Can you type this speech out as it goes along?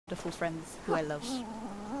wonderful friends who I love.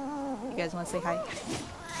 You guys want to say hi?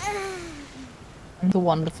 The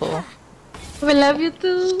wonderful. We love you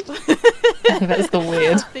too. That's the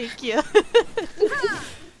weird. Thank you.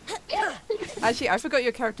 Actually, I forgot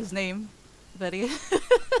your character's name, Betty.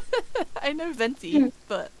 I know Venti,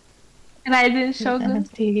 but... And I didn't show them.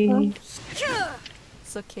 Empty.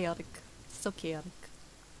 So chaotic. So chaotic.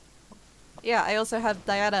 Yeah, I also have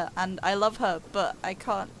Diana, and I love her, but I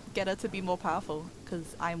can't get her to be more powerful,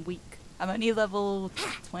 because I'm weak. I'm only level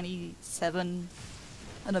 27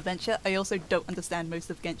 on Adventure. I also don't understand most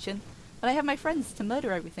of Genshin, but I have my friends to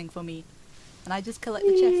murder everything for me, and I just collect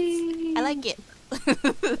the chests. I like it!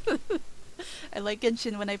 I like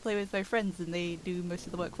Genshin when I play with my friends and they do most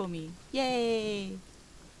of the work for me. Yay!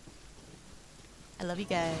 I love you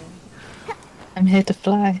guys. I'm here to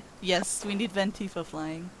fly. Yes, we need Venti for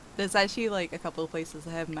flying. There's actually like a couple of places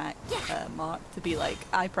I have marked to be like,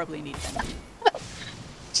 I probably need Venti.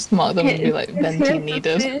 Just mark them and be like, Venti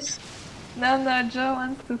needed. Fish. No, Joe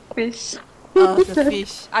wants to fish. Oh, the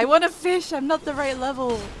fish. I want to fish! I'm not the right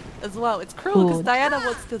level as well. It's cruel because Ooh. Diana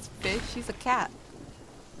wants to fish. She's a cat.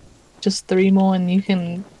 Just 3 more and you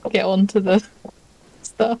can get onto the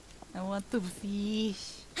stuff. I want to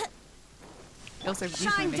fish. I also use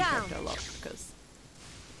my main character a lot because...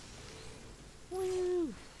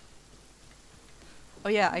 Woo! Oh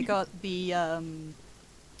yeah, I got the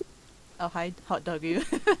Oh hi, hot doggy.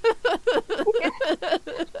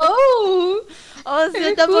 Oh! Oh, it's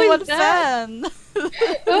your number one fan!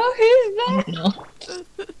 Oh, who's that?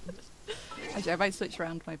 No. Actually, I might switch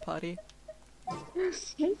around my party. I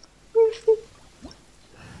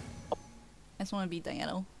just want to be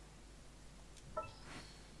Diana.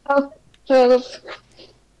 Oh, so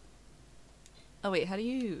Oh wait, how do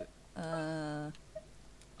you... I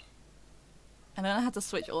don't know how to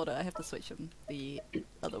switch order, I have to switch them the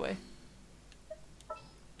other way.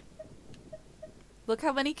 Look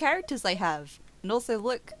how many characters I have! And also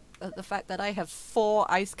look at the fact that I have 4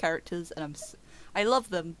 ice characters and I love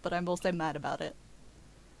them, but I'm also mad about it.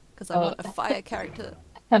 Because I want a fire character.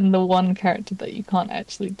 And the one character that you can't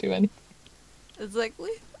actually do anything.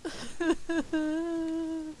 Exactly.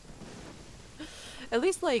 At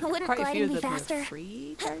least like quite a few of them are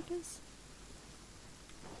free characters.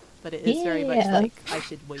 But it is very much like I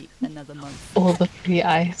should wait another month. All the free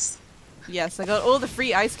ice. Yes, I got all the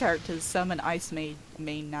free ice characters, so I'm an ice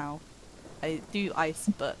main now. I do ice,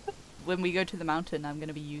 but when we go to the mountain I'm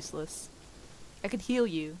gonna be useless. I could heal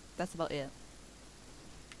you, that's about it.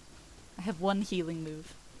 I have 1 healing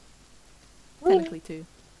move. Technically 2.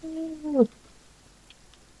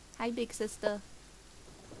 Hi big sister.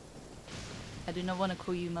 I do not want to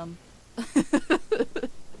call you mum.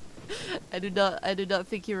 I do not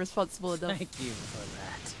think you're responsible enough. Thank you for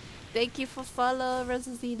that. Thank you for follow,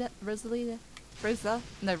 Rosalina. Rosa?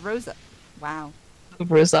 No, Rosa. Wow.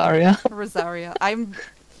 Rosaria. Rosaria.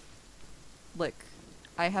 Look,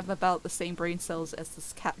 I have about the same brain cells as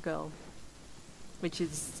this cat girl. Which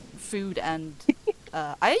is food and...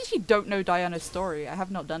 I actually don't know Diana's story. I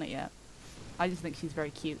have not done it yet. I just think she's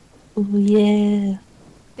very cute. Oh yeah.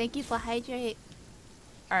 Thank you for hydrate.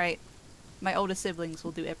 Alright. My older siblings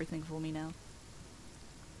will do everything for me now.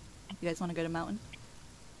 You guys want to go to mountain?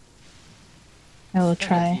 I will Thank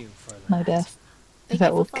try you for that. my best. Thank That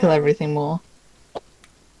you will for kill following. everything more.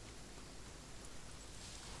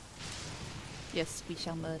 Yes, we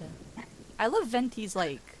shall murder. I love Venti's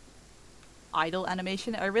like idle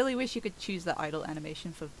animation. I really wish you could choose that idle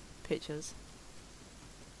animation for pictures.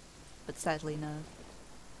 But sadly no.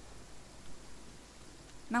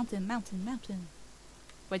 Mountain, mountain, mountain.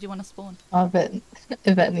 Where do you want to spawn? I bet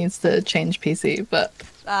Yvette needs to change PC, but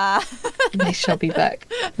Ah, they shall be back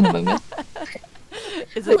in a moment.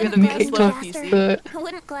 is it gonna be a Kicked slow off PC? the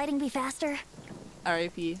Wouldn't gliding be faster?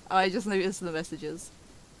 RIP. Oh, I just noticed the messages.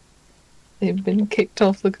 They've been kicked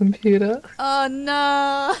off the computer. Oh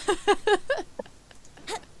no!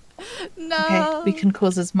 No! Okay, we can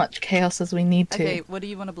cause as much chaos as we need to. Okay, what do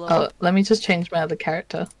you want to blow Oh, up? let me just change my other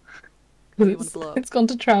character. What do you wanna It's, blow up? it's gone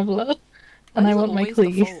to Traveller. And Why I is it want my always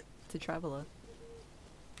cleave. default to Traveller.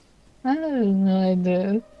 I have no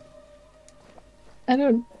idea.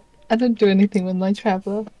 I don't do anything with my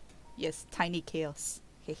Traveller. Yes, tiny chaos.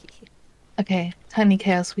 Okay, tiny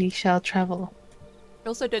chaos, we shall travel. I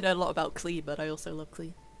also don't know a lot about Klee, but I also love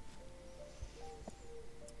Klee.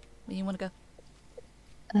 Where you want to go?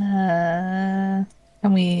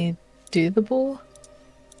 Can we do the ball?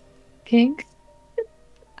 King?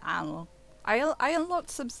 I don't know. I unlocked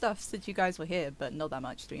some stuff since you guys were here, but not that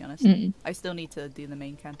much to be honest. Mm. I still need to do the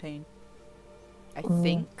main campaign. I Mm,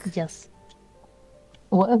 think. Yes.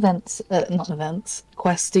 What events, not events,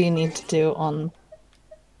 quests do you need to do on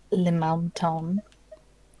Le Mountain.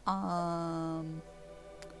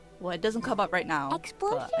 Well, it doesn't come up right now,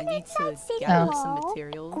 but I need to Explosion gather Oh. some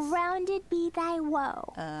materials. Grounded be thy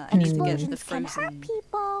woe. I need to get the Explosions can hurt frozen.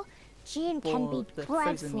 people. Gin can ball, be the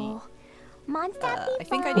frozen meat. dreadful. Monster I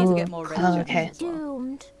think I need to get more red Oh, gems okay. as well.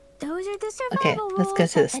 doomed. Those are the Okay, survival let's go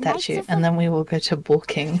rules to the of Knights statue of and then we will go to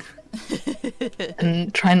walking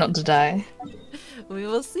and try not to die. We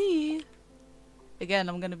will see. Again,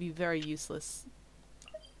 I'm gonna be very useless.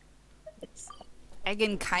 I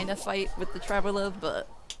can kind of fight with the Traveler, but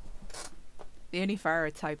the only fire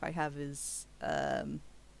type I have is God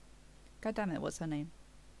damn it, what's her name?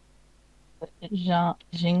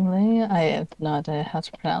 Jingli, I have no idea how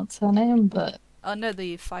to pronounce her name, but Oh no,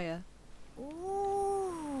 the fire.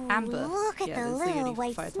 Ooh, Amber. Look at Yeah, the that's the little only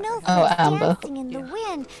white fire type I snowflakes have. Oh, Amber. dancing in the Yeah.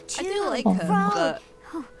 wind. I do like Oh, her, no. but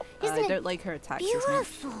Isn't I it don't like her attacks as much.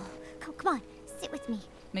 beautiful? Come on, sit with me.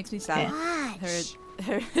 Makes me sad. Watch.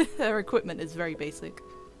 Her equipment is very basic.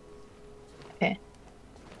 okay.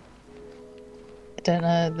 I don't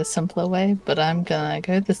know the simpler way, but I'm gonna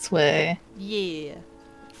go this way. Yeah.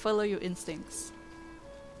 Follow your instincts.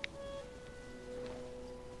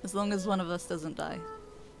 As long as one of us doesn't die.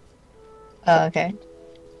 Oh, okay.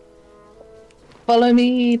 Follow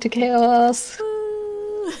me to chaos!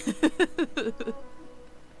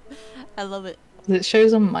 I love it. It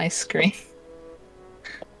shows on my screen.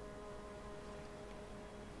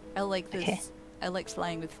 I like this. Okay. I like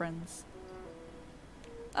flying with friends.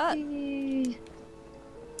 Ah! I'm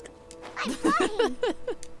flying.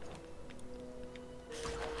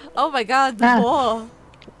 Oh my god, the Ah. boar!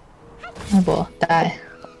 Oh boy, die.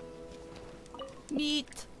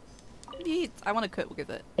 Meat! Meat! I want to cook with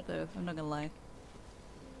it, though, I'm not gonna lie.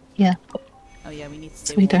 Yeah, Oh yeah, we need to so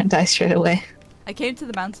stay we warm. don't die straight away. I came to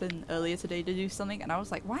the mountain earlier today to do something, and I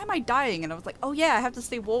was like, why am I dying? And I was like, oh yeah, I have to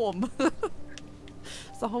stay warm.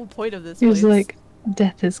 It's the whole point of this It was place. like,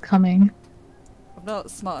 death is coming. I'm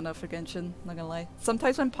not smart enough for Genshin, not gonna lie.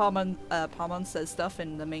 Sometimes when Palmon says stuff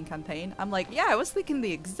in the main campaign, I'm like, yeah, I was thinking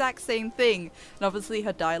the exact same thing. And obviously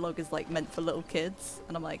her dialogue is like meant for little kids,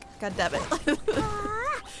 and I'm like, god damn it.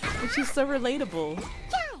 But she's so relatable.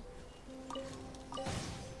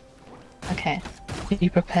 Okay, be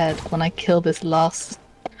prepared when I kill this last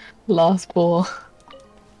boar.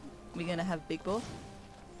 We're gonna have Big Boar.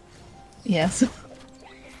 Yes.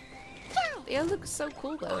 Yeah, it looks so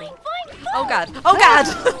cool though. Oh god! Oh god!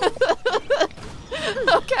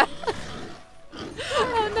 Oh god!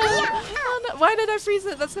 Oh no! Oh no! Why did I freeze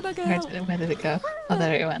it? That's gonna go Where out. did it go? Oh,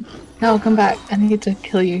 there it went. No, come back. I need to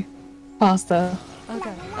kill you faster. Oh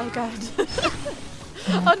god! Oh god!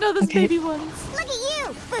 Oh no, there's Okay. baby ones! Look at you,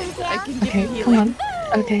 Boozle. I can give Okay, you come healing.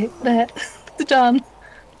 on. Okay, there. It's done.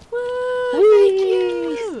 Woo! Thank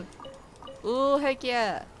you! Ooh, heck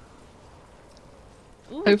yeah!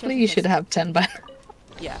 Ooh, Hopefully you check should this. have 10 by now.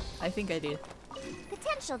 Yeah, I think I do.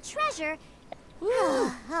 Potential treasure. Woo!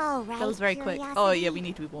 All right. That was very quick. Oh yeah, we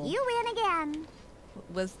need to be warm. You win again.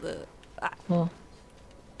 Where's the... Ah, Oh.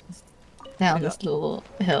 Down I this got- little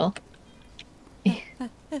hill.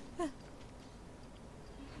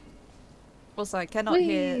 Also, I cannot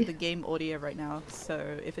hear Whee! the game audio right now,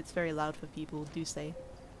 so if it's very loud for people, do say.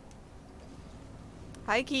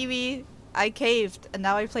 Hi Kiwi! I caved, and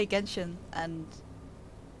now I play Genshin, and...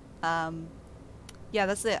 yeah,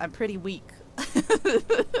 that's it. I'm pretty weak.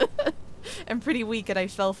 I'm pretty weak, and I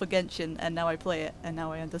fell for Genshin, and now I play it, and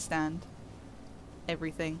now I understand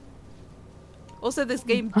everything. Also, this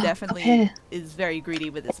game Oh, definitely okay. is very greedy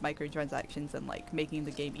with its microtransactions and, like, making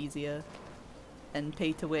the game easier and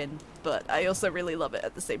pay to win, but I also really love it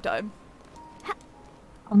at the same time.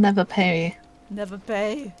 I'll never pay. Never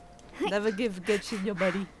pay. Never give Genshin your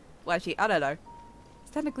money. Well, actually, I don't know.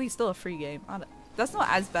 It's technically still a free game. I don't... That's not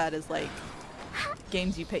as bad as, like,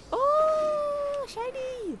 games you pay... Oh,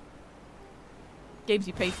 shiny! Games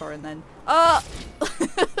you pay for and then... Oh!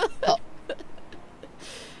 Oh.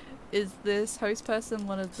 Is this host person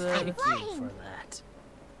one of the Thank you for that.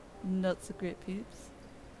 not so great peeps?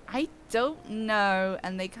 I don't know,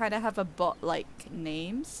 and they kind of have a bot-like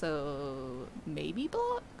name, so maybe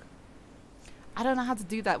block? I don't know how to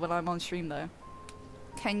do that when I'm on stream though.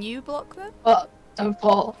 Can you block them? But don't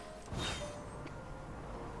fall.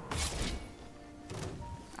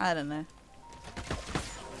 I don't know.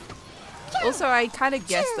 Also, I kind of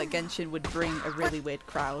guessed that Genshin would bring a really weird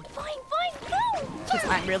crowd. Because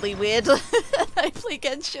I'm really weird. I play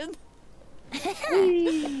Genshin.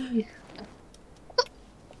 Whee!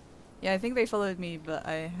 Yeah, I think they followed me, but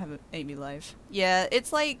I haven't made me live. Yeah,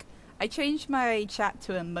 it's like, I changed my chat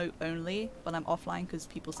to emote only when I'm offline because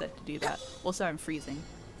people said to do that. Also, I'm freezing.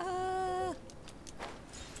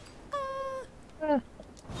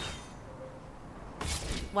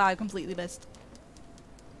 Wow, I completely missed.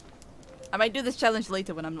 I might do this challenge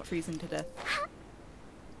later when I'm not freezing to death.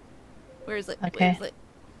 Where is it? Okay. Where is it?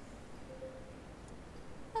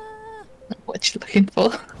 What you looking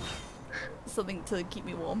for? Something to keep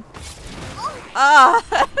me warm. Ah!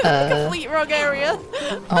 Uh, Complete wrong area!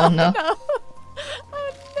 Oh no. No!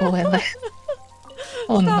 Oh no!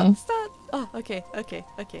 Oh, oh Stop, no. stop! Oh, okay, okay,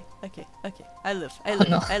 okay, okay, okay. I live, I Oh live,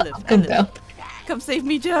 no. I live, I Come live. down. Come save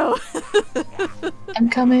me, Joe! I'm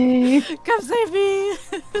coming. Come save me!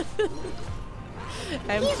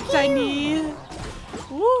 I'm tiny!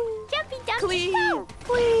 Woo! Jumpy dumpy Clee! go.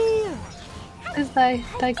 Clee! Just die.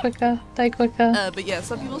 Die quicker. Die quicker. But yeah,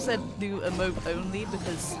 some people said do emote only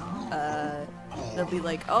because they'll be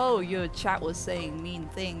like, oh, your chat was saying mean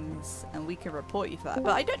things and we can report you for that.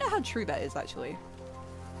 But I don't know how true that is actually.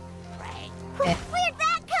 Eh. Where'd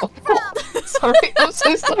that come from? Sorry. I'm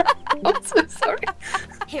so sorry. I'm so sorry.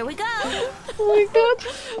 Here we go. Oh my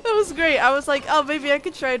god. That was great. I was like, oh, maybe I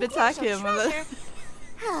could try and attack him. And then...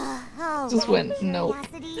 Oh, Just right, went, nope.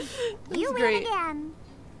 curiosity. That's You win great. again.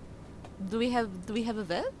 do we have a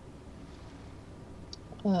vet?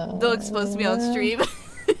 Dog's supposed to be on stream.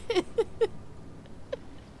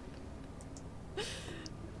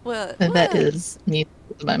 Well, That is neat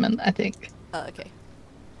at the moment, I think. Oh, okay.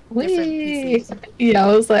 Whee! PCs. Yeah,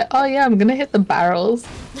 I was like, oh yeah, I'm gonna hit the barrels.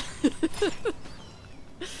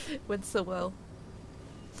 Went so well.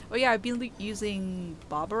 Oh yeah, I've been using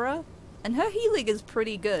Barbara, and her healing is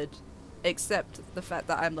pretty good, except the fact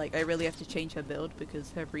that I'm like, I really have to change her build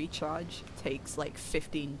because her recharge takes like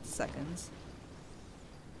 15 seconds,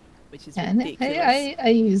 which is Yeah, and ridiculous. I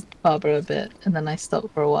used Barbara a bit, and then I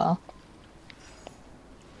stopped for a while.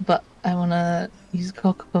 But I wanna use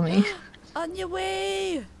Cock for me. On your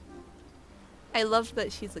way! I love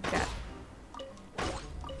that she's a cat.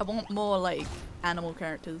 I want more like animal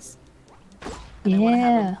characters. And I wanna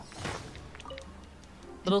have 'em. Yeah.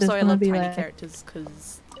 But also There's I gonna love be, tiny like- characters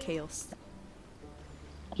because chaos.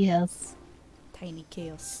 Yes. Tiny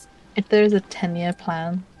chaos. If there's a 10-year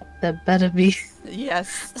plan, there better be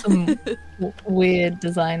Yes. some weird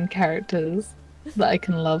design characters that I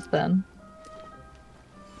can love then.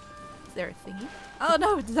 Is there a thingy? Oh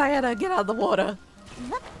no, Diana, get out of the water!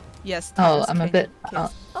 Yes. Oh, Tiger's I'm a king- bit.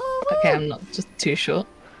 chaos. Oh, Oh, okay, woo! I'm not just too short.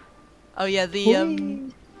 Oh yeah,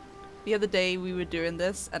 Whee! the other day we were doing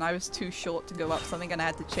this and I was too short to go up something and I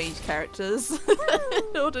had to change characters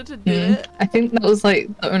in order to do it. I think that was like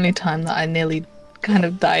the only time that I nearly kind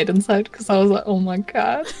of died inside because I was like, oh my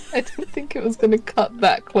god, I didn't think it was gonna cut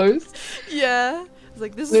that close. Yeah. It's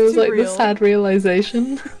like this It is was too like real. the sad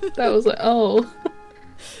realization that was like, oh,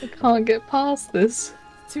 I can't get past this.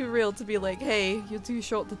 Too real to be like, hey, you're too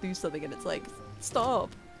short to do something, and it's like, stop.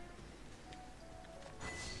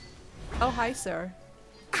 Oh, hi, sir.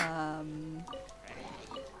 I'm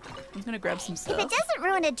gonna grab some If it stuff. doesn't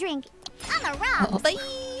ruin a drink, I'm a rock. Bye!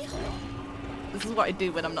 This is what I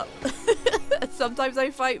do when I'm not. Sometimes I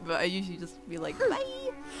fight, but I usually just be like,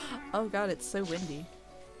 bye! Oh god, it's so windy.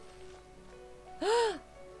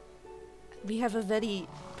 We have a Veti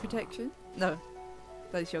protection? No,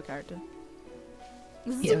 that is your character.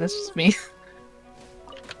 Yeah, that's just me.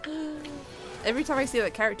 Every time I see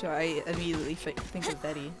that character, I immediately think of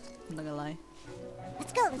Betty. I'm not gonna lie.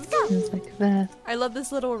 Let's go, let's go. It's like that. I love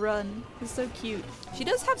this little run. It's so cute. She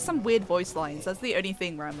does have some weird voice lines. That's the only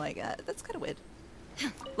thing where I'm like, that's kind of weird.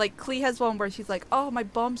 Like, Klee has one where she's like, oh, my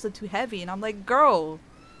bombs are too heavy. And I'm like, girl,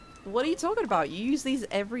 what are you talking about? You use these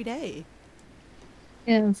every day.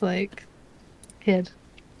 Yeah, it's like, kid.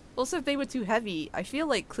 Also, if they were too heavy, I feel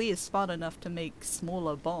like Klee is smart enough to make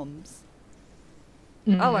smaller bombs.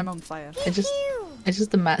 Oh, I'm on fire. I just Phew.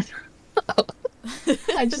 imagine.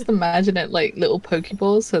 I just imagine it like little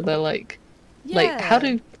Pokeballs, so they're like, how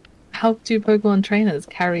do Pokemon trainers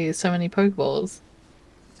carry so many Pokeballs?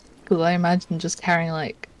 Because I imagine just carrying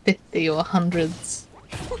like 50 or hundreds.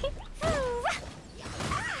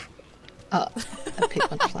 Oh, a pig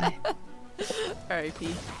went to fly. R.I.P.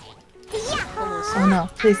 Oh no,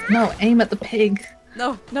 please, no, aim at the pig.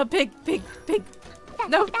 No, no, pig, pig, pig.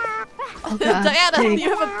 No, Oh god, Diana, pig. you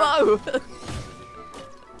have a bow.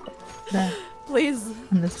 There. Please.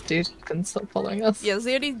 And this dude can stop following us. Yeah,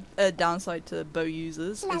 the only downside to bow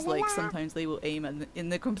users is like sometimes they will aim in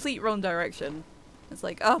the complete wrong direction. It's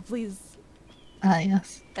like, oh please, Ah,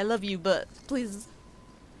 yes. I love you, but please.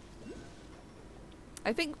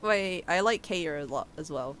 I think I like Kair a lot as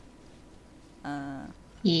well.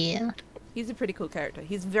 Yeah. He's a pretty cool character.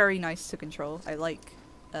 He's very nice to control. I like.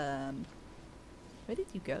 Where did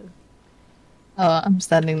you go? Oh, I'm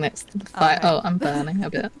standing next to the fire. okay. Oh, I'm burning a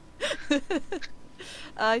bit.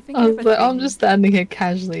 I think I I was have a like, I'm thing. just standing here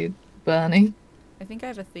casually burning. I think I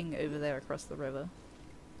have a thing over there across the river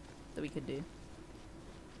that we could do.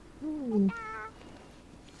 Ooh.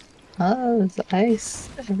 Oh, there's ice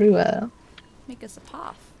everywhere. Make us a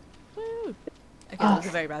path. Woo! Okay, that was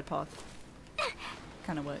a very bad path.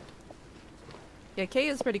 Kind of worked. Yeah, Kay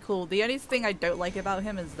is pretty cool. The only thing I don't like about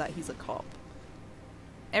him is that he's a cop.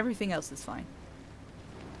 Everything else is fine.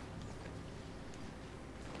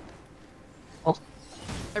 Oh.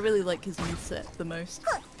 I really like his moveset the most.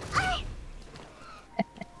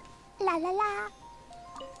 La la la.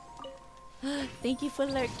 Thank you for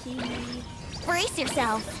lurking. Brace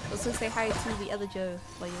yourself. Also say hi to the other Joe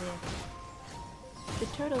while you're there. The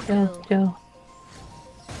turtle Joe, Joe. Joe.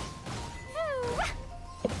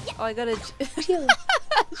 Oh, I gotta.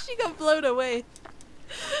 She got blown away.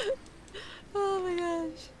 Oh my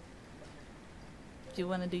gosh. Do you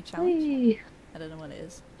want to do challenge? Whee. I don't know what it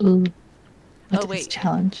is. Ooh. What Oh is wait.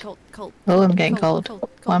 challenge? Cold, cold. Oh, I'm getting cold.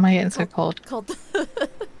 Why am I getting so cold? Cold.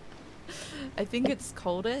 I think it's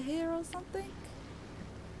colder here or something.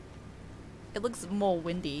 It looks more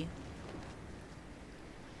windy.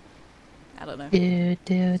 I don't know. Do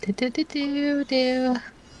do do do do do do.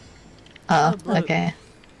 Oh, Oh, blue. okay.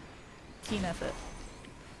 Team effort.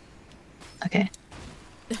 Okay.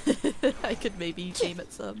 I could maybe aim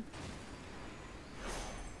at some.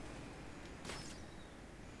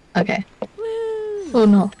 Okay. Woo! Oh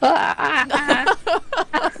no. Ah,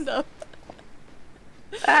 No.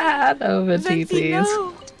 no, Venti, please.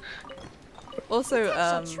 No. Also,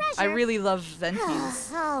 Potential I treasure. really love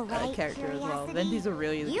Venti's All right, character as well. curiosity. Venti's a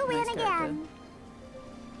really You nice win character. again.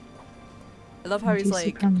 I love how he's like,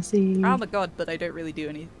 Supremacy. oh my god, but I don't really do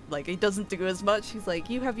any. Like, he doesn't do as much. He's like,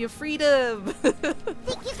 you have your freedom. Think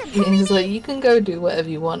you can Yeah, pull he's me like, you can go do whatever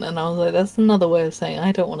you want, and I was like, that's another way of saying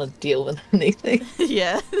I don't want to deal with anything.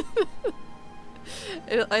 Yeah.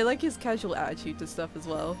 I like his casual attitude to stuff as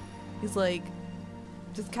well. He's like,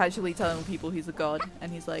 just casually telling people he's a god,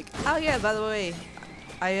 and he's like, oh yeah, by the way,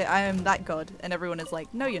 I am that god, and everyone is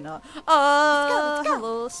like, no you're not. Oh, let's go.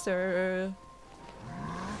 hello sir.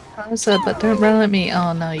 I said, but don't run at me.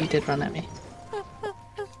 Oh no, you did run at me.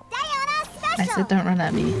 Diana special. I said, don't run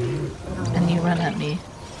at me, and you run at me.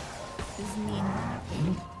 Is mean.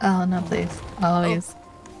 Oh no, please. Always.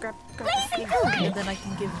 Grab the thing, and then I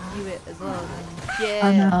can give you it as well. And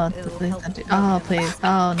yeah, Oh no, it'll please help don't do. you. Oh please.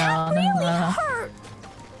 Oh no, no, no. Hurt.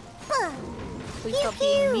 Please stop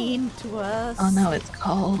being mean to us. Oh no, it's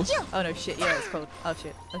cold. Oh no, shit, yeah, it's cold. Oh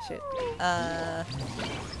shit, oh shit.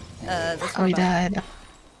 Let's Oh, go we back. died.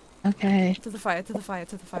 Okay. To the fire, to the fire,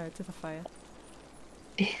 to the fire, to the fire.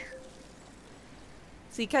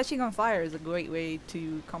 See, catching on fire is a great way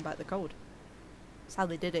to combat the cold. That's how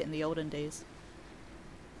they did it in the olden days.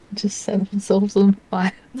 Just set themselves on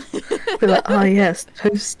fire. Be like, oh yes,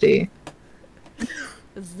 toasty.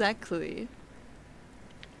 Exactly.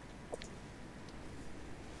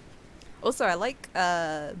 Also, I like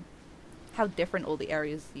how different all the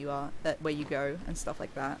areas you are, where you go and stuff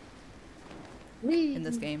like that in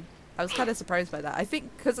this game. I was kind of surprised by that. I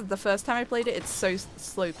think because of the first time I played it, it's so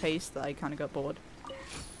slow paced that I kind of got bored.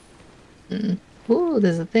 Mm. Ooh,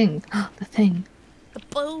 there's a thing. The thing. A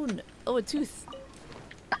bone! Oh, a tooth!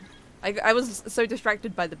 I was so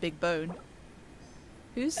distracted by the big bone.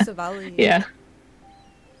 Who's Savali? Yeah.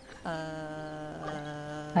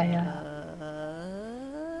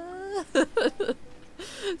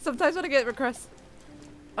 Sometimes when I get requests.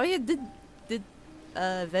 Oh yeah, did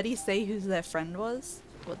Vedi say who their friend was?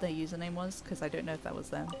 What their username was? Because I don't know if that was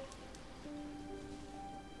them.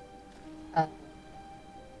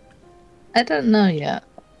 I don't know yet.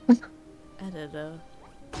 I don't know.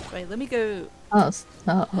 Wait, let me go. Oh,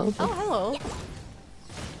 oh, Oh, hello.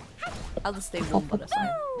 I'll just stay warm, but aside.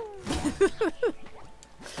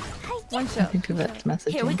 One I shot. think of it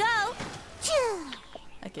messaging. Here we go.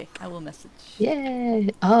 Okay, I will message. Yay!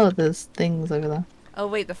 Oh, there's things over there. Oh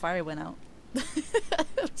wait, the fire went out.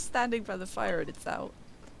 I'm standing by the fire and it's out.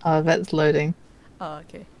 Oh, I bet it's loading, Oh,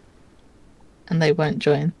 okay. and they won't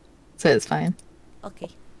join, so it's fine. Okay.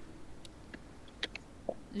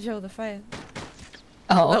 Show the fire.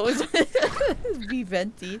 Oh, That was be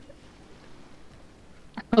venti.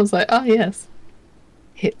 I was like, oh yes.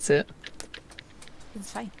 Hits it.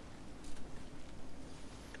 It's fine.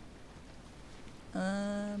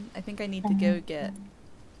 I think I need to go get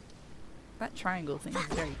that triangle thing is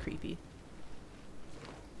very creepy.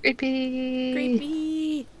 Creepy.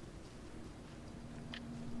 Creepy.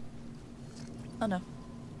 Oh no.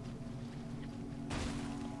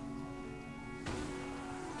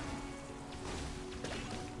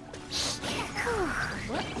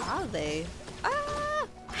 What are they? Ah!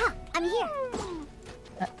 Ha, I'm here.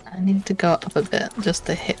 I'm I need to go up a bit just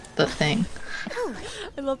to hit the thing.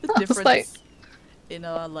 I love the I was difference like- in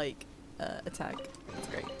our like attack. It's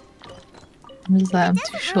great. I'm just like, I'm too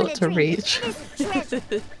Doesn't short ruin a to drink. reach. It is treasure.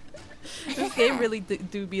 This game really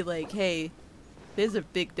do be like, hey, there's a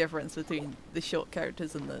big difference between the short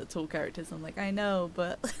characters and the tall characters. I'm like, I know,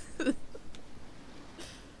 but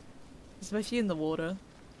especially in the water.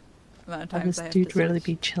 The amount of Oh, times this I have dude to really switch.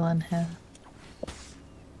 be chilling here.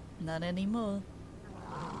 Not anymore.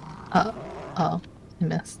 Oh, I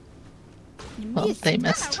missed. You Well, missed. they Mama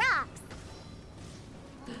missed. rocks.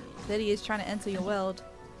 Betty is trying to enter your world.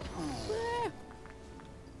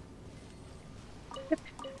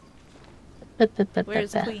 Where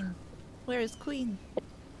is Queen? Where is Queen?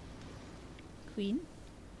 Queen?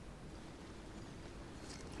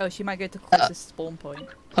 Oh, she might go to closest spawn point.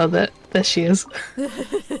 Oh, there she is.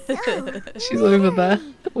 She's over there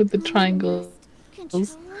with the triangles. Control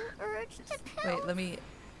urge to Wait, pounce. let me.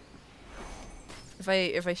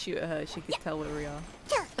 If I shoot at her, she could tell where we are.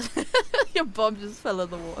 Your bomb just fell in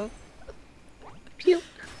the water. Pew.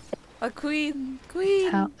 A queen,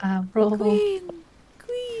 queen, How I roll. queen,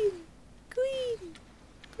 queen, queen,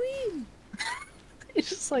 queen. It's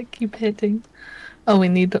just like keep hitting. Oh, we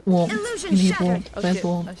need warmth. Illusion We need shattered. warmth. Oh Where's shit! Oh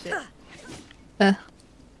warmth? shit! There.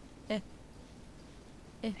 Eh.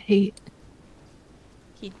 Heat.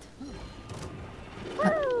 Heat.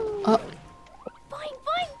 Oh, Boing,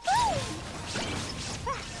 boing,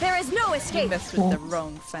 boing. There is no You escape. messed with the Warmth.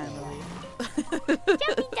 wrong family.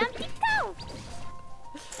 Dumpy, dumpy, go.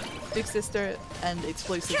 Big sister and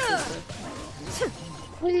explosive sister.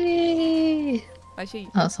 whee! Actually,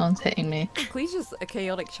 Oh, someone's hitting me. Clee's just a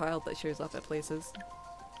chaotic child that shows up at places.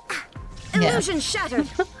 Yeah, Illusion shattered.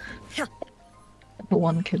 the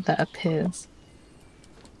one kid that appears.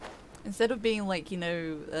 Instead of being like, you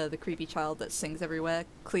know, the creepy child that sings everywhere,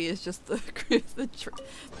 Clee is just the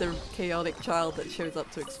the chaotic child that shows up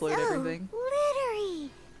to explode So everything. glittery.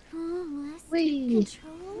 Must Whee!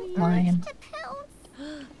 control Lion. urge to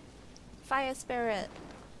pounce. Fire spirit!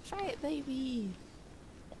 Try it, baby!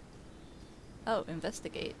 Oh,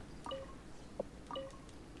 investigate.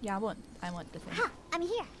 Yeah, I want the thing. Ha, I'm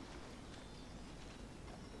here.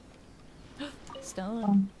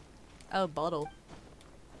 Stone. Oh, bottle.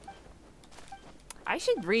 I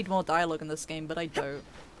should read more dialogue in this game, but I don't.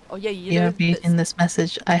 Oh yeah, you know. You're reading this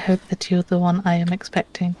message. I hope that you're the one I am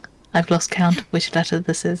expecting. I've lost count of which letter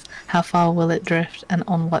this is. How far will it drift, and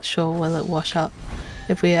on what shore will it wash up?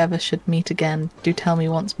 If we ever should meet again, do tell me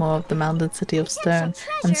once more of the mountain city of stone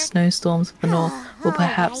and snowstorms of the north, or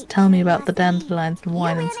perhaps tell me about the dandelions and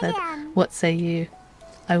wine instead. What say you?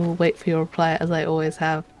 I will wait for your reply as I always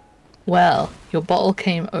have. Well, your bottle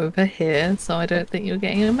came over here, so I don't think you're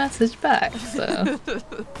getting a message back, so...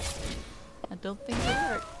 I don't think it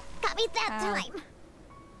worked. Got me that Ow. time.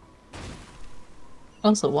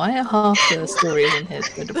 Also, why are half the stories in here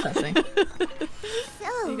so depressing?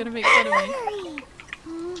 So You're gonna make fun of me. glittery.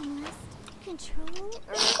 Must control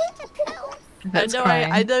urge to pounce. That's I know.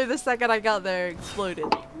 crying. I know. The second I got there, it exploded.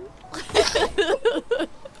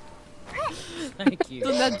 Thank you.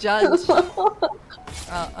 Doesn't that judge?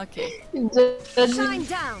 Oh, okay. Shine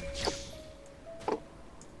down.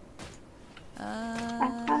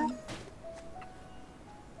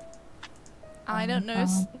 I don't know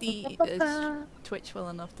Twitch well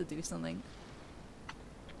enough to do something.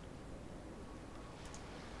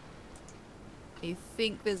 I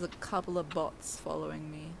think there's a couple of bots following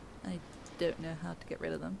me. I don't know how to get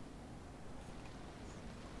rid of them.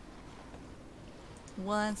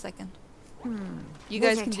 1 second. You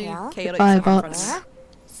guys can do Wizardtail? chaotic Goodbye, stuff in front bots. of me.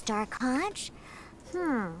 Star Conch?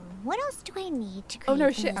 What else do I need to create Oh no,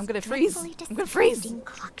 this shit, I'm gonna freeze. dreadfully I'm gonna freeze. disgusting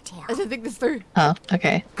cocktail? I didn't think this through. Oh,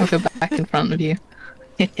 okay. I'll go back in front of you.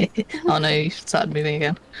 Oh no, you started moving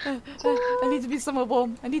again. I need to be somewhere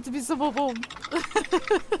warm. I need to be somewhere warm.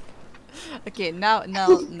 Okay, now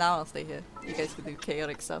I'll stay here. You guys can do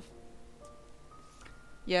chaotic stuff.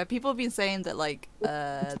 Yeah, people have been saying that like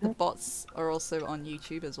the bots are also on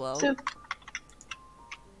YouTube as well.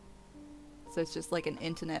 So it's just like an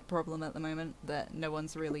internet problem at the moment that no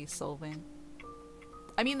one's really solving.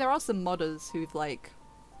 I mean, there are some modders who've like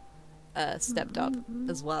stepped up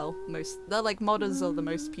as well. They're like modders are the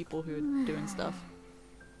most people who are doing stuff,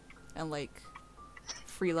 and like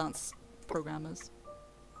freelance programmers.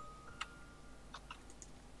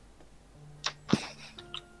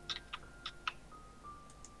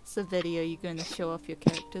 So, video, you going to show off your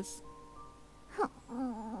characters?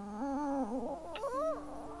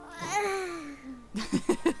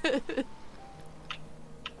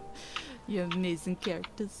 Your amazing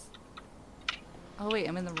characters. Oh wait,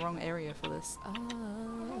 I'm in the wrong area for this.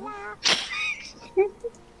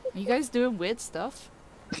 Are you guys doing weird stuff?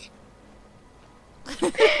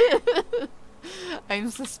 I'm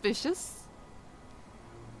suspicious.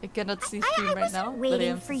 I cannot see stream right now, but I waiting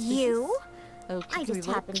am for suspicious. you. Oh, I can we just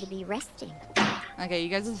look? happened to be resting. Okay, you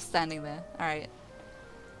guys are standing there. Alright.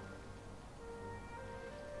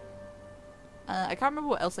 I can't remember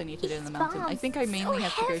what else I need to do in the These mountain. I bombs think I mainly so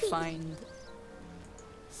have to go heavy. find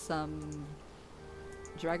some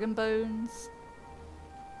dragon bones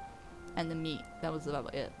and the meat. That was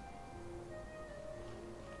about it.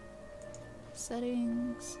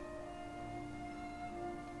 Settings.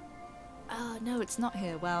 Oh no, it's not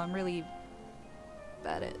here. Wow, I'm really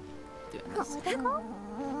bad at doing this. Totoko?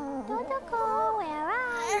 Totoko, where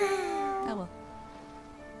are you? Oh well.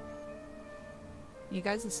 You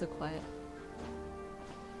guys are so quiet.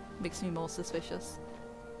 Makes me more suspicious.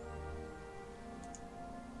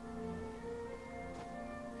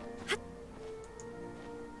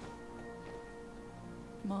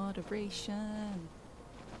 Moderation.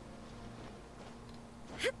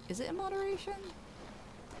 Is it in moderation?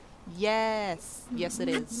 Yes! Yes it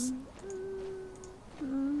is.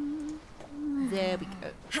 There we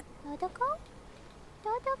go. Totoko?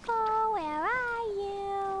 Totoko, where are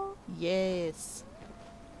you? Yes.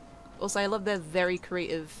 Also, I love their very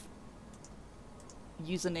creative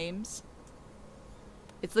usernames.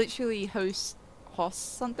 It's literally host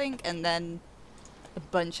something and then a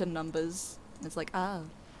bunch of numbers. And it's like, ah.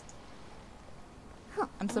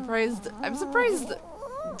 I'm surprised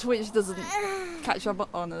Twitch doesn't catch up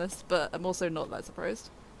on this, but I'm also not that surprised.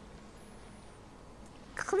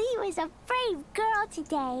 Clee was a brave girl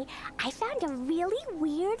today. I found a really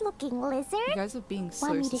weird looking lizard. You guys are being so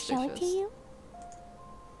Want me to suspicious. show it to you?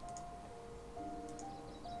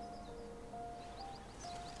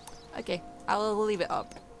 Okay, I'll leave it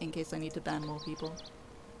up in case I need to ban more people.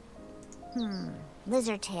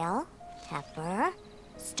 Lizard tail, pepper,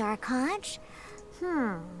 star conch.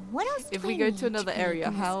 What else If do we I go need to another be area,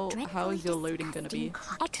 in this how dreadfully is your loading gonna be?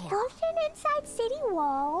 disgusting cocktail? Explosion inside city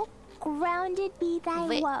wall. Grounded be thy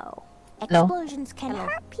Wait. woe. Hello. Explosions can Hello.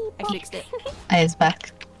 hurt people. I fixed it. Is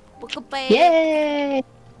back. Welcome back. Yay!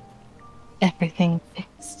 Everything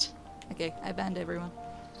fixed. Okay, I banned everyone.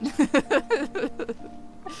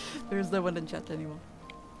 There's no one in chat anymore.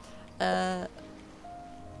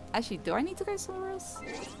 Actually, do I need to go somewhere else?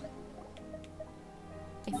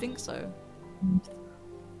 I think so.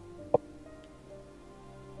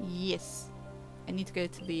 Yes. I need to go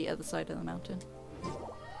to the other side of the mountain.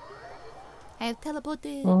 I have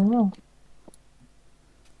teleported. Oh.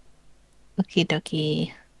 Okie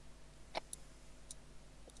dokie.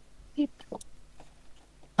 Beep.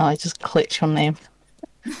 Oh, I just clicked your name.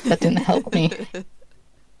 That didn't help me.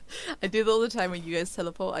 I do that all the time when you guys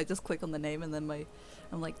teleport. I just click on the name and then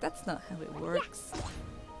I'm like, that's not how it works.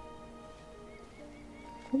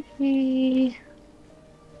 Whee!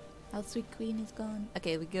 Our sweet queen is gone.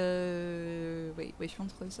 Okay, we go... Wait, which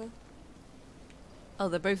one's closer? Oh,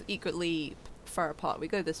 they're both equally far apart. We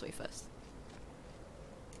go this way first.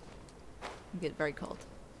 We get very cold.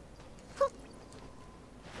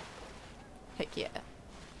 Heck yeah.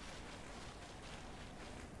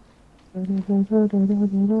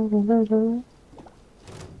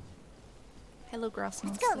 Hello, grass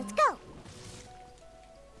monster. Let's go.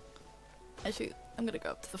 Actually, I'm gonna go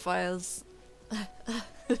up to the fires.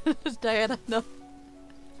 Diana, no.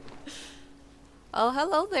 Oh,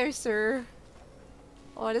 hello there, sir.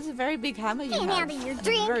 Oh, it is a very big hammer you Get have. out of your and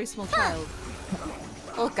drink. a very small child.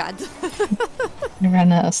 Oh god. I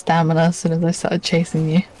ran out of stamina as soon as I started chasing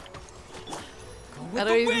you. I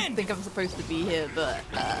don't even think I'm supposed to be here, but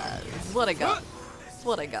this is what I got. This is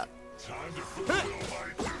what I got.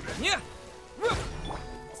 Yeah.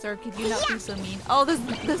 Sir, could you not be so mean? Oh, there's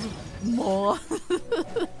more.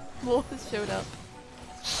 More has showed up.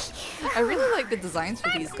 I really like the designs for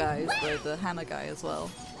these guys, the hammer guy as well.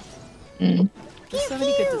 Mm. There's so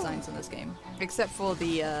many good designs in this game. Except for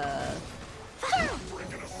the, I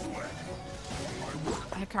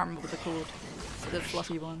can't remember what they're called. The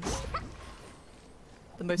fluffy ones.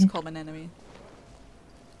 The most common enemy.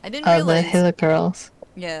 I didn't Oh, the realize... Hilla girls.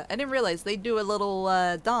 Yeah, I didn't realize they do a little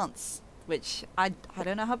dance, which I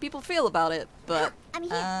don't know how people feel about it, but I'm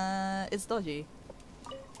here. it's dodgy.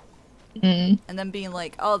 Mm. And then being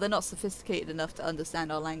like, oh, they're not sophisticated enough to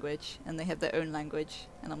understand our language, and they have their own language,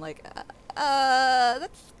 and I'm like,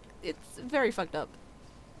 it's very fucked up.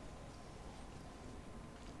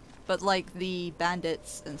 But like the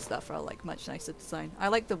bandits and stuff are like much nicer design. I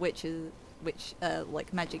like the witches,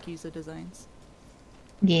 like magic user designs.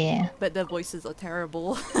 Yeah. But their voices are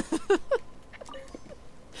terrible.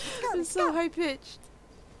 It's so high pitched.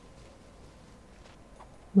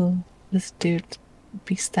 Ooh, this dude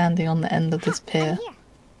be standing on the end of this pier. Here.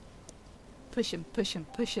 Push him, push him,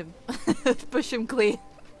 push him. Push him clean.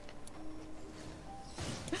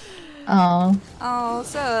 Oh, Oh,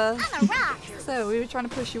 sir. On a rock. Sir, we were trying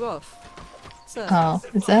to push you off. Sir. oh,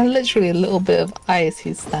 is there literally a little bit of ice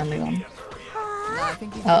he's standing on? No, I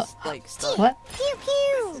think he's Oh. just like stuck. What? Pew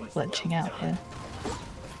pew. Glitching out here.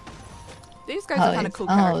 These guys are kind of it's- cool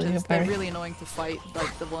oh, characters. you're They're very- really annoying to fight,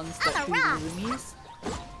 like the ones that do the zoomies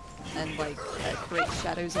and like create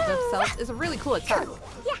shadows of themselves. It's a really cool attack,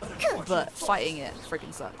 but fighting it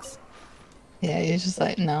freaking sucks. Yeah, you're just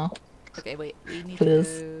like, no. Okay, wait, we need Please.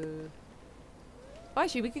 to go. Oh,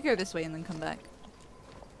 actually, we could go this way and then come back.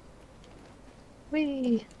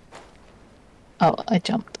 Whee! Oh, I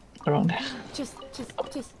jumped the wrong direction. Just.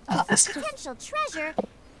 Oh, this Potential treasure.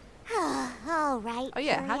 All right. Oh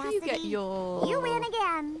yeah, how do you get Curiosity. your You win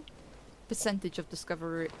again. percentage of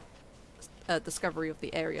discovery of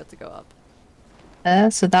the area to go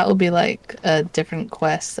up? So that will be like different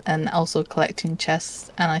quests and also collecting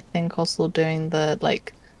chests, and I think also doing the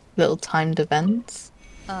like little timed events.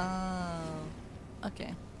 Oh,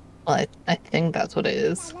 okay. Well, I think that's what it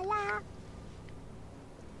is. La, la, la.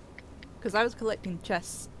 Because I was collecting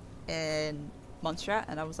chests in Montserrat,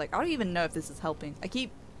 and I was like, I don't even know if this is helping. I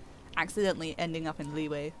keep accidentally ending up in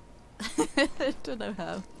Leeway. I don't know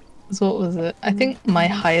how. So what was it? I think my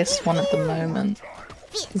highest one at the moment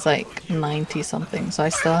is like 90 something, so I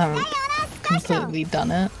still haven't completely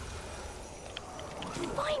done it.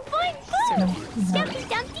 Boing, boing, boing. Dumpty,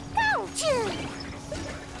 dumpty, go. Choo.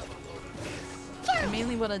 I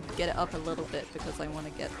mainly want to get it up a little bit because I want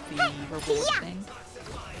to get the reward thing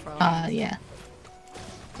from Yeah.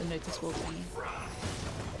 the notice wall thing.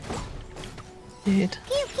 Dude,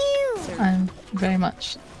 Pew pew. So I'm very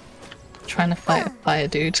much trying to fight a fire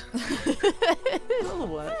dude. it'll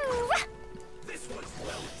work.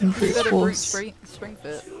 in You brute got a brute force. spring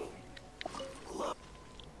fit.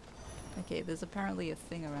 Okay, there's apparently a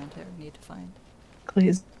thing around here I need to find.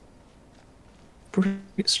 Please. Brute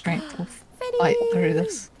strength will fight through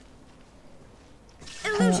this.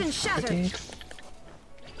 Illusion Oh, shattered. dude.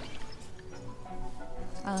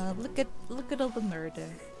 Look at all the murder.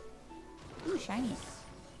 Ooh, shiny.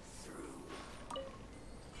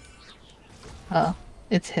 Oh,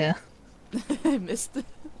 it's here. I missed it.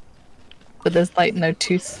 But there's like no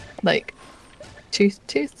tooth, like tooth.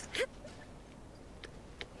 Is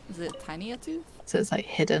it tiny a tooth? So it's like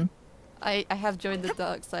hidden. I have joined the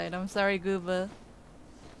dark side. I'm sorry, Gooba.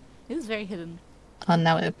 It is very hidden. Oh,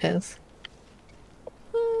 now it appears.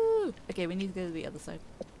 Woo! Okay, we need to go to the other side.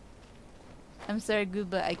 I'm sorry,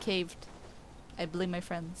 Gooba. I caved. I blame my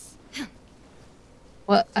friends.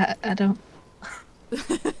 What? I don't.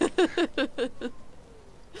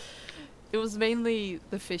 It was mainly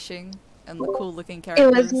the fishing and the cool looking It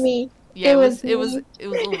characters. was me. Yeah, It it was was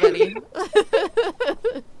already.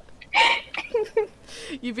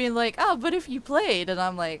 You being like, oh, but if you played, and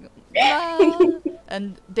I'm like, nah.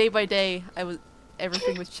 And day by day,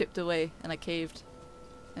 everything was chipped away, and I caved,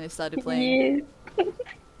 and I started playing. Yeah.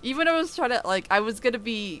 Even I was trying to I was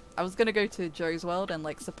gonna go to Joe's World and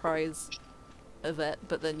like surprise Yvette,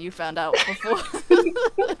 but then you found out before.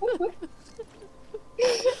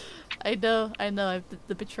 I know,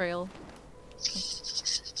 the betrayal.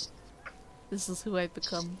 This is who I've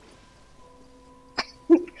become.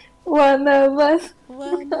 One of us.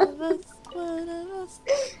 One of us, one of us.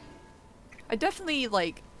 I definitely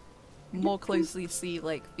more closely see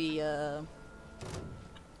the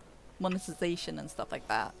monetization and stuff like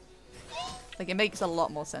that. It makes a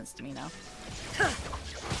lot more sense to me now.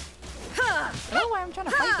 I don't know why I'm trying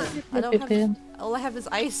to fight them. I don't have. All I have is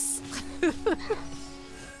ice.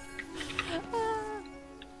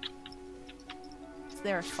 Is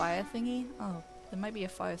there a fire thingy? Oh, there might be a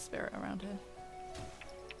fire spirit around here.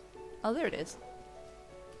 Oh, there it is.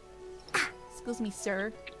 Excuse me,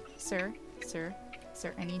 sir. Sir.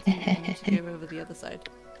 I need to go over the other side.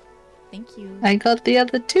 Thank you. I got the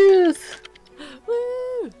other tooth.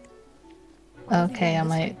 Woo! Why is he Okay,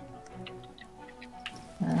 going I this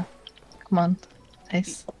might. way? Come on,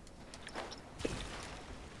 ice.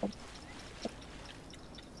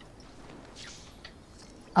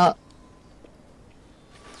 Oh,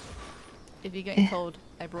 If you're getting cold,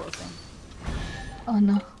 I brought a thing. oh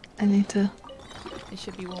no! I need to. It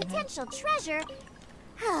should be warm here. Potential treasure.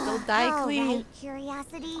 Don't die, All Cleo. right,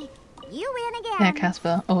 curiosity. You win again. Yeah,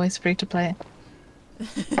 Casper, always free to play.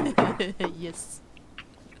 Yes.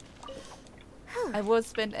 I won't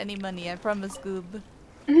spend any money, I promise, Goob.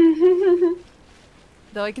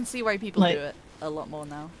 Though I can see why people Like- do it a lot more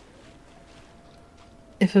now.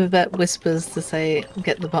 If a vet whispers to say,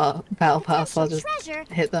 get the battle pass, I'll just Treasure.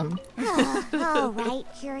 hit them. All right,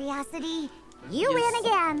 Curiosity. You Yes. win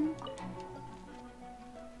again.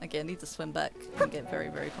 Okay, I need to swim back and get very,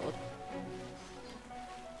 very cold.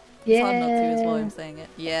 It's hard not to as well, I'm saying it.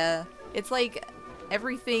 Yeah. It's like,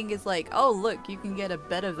 everything is like, oh look, you can get a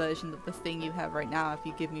better version of the thing you have right now if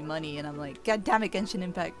you give me money, and I'm like, god damn it, Genshin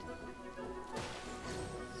Impact.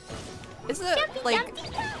 Is it, like,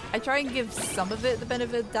 I try and give some of it the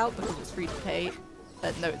benefit of the doubt because it's free to pay.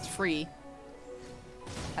 No, it's free.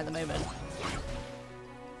 At the moment.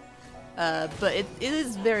 But it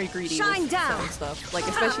is very greedy Shine with down. certain stuff. Like,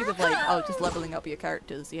 especially with like, oh, just leveling up your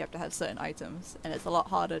characters, you have to have certain items. And it's a lot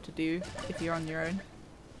harder to do if you're on your own.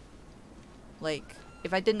 Like,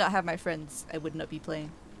 if I did not have my friends, I would not be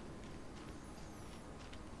playing.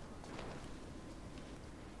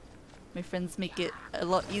 My friends make it a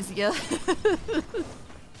lot easier.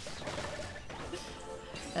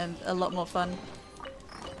 And a lot more fun.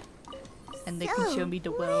 And they can show me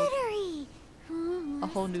the world. Glittery. A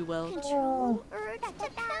whole new world. Control urge to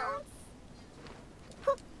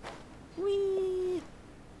bounce. Whee!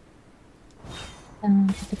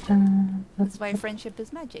 That's why friendship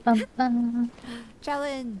is magic.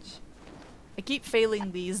 Challenge! I keep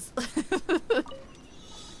failing these.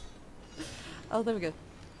 Oh, there we go.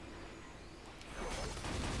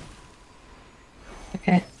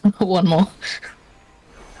 Okay, one more.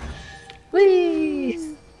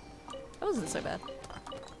 Whee! That wasn't so bad.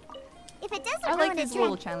 If it doesn't I like ruin a these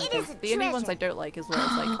little drink, it challenges. isn't The only ones I treasure. don't like is where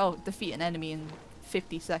it's like, oh, defeat an enemy in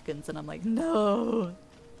 50 seconds, and I'm like, no!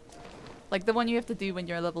 Like the one you have to do when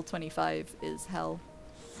you're level 25 is hell.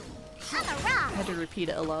 On the I rock. had to repeat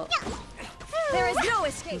it a lot. There is no It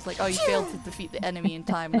escape. was like, oh, you failed to defeat the enemy in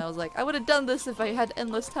time, and I was like, I would have done this if I had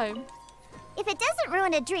endless time. If it doesn't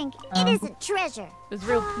ruin a drink, it isn't treasure. It was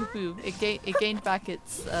real poo-poo. It gained back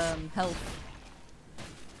its health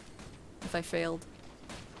if I failed.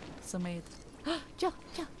 So made. Ja,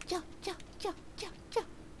 ja, ja, ja, ja, ja, ja.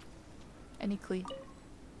 Any Klee?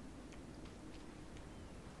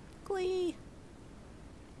 Klee!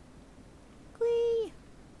 Klee!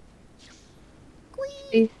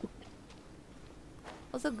 Klee!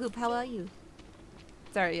 What's up, Goop? How are you?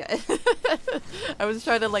 Sorry, yeah. I was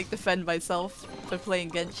trying to like defend myself for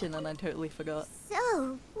playing Genshin and I totally forgot.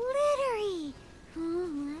 So glittery.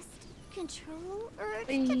 Must control urge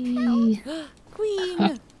to Whee! pounce.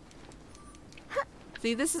 Queen!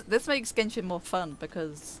 See, this makes Genshin more fun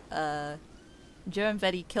because Joe and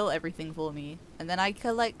Betty kill everything for me, and then I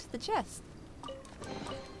collect the chest.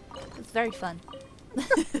 It's very fun.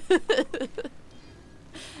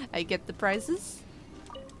 I get the prizes,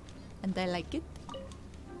 and I like it.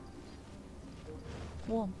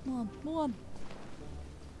 Warm, warm, warm.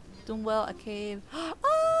 Doing well, a cave.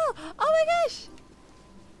 Oh! Oh my gosh!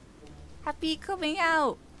 Happy coming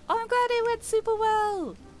out! Oh, I'm glad it went super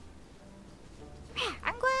well!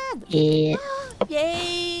 I'm glad! Yeah.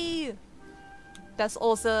 Yay! That's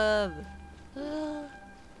awesome!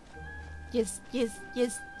 Yes, yes,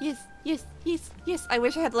 yes, yes, yes, yes, yes! I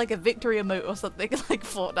wish I had like a victory emote or something like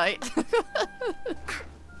Fortnite.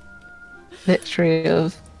 Victory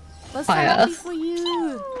of That's so fire. happy for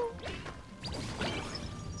you!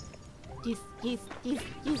 Yes, yes, yes,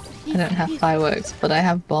 yes, yes. I don't have yes. fireworks, but I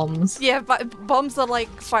have bombs. Yeah, but bombs are like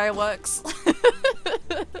fireworks.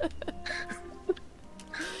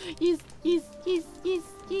 Yes, yes, yes, yes,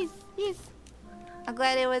 yes, yes. I'm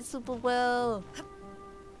glad it went super well.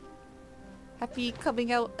 Happy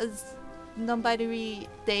coming out as non-binary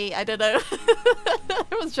day. I don't know. I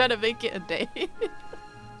was trying to make it a day.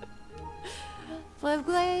 But I'm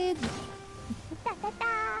glad. Da, da,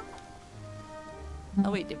 da.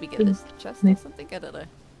 Oh wait, did we get this chest or something? I don't know.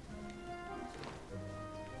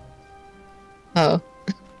 Oh.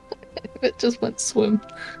 It just went swim.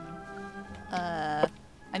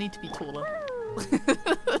 I need to be taller.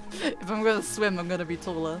 If I'm gonna swim, I'm gonna be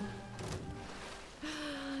taller.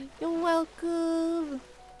 You're welcome.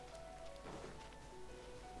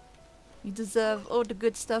 You deserve all the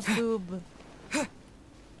good stuff, Goob.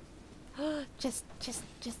 just.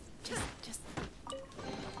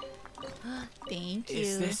 Thank you.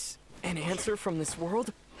 Is this an answer from this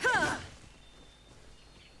world?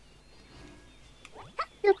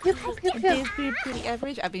 It's been pretty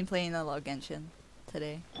average. I've been playing a lot of Genshin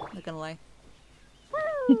today. Not gonna lie.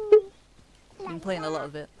 Been playing a lot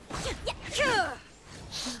of it.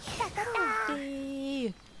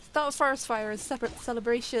 Yay! Star Forest Fire is separate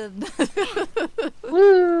celebration.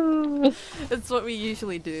 Woo! It's what we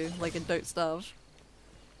usually do, like in Don't Starve.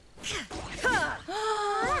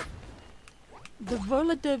 The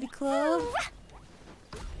roller derby club.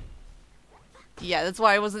 Yeah, that's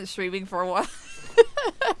why I wasn't streaming for a while.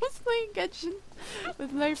 I was playing Genshin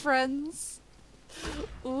with my friends.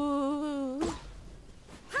 Ooh.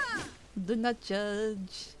 Do not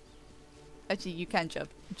judge. Actually, you can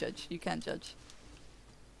judge. You can judge.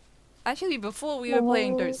 Actually, before we were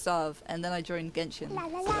playing Don't Starve, and then I joined Genshin,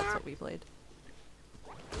 so that's what we played.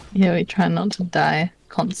 Yeah, we try not to die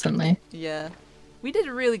constantly. Yeah. We did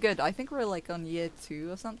really good. I think we're like on year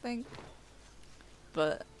 2 or something.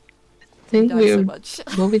 But I think died so much.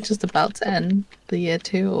 were we just about to end the year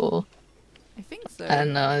 2 or I think so. I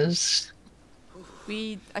don't know, it was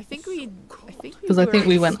I think we because I think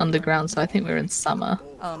we went underground, so I think we were in summer.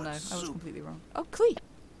 Oh no, I was completely wrong. Oh, Clee!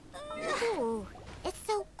 Ooh, it's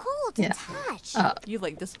so cool to Yeah. touch. You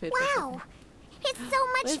like disappeared for a second. Wow, it's so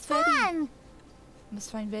much Where's Betty? fun.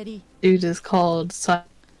 Must find Betty. Dude is cold, so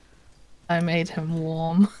I made him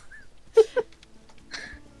warm.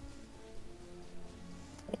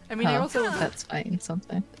 I mean, I also was that's fighting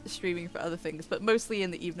something. streaming for other things, but mostly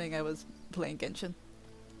in the evening I was playing Genshin.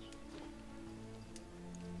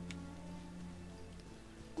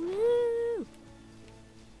 Woo!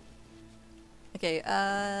 Okay,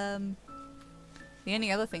 the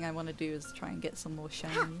only other thing I want to do is try and get some more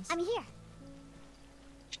shinies. I'm here.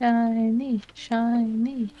 Shiny,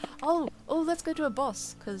 shiny. Oh, let's go to a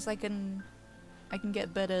boss, cause I can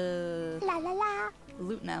get better La la la.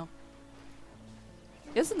 loot now.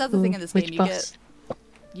 There's another thing in this game. Which boss?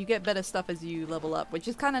 You get better stuff as you level up, which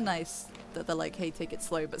is kind of nice that they're like, hey, take it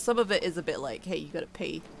slow. But some of it is a bit like, hey, you gotta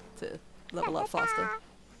pay to level up faster.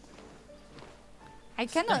 I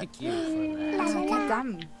cannot. Thank you for that. Oh, God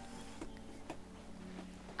damn.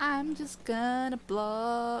 I'm just gonna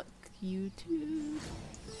block YouTube.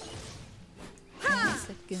 1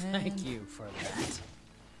 second. Thank you for that.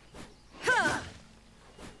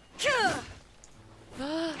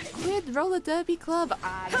 Quid Roller Derby Club.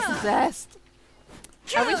 Ah, that's the best.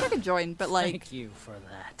 I wish I could join, but like. Thank you for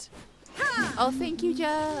that. Oh, thank you,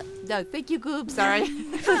 Joe. No, thank you, Goob. Sorry.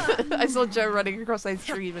 I saw Joe running across my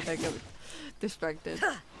stream and I got distracted.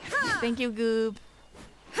 Thank you, Goob.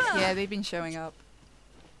 Yeah, they've been showing up.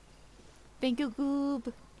 Thank you,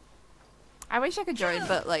 Goob. I wish I could join,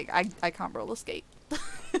 but like, I can't roller skate.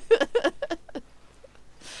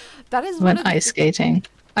 That is When one of the ice skating,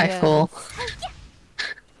 I Yeah. fall.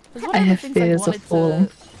 That's one I of the have things fears of wanted falling.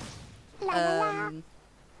 La la la.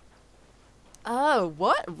 Oh,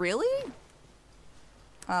 what? Really?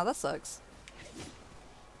 Oh, that sucks.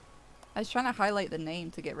 I was trying to highlight the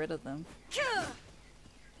name to get rid of them.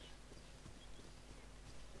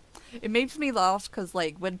 It makes me laugh because,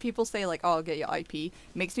 like, when people say, like, oh, I'll get your IP, it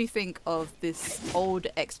makes me think of this old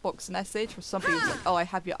Xbox message where somebody was like, oh, I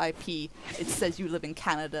have your IP. It says you live in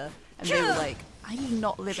Canada. And they were like, I do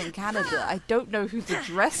not live in Canada. I don't know whose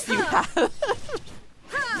address you have.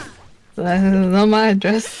 That is not my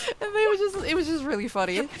address. And they were just, it was just really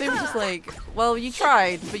funny. They were just like, well, you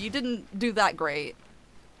tried, but you didn't do that great.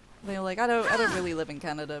 They were like, I don't really live in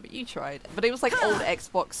Canada, but you tried. But it was like old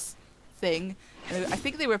Xbox thing. And I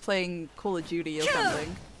think they were playing Call of Duty or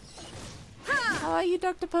something. How are you,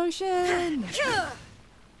 Dr. Potion?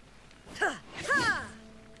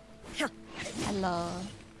 Hello.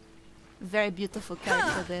 Very beautiful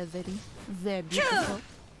character there, very. Very beautiful.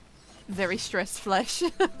 Very stressed flesh.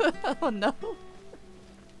 Oh no.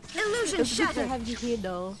 Illusion It's good to shattered. have you here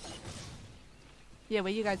though. Yeah,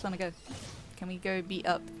 where you guys want to go? Can we go beat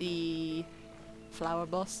up the flower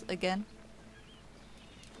boss again?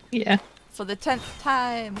 Yeah. For the 10th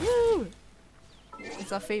time! Woo!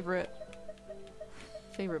 It's our favorite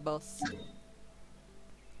boss.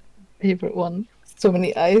 Favorite one. So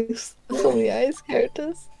many ice. So many ice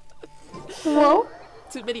characters. Whoa.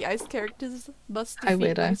 Too many ice characters must Hi,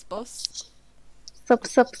 defeat Weirdo. this boss. Sup,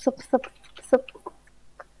 sup, sup, sup, sup.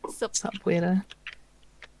 Sup. What's up, weirdo?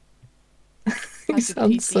 How's You your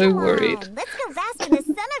sound PC? so worried. Come on, let's go bask in the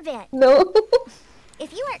sun a bit. No.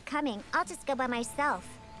 If you aren't coming, I'll just go by myself.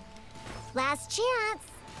 Last chance.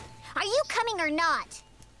 Are you coming or not?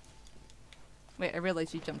 Wait, I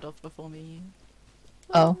realized you jumped off before me.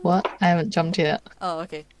 Oh, what? I haven't jumped yet. Oh,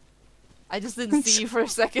 okay. I just didn't see you for a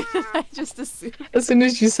second. I just assumed. As soon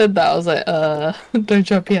as you said that, I was like, don't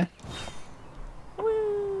jump yet.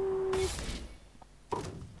 Woo!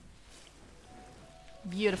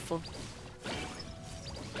 Beautiful.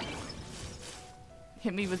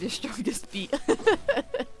 Hit me with your strongest beat.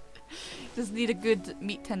 Just need a good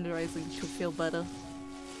meat tenderizing to feel better.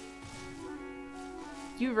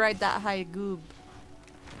 You ride that high, Goob.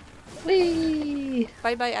 Whee!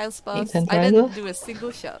 Bye bye, Ice Boss. Meat I didn't tenderizer? do a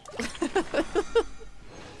single shot.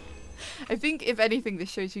 I think, if anything, this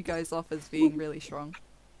shows you guys off as being really strong.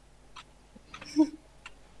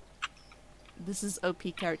 This is OP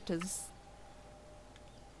characters.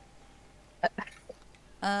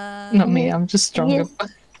 Not me, I'm just stronger.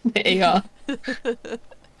 Yes. The AR.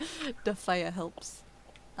 The fire helps.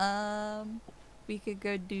 We could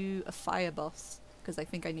go do a fire boss because I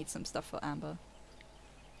think I need some stuff for Amber.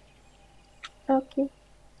 Okay.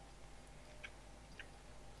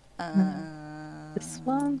 This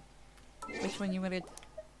one? Which one you wanted?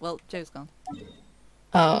 Well, Joe's gone.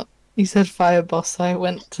 Oh, you said fire boss, so I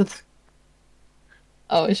went to the...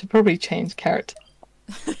 Oh, I should probably change character.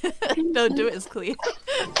 No, do it as clear.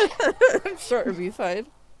 I'm sure it'll be fine.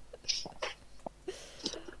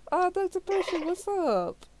 Oh, that's a person. What's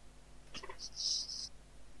up?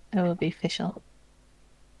 It will be official.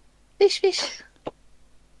 Fish, fish.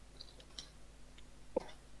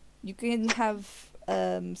 You can have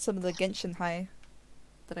some of the Genshin High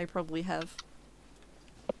that I probably have.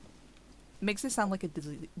 Makes it sound like a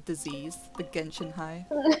disease, the Genshin High.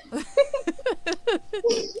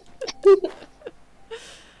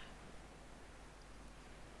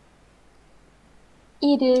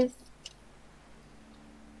 It is.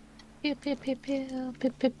 Pew, pew, pew, pew, pew,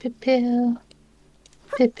 pew, pew, pew.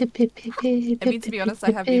 Pew, pew, pew, pew, pew, I mean, to be pew, honest, I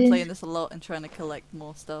pew, have been pew. playing this a lot and trying to collect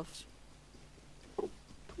more stuff.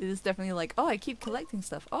 It is definitely like, oh, I keep collecting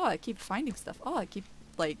stuff. Oh, I keep finding stuff. Oh, I keep,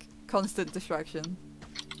 like, constant distraction.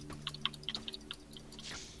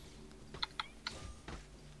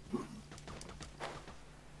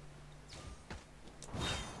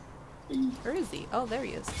 Where is he? Oh, there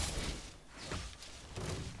he is.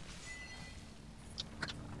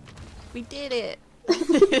 We did it!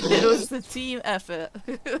 It was a team effort.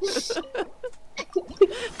 Yes.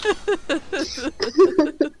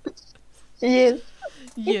 Yes.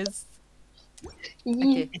 Yes.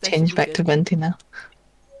 Okay, that Change should be back to good. Venti now.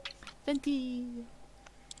 Venti.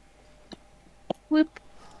 Whoop.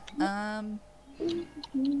 I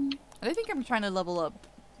don't think I'm trying to level up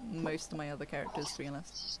most of my other characters, to be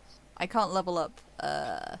honest. I can't level up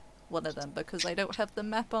one of them because I don't have the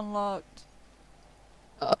map unlocked.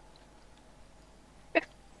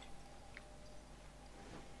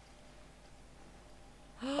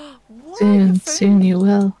 What? Soon, soon you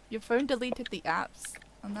will. Your phone deleted the apps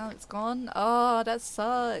and now it's gone? Oh, that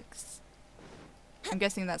sucks. I'm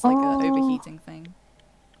guessing that's like Oh. a overheating thing.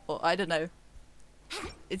 Or I don't know.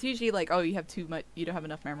 It's usually like, oh, you have too much, you don't have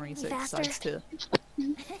enough memory, so it Faster. decides to.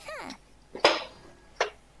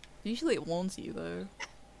 Usually it warns you though.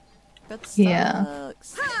 That sucks. Yeah.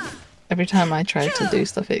 Every time I try to do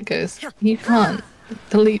stuff, it goes, you can't.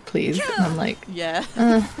 Delete, please. And I'm like, Yeah.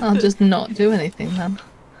 I'll just not do anything then.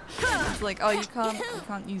 It's like, oh, you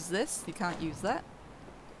can't use this, you can't use that.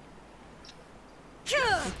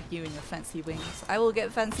 Look at you and your fancy wings. I will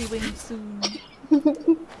get fancy wings soon.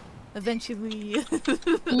 Eventually. Yes.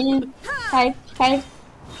 Hi. Hi.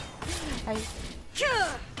 I,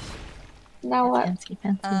 Now what? Fancy,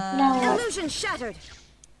 fancy. Now what? Illusion shattered.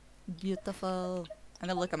 beautiful. I'm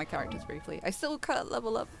gonna look at my characters briefly. I still can't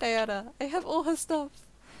level up Diana. I have all her stuff.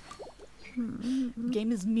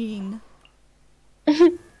 Game is mean.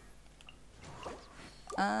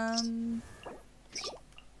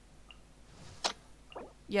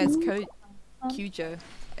 Yeah, it's code Kyujo.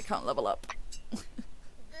 I can't level up.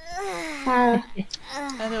 Ah,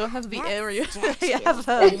 I know I have the That's area. statue. I have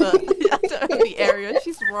her, but I don't have the area.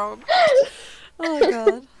 She's wrong. Oh my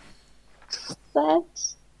god.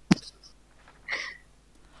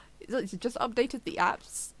 that's It just updated the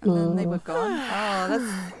apps and then they were gone. Oh,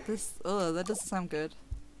 that's this. Oh, that doesn't sound good.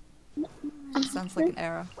 Sounds like an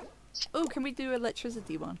error. Oh, can we do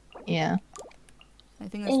electricity one? Yeah. I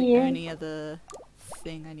think that's the Yeah. only other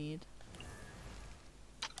thing I need.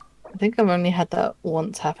 I think I've only had that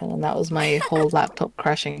once happen, and that was my whole laptop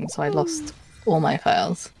crashing, so I lost all my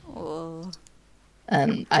files. Oh,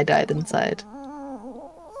 And I died inside.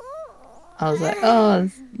 I was like, oh,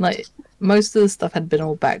 like, most of the stuff had been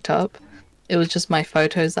all backed up. It was just my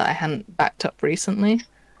photos that I hadn't backed up recently.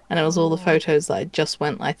 And it was all the photos that I just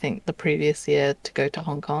went, I think, the previous year to go to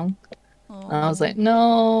Hong Kong. And I was like,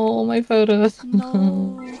 no, my photos.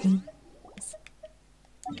 no.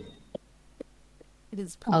 It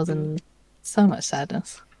is. I was in so much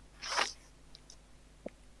sadness.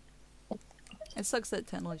 It sucks that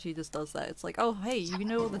technology just does that. It's like, oh, hey, you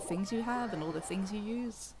know all the things you have and all the things you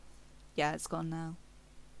use? Yeah, it's gone now.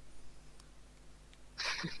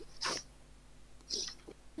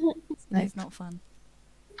 It's not fun.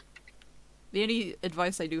 The only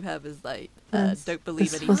advice I do have is like, don't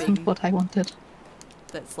believe This wasn't anything what I wanted.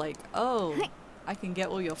 that's like, oh, I can get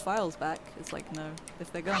all your files back. It's like, no,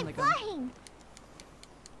 if they're gone, they're gone. Flying.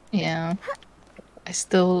 Yeah. I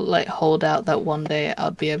still, like, hold out that one day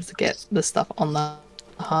I'll be able to get the stuff on the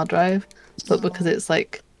hard drive. but because it's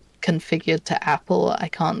like configured to Apple, I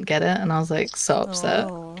can't get it, and I was like so upset.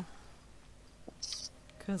 Oh.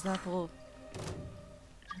 Cause Apple.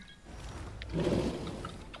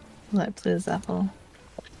 Like, please, Apple,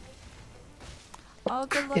 Oh,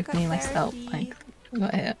 good luck give me up my there, scalp. Dee. Like,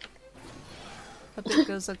 got hit. Hope it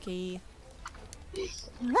goes okay.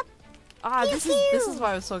 Ah, this is what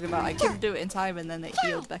I was talking about. I couldn't do it in time, and then it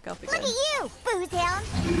healed back up Look again. at you, Boozhound.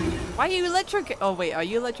 Why are you electric? Oh wait, are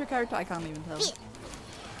you electric character? I can't even tell.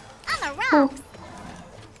 I'm a rock.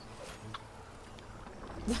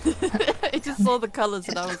 I just saw the colors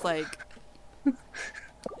and I was like, it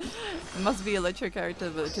must be electric character,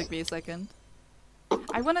 but it took me a second.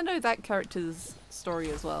 I want to know that character's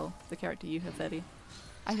story as well. The character you have, Eddie.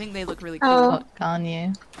 I think they look really cool. Oh. What can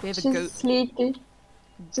you? They have a She's goat. sleepy.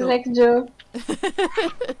 She's Goat, like Joe.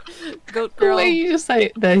 goat The girl. way you just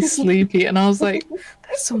say they're sleepy, and I was like,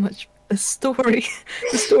 there's so much. The story,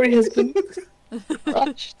 the story has been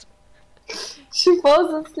crushed. She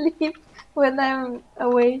falls asleep when I'm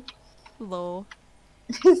away. Lol.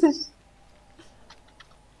 Oh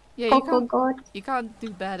Yeah, God. you can't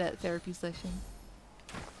do bad at therapy session.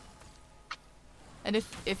 And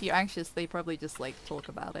if you're anxious, they probably just like talk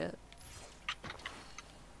about it.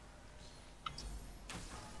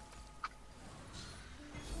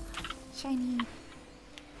 Shiny.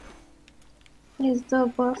 He's the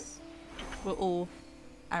boss. We're all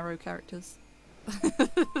arrow characters.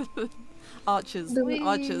 Archers. The-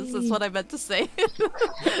 Archers, that's what I meant to say.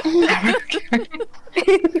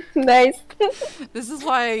 Nice. This is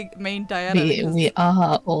why I main Diana, because We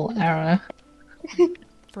are all arrow.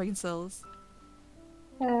 brain cells.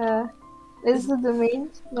 Is it the main?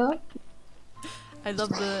 No? I love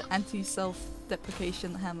the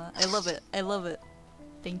anti-self-deprecation hammer. I love it. I love it.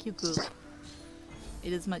 Thank you, Goop.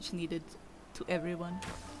 It is much needed to everyone.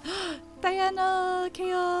 Diana!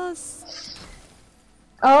 Chaos!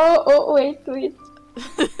 Oh, wait. Can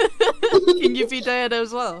you be Diana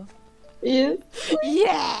as well? Yes.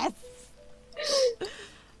 Yes!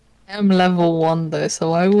 I'm level 1 though,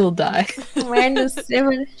 so I will die. Minus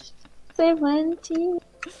 17.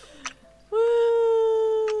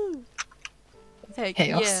 Woo! Heck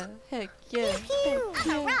Chaos. yeah! Heck yeah! Heck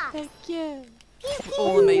I'm a yeah! rock. Heck yeah!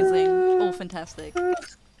 All amazing. All fantastic.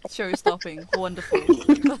 Show-stopping. Wonderful.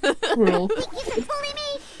 Rule. Bully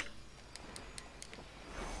me.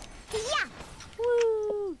 Yeah.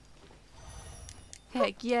 Woo!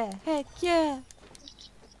 Heck yeah! Heck yeah!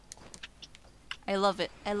 I love it.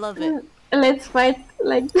 I love it. Let's fight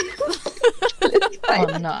like this. Let's Oh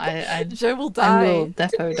fight. no, I Joe will I will die.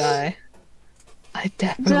 defo die. I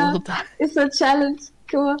defo Ja. will die. It's a challenge.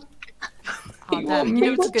 Come on. Oh, You damn. want You me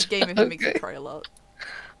know it's a to- good game if it makes you okay. cry a lot.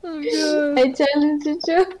 Oh god. I challenge you,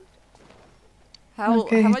 Joe. How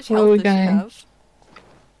Okay, much where are health we does she going?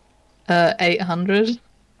 have? 800.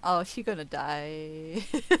 Oh, she gonna die.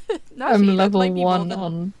 No, I'm actually, that level might be more 1 than-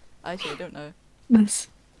 on Actually, I don't know. this.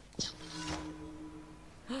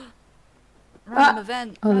 Random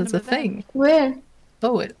event. Oh, there's random a event. thing. Where?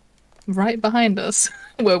 Oh, it right behind us,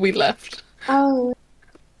 where we left. Oh,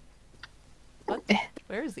 What?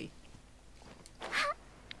 Where is he?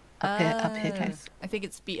 Up here, Ah, guys. I think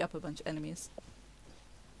it's beat up a bunch of enemies.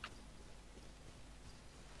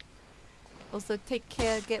 Also, take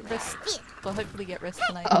care, get rest. Well, hopefully get rest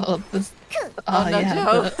tonight. Oh, this. Oh, Oh, no, yeah.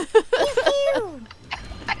 Joe.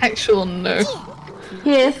 The actual no.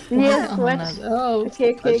 yes, yes. Oh, Watch. no. Oh,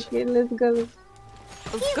 Okay, fudge. let's go.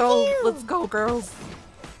 Let's go, girls.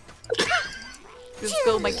 Let's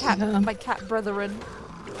go, my cat brethren.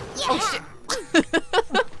 Oh shit!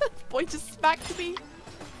 Boy just smacked me.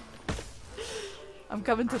 I'm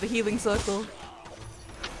coming to the healing circle.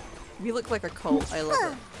 We look like a cult. I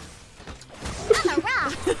love it. I'm a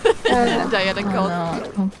rock. Diana Oh, cult.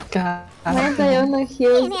 no. Oh, God. My Diana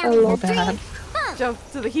heals a So lot. bad. Jump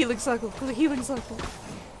to the healing circle. To the healing circle.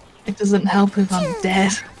 It doesn't help if I'm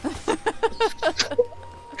dead. Let's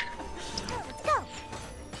go.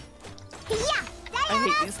 Yeah. I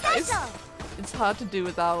hate these guys. It's hard to do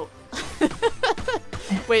without.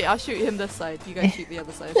 Wait, I'll shoot him this side. You guys shoot the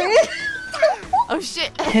other side. Oh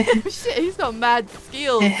shit! Oh shit! He's got mad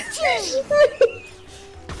skills.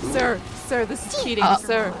 Sir, this is cheating,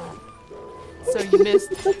 sir. Sir, you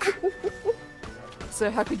missed. Sir,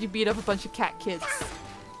 how could you beat up a bunch of cat kids?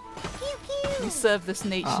 You serve this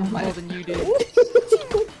nation Oh, my- more than you do.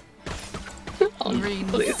 Oh, Marines,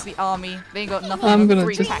 please. the army, they ain't got nothing I'm but gonna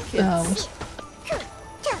free just. cat kids.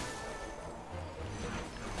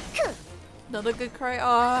 Um, Another good cry.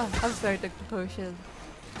 Ah, I'm sorry, Dr. Potion.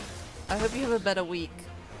 I hope you have a better week.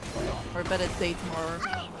 Or a better day tomorrow.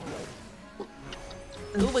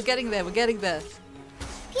 Ooh, we're getting there, we're getting there.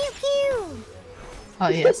 Pew pew. Oh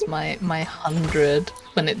yes, my 100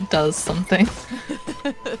 when it does something.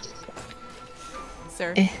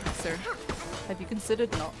 Sir, Eh. sir, have you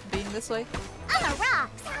considered not being this way? On the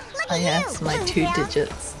rocks. Look Oh at yes, you. my 2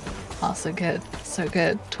 digits. Oh, so good, so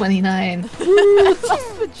good. 29.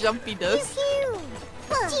 The jumpy dose. Pew.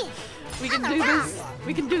 We can do this.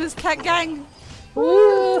 We can do this, cat gang.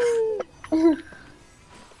 Woo!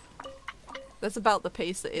 That's about the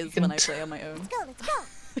pace it is can when I play on my own. Let's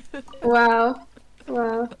go. Wow.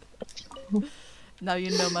 Wow. Now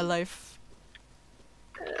you know my life.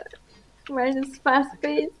 Mine is fast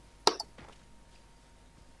paced.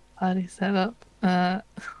 Party setup.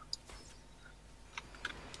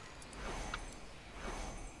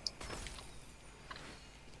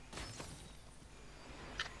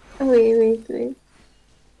 Wait.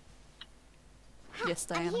 Yes,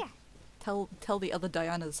 I'm Diana. here. Tell the other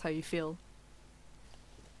Dianas how you feel.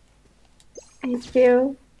 I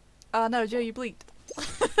feel. Ah no, Joe, you bleaked.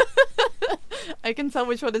 I can tell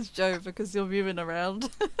which one is Joe because you're moving around.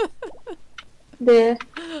 There.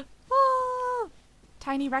 Ah,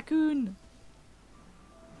 tiny raccoon.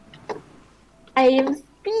 I am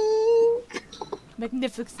speed.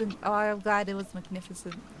 Magnificent. Oh, I'm glad it was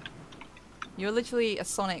magnificent. You're literally a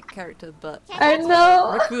Sonic character, but I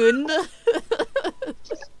know. raccoon.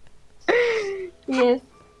 Yes.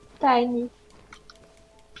 Tiny.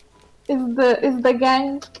 Is the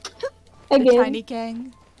gang The again? tiny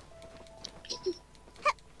gang.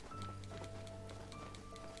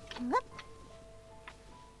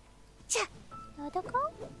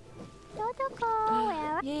 Dodoko? Dodoko, where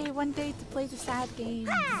are Yay, one day to play the sad games.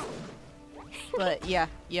 But yeah,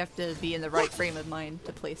 you have to be in the right frame of mind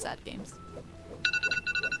to play sad games.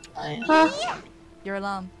 Huh? Your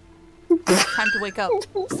alarm. It's time to wake up.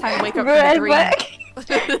 It's time to wake up Right from the back.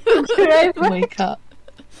 Right back. Wake up.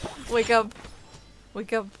 Wake up.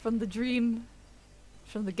 Wake up from the dream.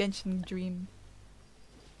 From the Genshin dream.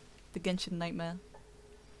 The Genshin nightmare.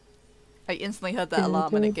 I instantly heard that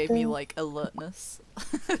alarm and it gave me like alertness.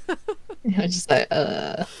 You're just like,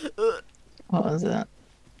 what was it?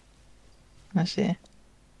 Actually,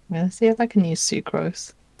 I'm gonna see if I can use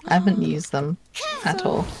sucrose. I haven't used them at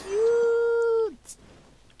all. Cute.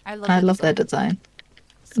 I love, I the love their design.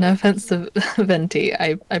 design. No offense to Venti,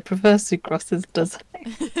 I prefer sucrose's design.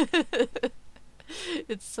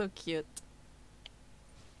 It's so cute.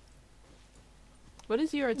 What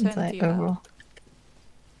is your It's eternity like about? overall.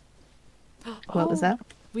 What was that?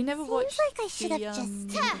 We never Seems watched like I should the have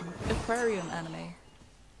just- aquarium anime.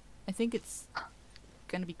 I think it's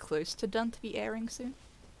gonna be close to done to be airing soon.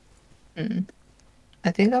 Mm.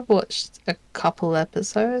 I think I've watched a couple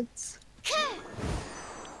episodes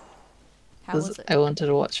How was because it? I wanted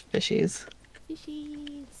to watch Fishies.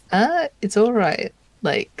 Fishies. It's alright.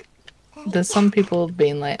 Like, there's some people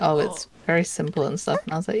being like, oh, it's very simple and stuff.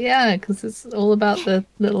 And I was like, yeah, because it's all about the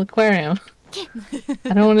little aquarium. I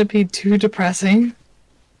don't want to be too depressing.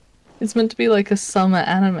 It's meant to be like a summer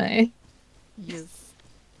anime. Yes.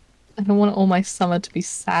 I don't want all my summer to be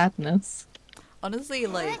sadness. Honestly,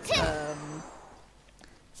 like,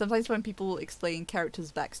 sometimes when people explain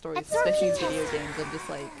characters' backstories, especially in video games, I'm just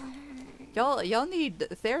like, y'all need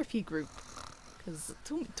a therapy group, because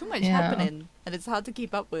too much Yeah. happening, and it's hard to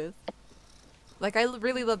keep up with. Like, I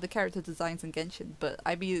really love the character designs in Genshin, but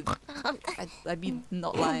I'd be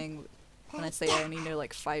not lying when I say I only know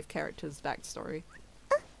like 5 characters' backstory.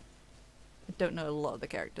 I don't know a lot of the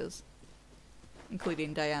characters,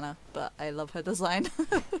 including Diana, but I love her design.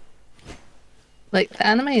 Like, the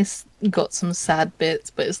anime's got some sad bits,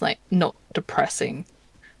 but it's like not depressing.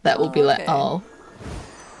 That will be like, okay. oh.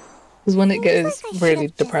 Because when it Seems goes like I should really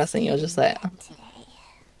have just depressing, you're just like, seen that today.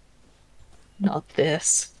 not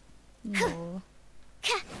this. No.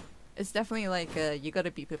 It's definitely like a you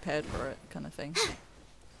gotta be prepared for it kind of thing.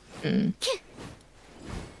 Mm.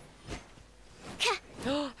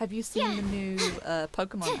 Have you seen the new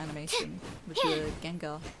Pokemon animation with the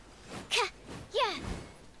Gengar?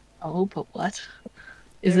 Oh, but what?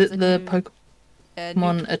 Is There's it a the new-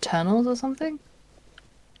 Pokemon Eternals or something?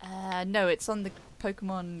 No, it's on the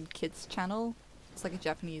Pokemon Kids channel. It's like a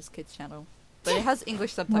Japanese kids channel, but it has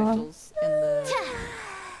English subtitles in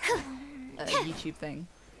the YouTube thing.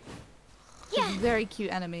 It's a very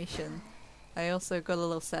cute animation. I also got a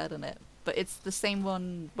little sad in it, but it's the same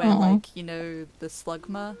one where, Aw. like, you know, the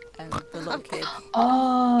Slugma and the little kid.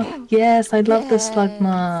 Oh, yes, I love the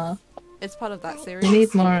Slugma. It's part of that series. We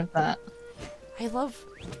need more of that. I love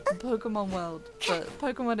the Pokemon world, but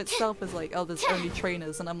Pokemon itself is like, oh, there's only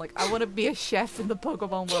trainers, and I'm like, I want to be a chef in the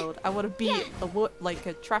Pokemon world. I want to be like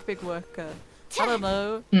a traffic worker. I don't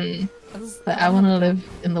know. Mm. I just- But I want to live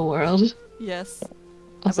in the world. Yes.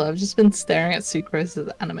 Also, I've just been staring at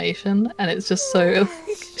Sucrose's animation, and it's just so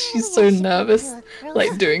she's so nervous,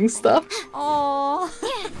 like doing stuff. Aww.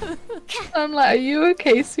 I'm like, are you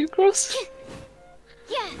okay, Sucrose?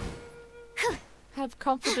 Have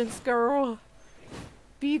confidence, girl.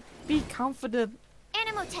 Be confident.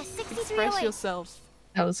 Animal test Express 6308. yourself.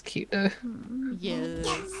 That was cute though. Yes.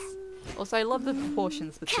 Also, I love the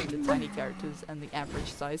proportions between the tiny characters and the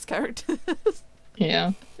average size characters.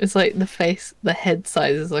 Yeah, it's like the head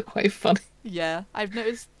sizes are quite funny. Yeah, I've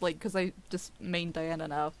noticed, like, because I just main Diana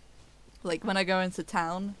now. Like, when I go into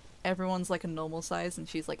town, everyone's like a normal size and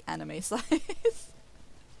she's like anime size.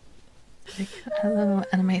 Like, hello,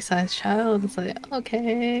 anime-sized child. It's like,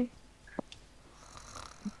 okay.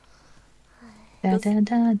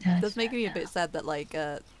 Does make me a bit sad that, like,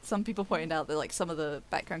 some people pointed out that, like, some of the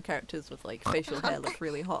background characters with, like, facial hair look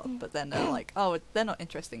really hot, but then they're like, oh, they're not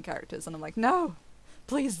interesting characters, and I'm like, no!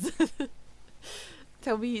 Please!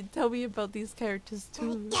 tell me about these characters,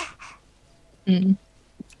 too. Mm.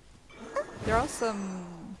 There are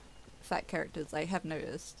some fat characters I have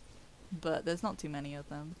noticed, but there's not too many of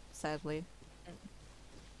them, sadly.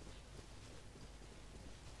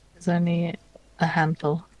 There's only a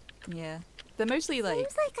handful. Yeah. They're mostly, like,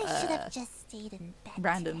 Seems like I should have just stayed in bed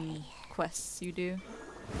random today. quests you do.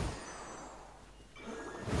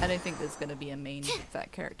 I don't think there's gonna be a main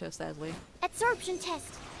fat character, sadly. Absorption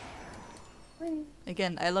test.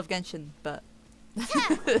 Again, I love Genshin, but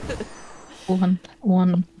One.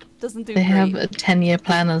 doesn't do They great. have a 10-year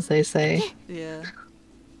plan, as they say. Yeah.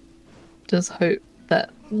 Just hope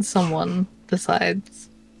that someone decides.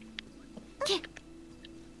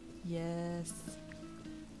 Yes.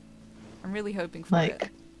 I'm really hoping for Like, it.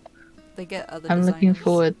 They get other I'm looking designers.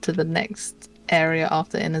 forward to the next area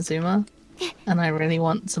after Inazuma, and I really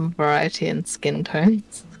want some variety in skin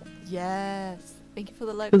tones. Yes. Thank you for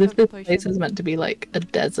the light Because if this potion. place is meant to be like a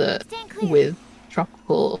desert Stand clear. with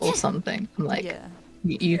tropical or something, I'm like, Yeah.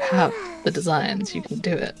 you have the designs, you can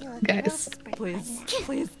do it, Feel a growth guys. spurt Please, running.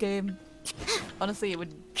 please, game. Honestly, it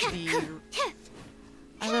would be.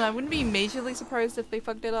 I don't know. I wouldn't be majorly surprised if they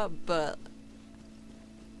fucked it up, but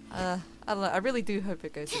I don't know. I really do hope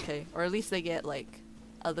it goes okay, or at least they get like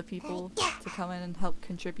other people to come in and help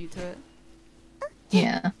contribute to it.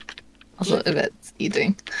 Yeah. Also, if it's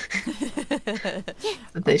eating,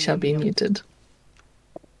 that they shall be muted.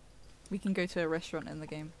 We can go to a restaurant in the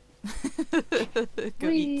game. Go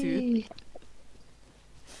eat too. Seems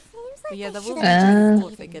But like yeah, I that should will have be just cool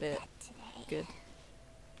if they stayed get in it bed today. good.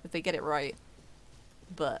 If they get it right.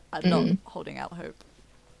 But I'm not Mm. holding out hope.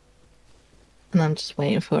 And I'm just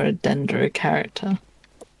waiting for a Dendro character.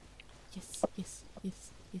 Yes, yes,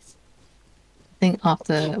 yes, yes. I think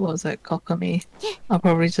after, what was it, Kokomi, I'll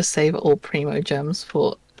probably just save all Primo gems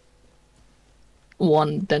for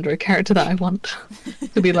one Dendro character that I want.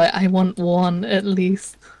 To be like, I want one at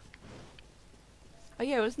least. Oh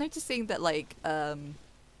yeah, I was noticing that like I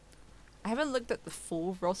haven't looked at the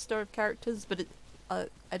full roster of characters, but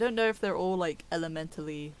I don't know if they're all like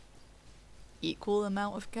elementally equal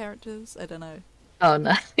amount of characters. I don't know. Oh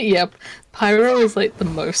no, yep. Pyro is like the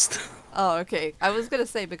most. Oh, okay. I was gonna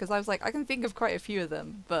say because I was like I can think of quite a few of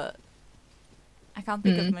them, but I can't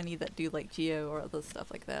think of many that do like Geo or other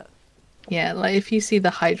stuff like that. Yeah, like if you see the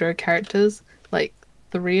Hydro characters, like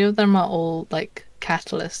 3 of them are all like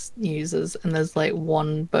catalyst users, and there's like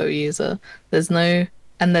 1 bow user. There's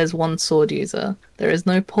 1 sword user. There is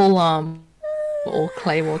no polearm or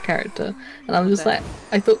claymore character, and I'm just Okay. like,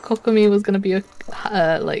 I thought Kokomi was gonna be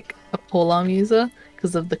a like a polearm user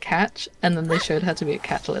because of the catch, and then they showed her to be a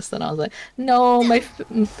catalyst, and I was like, no, my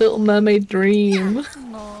little mermaid dream.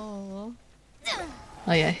 No.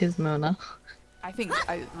 Oh yeah, here's Mona. I think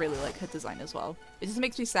I really like her design as well. It just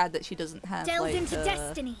makes me sad that she doesn't have Delve like into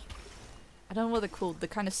destiny. I don't know what they're called, the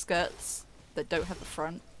kind of skirts that don't have the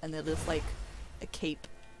front and they're just like a cape.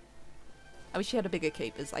 I wish she had a bigger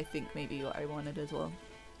cape is I think maybe what I wanted as well.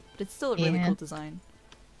 But it's still a really Yeah. cool design.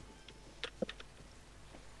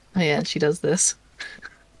 Oh yeah, and she does this.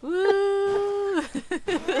 Woo!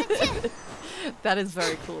 That is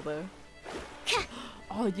very cool though.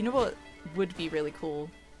 Oh, you know what would be really cool?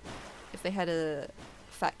 If they had a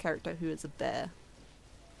fat character who is a bear.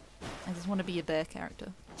 I just want to be a bear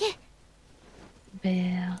character.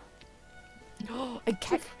 Bear. And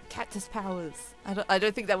cactus powers. I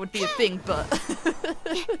don't think that would be a thing, but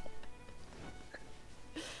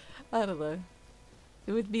I don't know.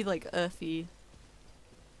 It would be like earthy.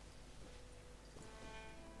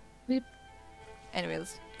 Weep. Anyway,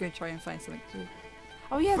 let's go try and find something to do.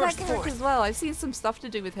 Oh yeah, Burst that character forth. as well. I've seen some stuff to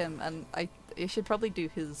do with him, and I should probably do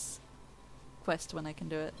his quest when I can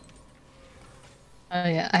do it. Oh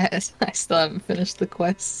yeah, I still haven't finished the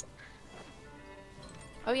quest.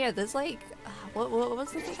 Oh yeah, there's like, what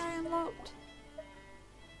was the thing I unlocked?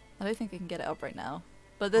 I don't think I can get it up right now.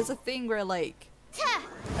 But there's a thing where like,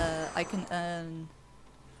 I can earn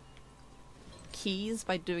keys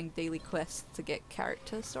by doing daily quests to get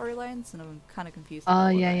character storylines, and I'm kind of confused. Oh about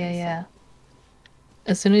what yeah, that yeah, is. yeah.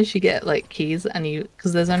 As soon as you get like keys and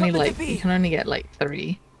because there's only Come to like, me. you can only get like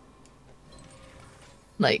 3.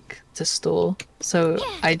 Like, to store. So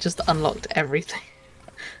I just unlocked everything.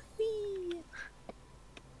 Whee!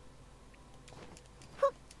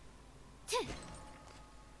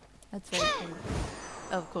 That's very cool.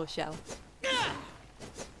 Oh, of course, Xiao.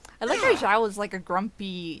 I like how Xiao is like a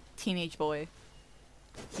grumpy teenage boy.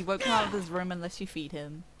 He won't come out of his room unless you feed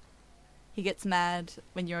him. He gets mad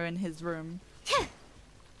when you're in his room.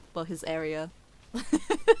 Well, his area.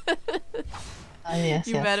 Oh yes,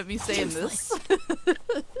 You yes. mad at me saying this?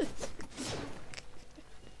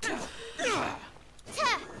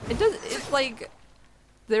 It does. It's like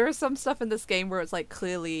there is some stuff in this game where it's like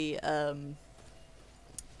clearly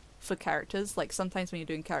for characters. Like sometimes when you're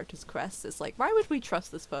doing characters quests, it's like, why would we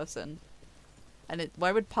trust this person? And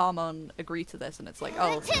why would Palmon agree to this? And it's like,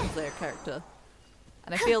 oh, because they're a character.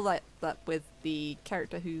 And I feel like that with the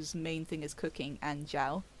character whose main thing is cooking and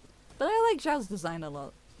Zhao. But I like Zhao's design a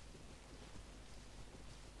lot.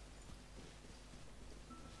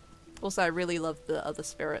 Also, I really love the other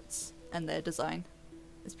spirits and their design.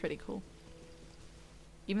 It's pretty cool.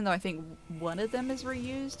 Even though I think one of them is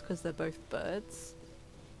reused because they're both birds.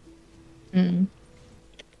 Mm.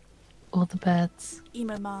 All the birds.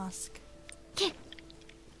 Emo mask.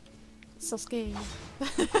 Sasuke.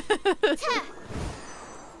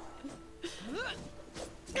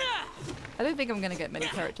 I don't think I'm gonna get many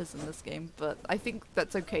characters in this game, but I think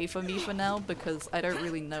that's okay for me for now because I don't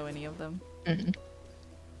really know any of them. Mm.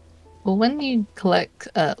 Well, when you collect,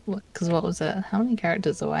 because what was it? How many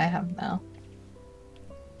characters do I have now?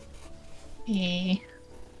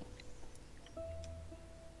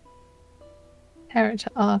 Character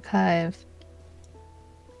archive.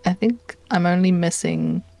 I think I'm only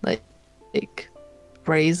missing like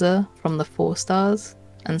Razor from the 4 stars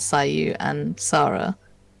and Sayu and Sarah.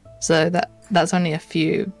 So that's only a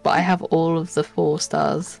few, but I have all of the 4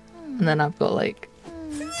 stars, and then I've got like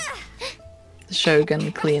the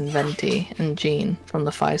Shogun, Klee, Venti, and Jean from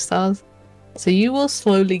the 5 stars. So you will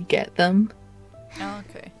slowly get them. Oh,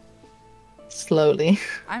 okay. Slowly.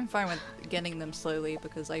 I'm fine with getting them slowly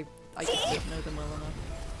because I just don't know them well enough.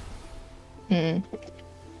 Mm. It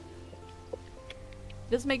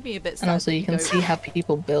does make me a bit sad. And also that you can don't- see how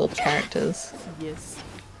people build characters. Yes.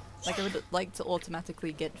 Like I would like to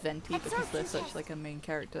automatically get Venti because they're such like a main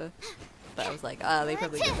character. But I was like, they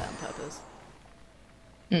probably did that on purpose.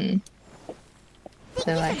 Mm.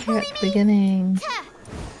 So like here at the beginning.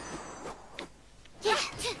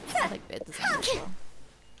 I like bed design as well.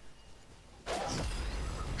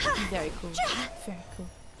 Very cool. Very cool.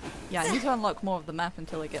 Yeah, I need to unlock more of the map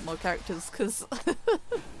until I get more characters because I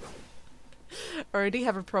already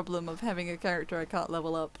have a problem of having a character I can't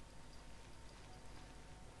level up.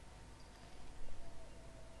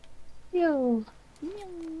 Yo.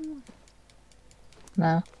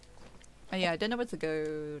 No. Oh yeah, I don't know where to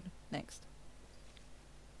go next.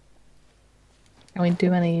 Can we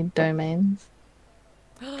do any domains?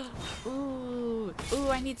 Ooh,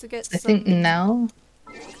 I need to get I some. think now.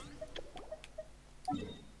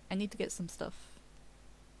 I need to get some stuff.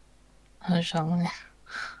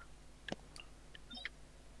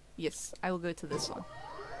 Yes, I will go to this one.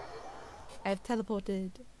 I have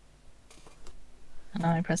teleported. And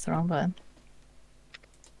I pressed the wrong button.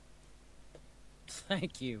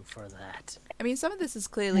 Thank you for that. I mean, some of this is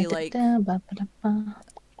clearly like Goob.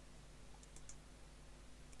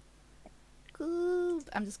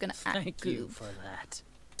 I'm just gonna act Thank you Goob. for that.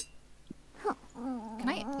 Can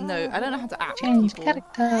I? No, I don't know how to act Change people.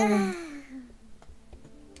 character.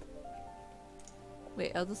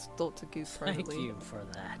 Wait, I'll just talk to Goob Thank privately. you for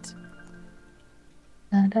that.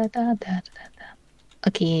 Da, da, da, da, da, da.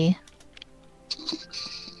 Okay.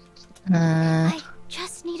 I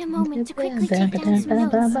just need a moment to quickly take down some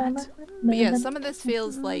notes. But yeah, some of this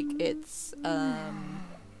feels like it's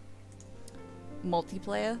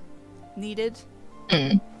multiplayer needed.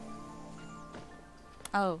 Mm.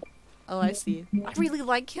 Oh, I see. I really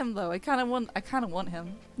like him though. I kind of want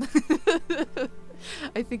him.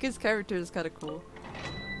 I think his character is kind of cool.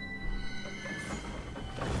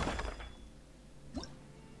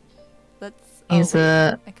 Let's. He's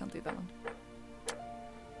I can't do that one.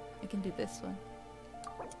 I can do this one.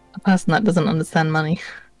 a person that doesn't understand money.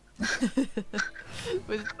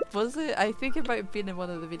 Was it? I think it might have been in one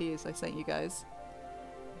of the videos I sent you guys.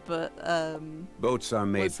 but Boats are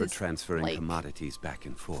made was for his, transferring like- commodities back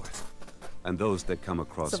and forth. And those that come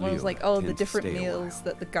across someone was Leo like, oh, the tend to different stay a meals while.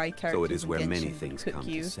 that the guy characters So it is in where many Genshin things cook come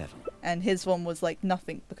you. to settle. And his one was like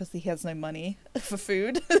nothing because he has no money for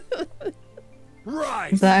food.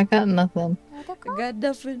 Right! So I got nothing. I got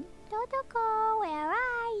nothing. Dodoko, where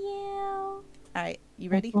are you? Alright, you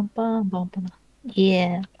ready?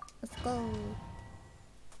 Yeah. Let's go.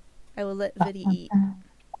 I will let Viddy eat.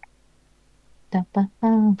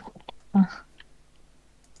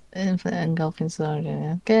 Infinite engulfing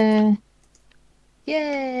soldier. Okay.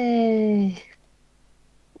 Yay!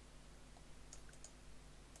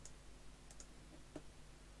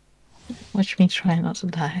 Watch me try not to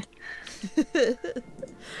die. I mean,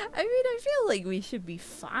 I feel like we should be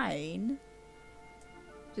fine.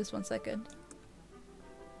 Just 1 second.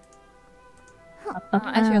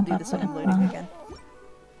 Actually, I'll do this when I'm loading again.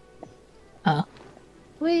 Oh.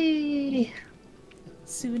 Whee!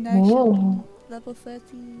 Soon action. Whoa. Level 30.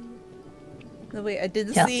 No, wait, I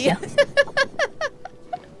didn't Yes, see. yes.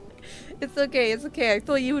 It's okay, it's okay. I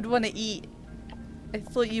thought you would want to eat. I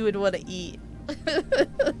thought you would want to eat.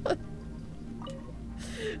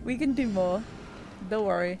 We can do more. Don't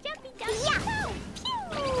worry.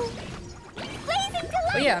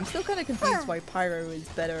 But yeah, I'm still kind of confused why Pyro is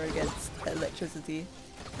better against electricity.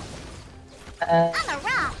 On the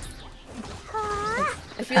rocks.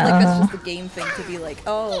 I feel like that's just a game thing to be like, Can't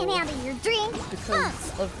oh, handle your drink.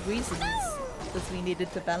 because of reasons that we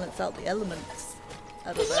needed to balance out the elements.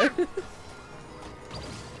 I don't know.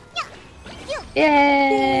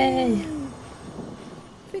 Yay!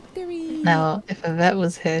 Victory! Now, if Yvette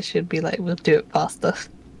was here, she'd be like, we'll do it faster.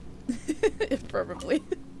 Probably.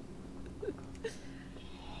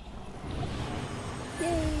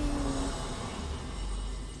 Yay!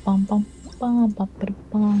 Bum, bum, bum, bum, bum,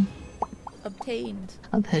 bum. Obtained.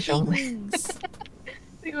 Oh, there's Jean-Louis. Things.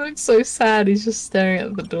 He looks so sad, he's just staring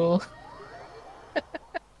at the door.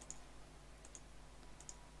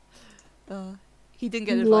 He didn't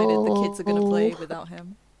get invited. The kids are gonna play without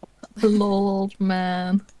him. Lol, old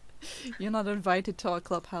man. You're not invited to our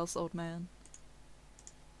clubhouse, old man.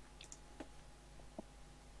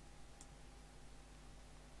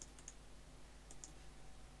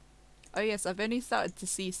 Oh yes, I've only started to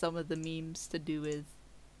see some of the memes to do with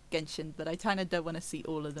Genshin, but I kinda don't want to see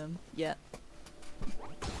all of them yet.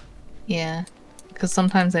 Yeah, because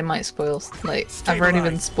sometimes they might spoil. Like, I've already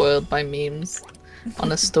been spoiled by memes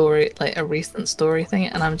on a story, like a recent story thing,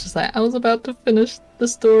 and I'm just like, I was about to finish the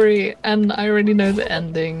story and I already know the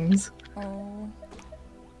endings. Oh.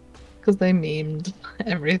 Because they memed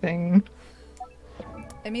everything.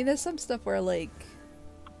 I mean, there's some stuff where, like,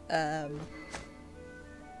 it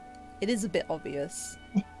is a bit obvious.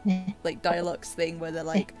 Like, Dialogue's thing where they're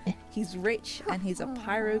like, he's rich and he's a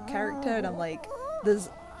pyro character, and I'm like, there's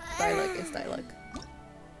Dialogue is Dialogue.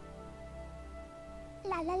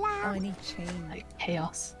 La la Oh, la. I need chains. Like,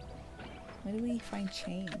 chaos. Where do we find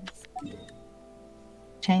chains?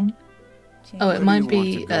 Chain? Chains. Oh, Where it do might you want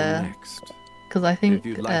be, to go next? because I If think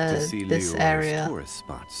you'd like to see this Leo area tourist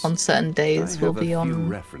spots, on certain I days will have a be few on,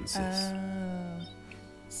 references.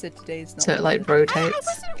 So today's not. so it like I rotates.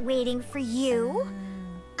 wasn't waiting for you.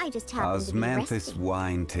 I just happened to be Osmanthus resting.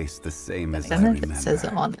 wine tastes the same as I Don't know if remember. it says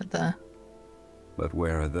it on it there. But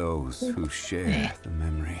where are those who share the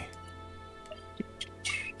memory?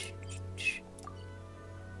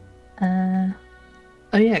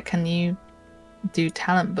 Oh yeah, can you do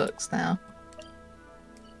talent books now?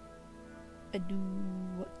 I do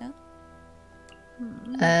what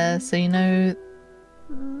now? So you know,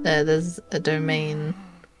 there's a domain.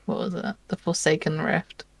 What was it? The Forsaken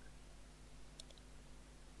Rift.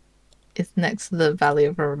 It's next to the Valley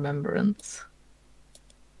of Remembrance.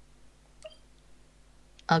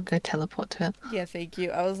 I'll go teleport to it. Yeah, thank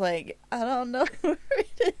you. I was like, I don't know where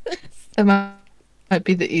it is. That might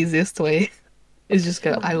be the easiest way. Is just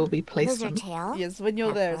go, I will be placed on. Lizard tail. Yes, when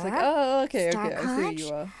you're there, it's like, oh, okay, okay, Star I see who Conch? you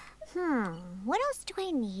are. What else do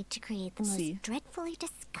I need to create the most See. dreadfully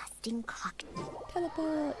disgusting cocktail?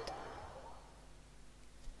 Teleport.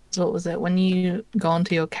 So what was it? When you go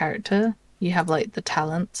onto your character, you have like the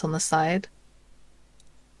talents on the side.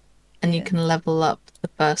 And you Yeah. can level up the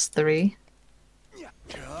first 3.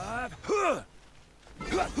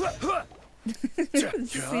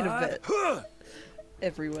 Seen a bit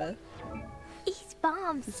everywhere. These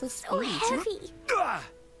bombs It's so so sweet. heavy.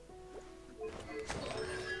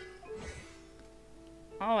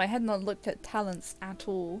 Oh, I had not looked at talents at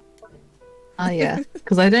all. Oh yeah,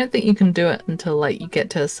 because I don't think you can do it until like you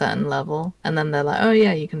get to a certain level, and then they're like, "Oh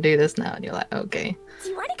yeah, you can do this now," and you're like, "Okay." Do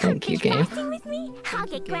you want to come Thank you, fish game. blasting with me? I'll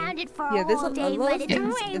get grounded for Yeah, a there's whole a day, lot but of it's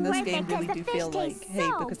things way in this worth game it 'cause really the do fish feel like, taste hey,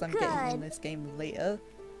 so because I'm getting in good. this game later,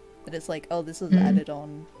 but it's like, oh, this was Mm. added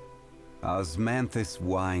on. Osmanthus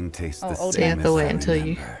wine tastes the Oh, So you same have to as wait I until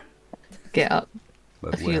you remember. get up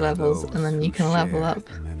But a few where are levels, and those then you who can level share up.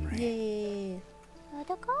 the memory? Yay!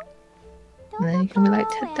 And then you can be like,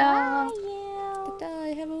 Where ta-da! are you? Ta-da,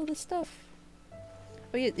 I have all this stuff.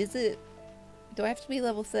 Oh yeah, is it... Do I have to be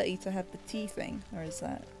level 30 to have the tea thing? Or is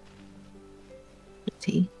that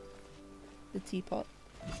Tea. the teapot?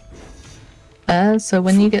 So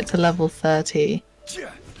when you get to level 30,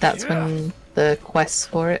 that's when the quest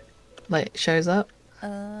for it like shows up.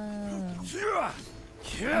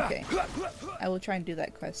 Okay. I will try and do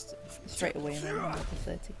that quest straight away and then I'm level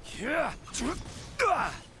 30.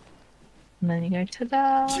 And then you go,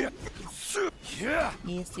 ta-da!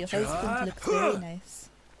 Yes, your husband looks very nice.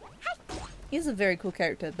 He's a very cool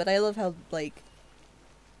character, but I love how, like,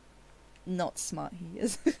 not smart he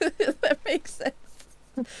is. If that makes sense.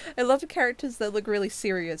 I love characters that look really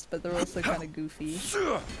serious, but they're also kind of goofy.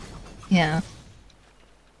 Yeah.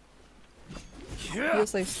 He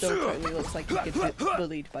also still totally looks like he could get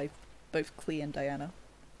bullied by both Klee and Diana.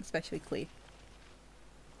 Especially Klee.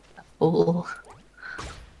 Oh.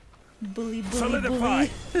 Bully, bully, bully.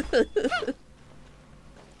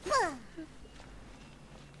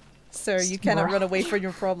 Sir, you cannot run away from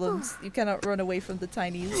your problems. You cannot run away from the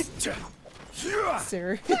tinies.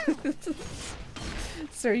 Sir.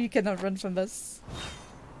 Sir, you cannot run from us.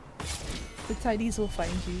 The tinies will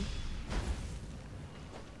find you.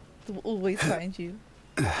 They will always find you.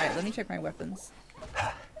 Alright, let me check my weapons.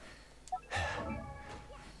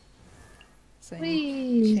 So I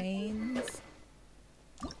need chains.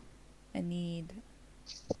 I need...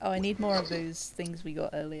 Oh, I need more of those things we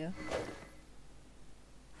got earlier.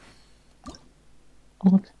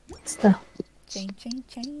 All that stuff. Chains.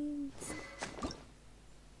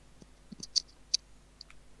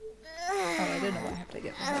 Oh, I don't know what I have to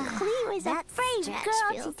get from her. Klee was a That brave stretch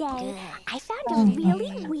girl feels today. good. I found a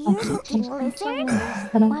really weird looking lizard.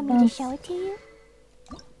 Want me to show it to you?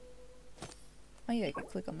 Oh yeah, I can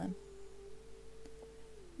click on them.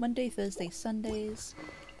 Monday, Thursday, Sundays.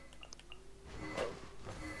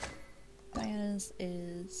 Diana's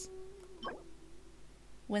is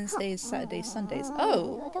Wednesdays, Saturdays, Sundays.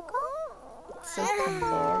 Oh! So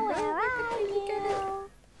Laura.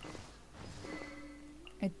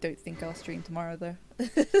 I don't think I'll stream tomorrow though.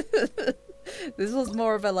 This was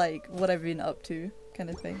more of a like, what I've been up to kind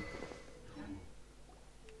of thing.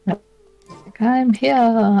 Like, I'm here,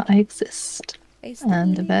 I exist. Hey,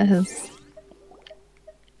 And Stevie. there's...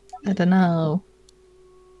 I don't know.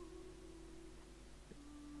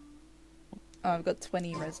 Oh, I've got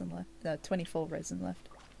 20 resin left. No, 24 resin left.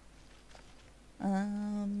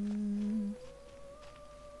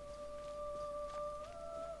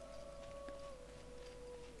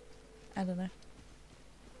 I don't know.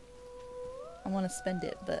 I want to spend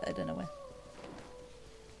it, but I don't know when.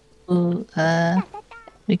 Ooh,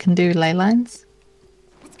 we can do ley lines.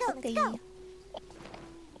 Let's go, let's go.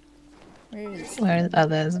 Where is Where are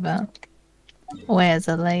there's about? Where's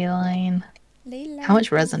a ley line? Layla? How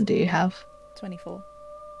much resin do you have? 24.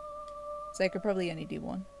 So I could probably only do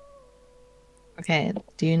one. Okay,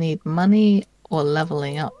 do you need money or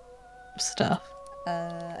leveling up stuff?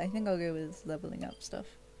 I think I'll go with leveling up stuff.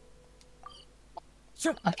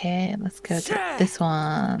 Okay, let's go to this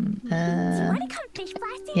one. Wanna come fish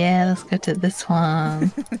blasting? Yeah, let's go to this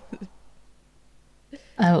one.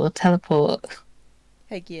 I will teleport.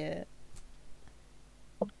 Heck yeah.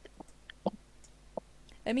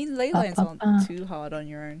 I mean, ley lines aren't too hard on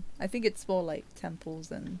your own. I think it's more like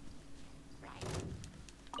temples and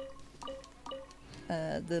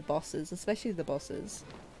the bosses, especially the bosses.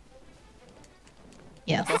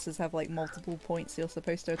 Yeah. The bosses have like multiple points you're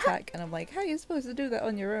supposed to attack, and I'm like, how are you supposed to do that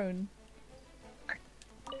on your own?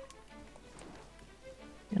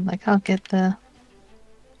 I'm like, I'll get the...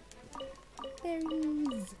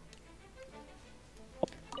 Berries.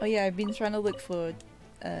 Oh yeah, I've been trying to look for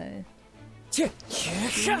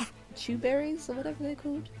chew berries or whatever they're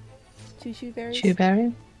called. Chew berries.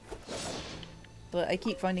 Chewberry? But I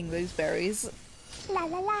keep finding those berries. La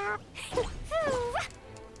la la. Pew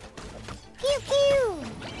pew.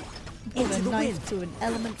 Give a knife to an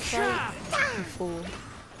element fight. You fool.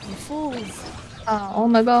 You fools. Oh, all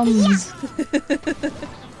my bombs!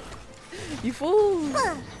 You fools.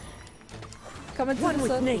 Come into One the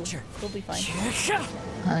with circle. nature. You'll be fine.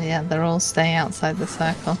 Oh yeah, they're all staying outside the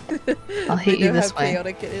circle. I'll hit You you know this how way.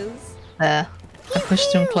 chaotic it is. There. I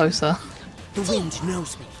pushed him closer. The wind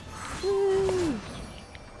knows me. Woo.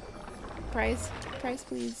 Prize,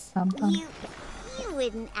 please. Bum, bum. You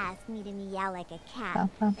wouldn't ask me to meow like a cat, Ba,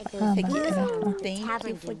 ba, like ba, those ba, goose ba, hounds ba. at the Thank tavern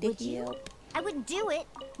you for did, the would you? help. I wouldn't do it.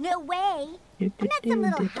 No way. Do, I'm not some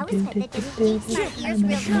little house pet that just digs my ears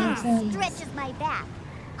real deep and stretches my back.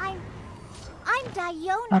 I'm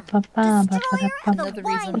Diona, destroyer of the Another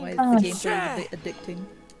reason why wine. the gameplay is a bit addicting.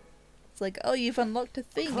 It's like, oh, you've unlocked a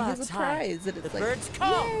thing. Here's a Clouds high. prize, and The it's like, birds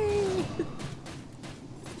call. yay!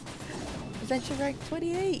 Adventure rank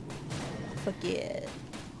 28. Fuck yeah.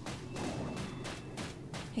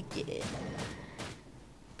 Heck yeah.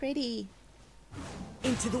 Pretty.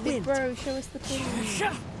 Into the Big wind. bro, show us the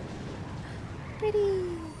pretty. Pretty.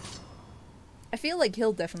 I feel like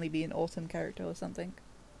he'll definitely be an autumn character or something.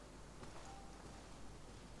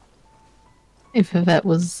 If Yvette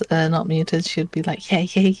was not muted, she'd be like, yeah,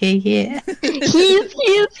 yeah, yeah, yeah. He's.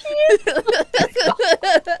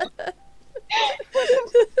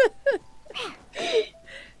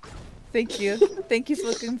 Thank you. Thank you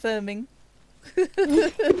for confirming.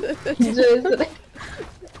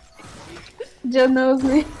 Joe knows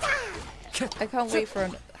me. I can't wait for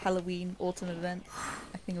a Halloween autumn event.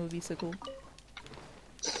 I think it would be so cool.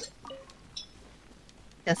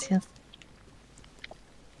 Yes, yes.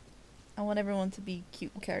 I want everyone to be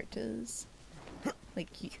cute characters. Like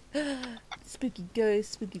spooky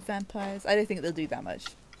ghosts, spooky vampires. I don't think they'll do that much.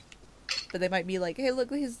 But they might be like, hey look,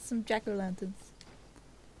 here's some jack-o'-lanterns.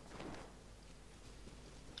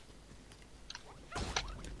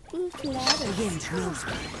 Ooh, flatter. The wind knows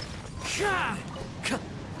me.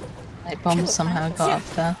 Light bomb somehow got up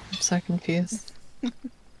there. I'm so confused.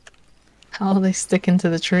 How are they sticking to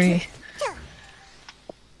the tree?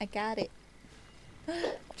 I got it.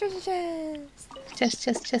 Treasure chest!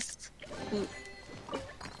 Just. Ooh.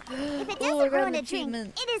 If it Ooh, I doesn't got an ruin a drink,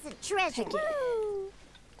 achievement. it isn't treasure. Woo!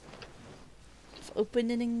 For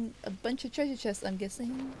opening a bunch of treasure chests, I'm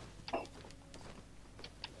guessing.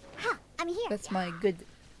 Ha! I'm here. That's my good.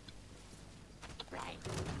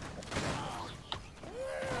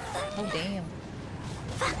 Oh damn.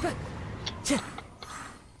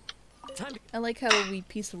 Time to I like how we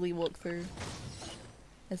peacefully walk through,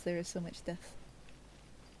 as there is so much death.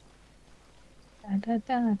 Da, da,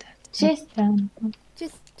 da, da, Just.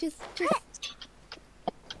 Just.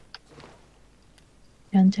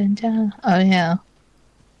 Dun, dun, dun. Oh yeah.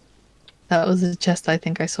 That was a chest I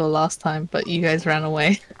think I saw last time, but you guys ran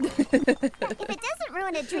away. If it doesn't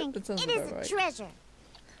ruin a drink, That it sounds about isn't right. treasure.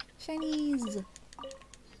 Shinies!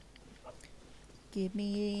 Give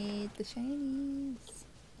me the shinies.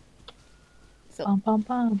 So, Bum, bum,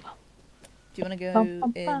 bum. do you want to go bum,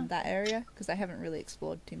 bum, in bum. that area? Because I haven't really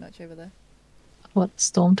explored too much over there. What,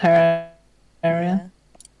 Storm Terror area?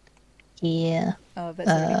 Yeah. Oh, that's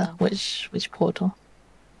already gone. Which portal?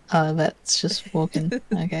 Oh, that's just walking.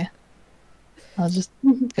 Okay. I'll just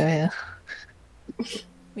go here.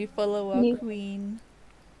 We follow our Yeah. queen.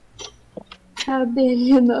 How dare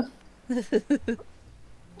you know?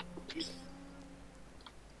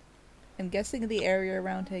 I'm guessing the area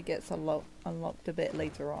around here gets unlocked a bit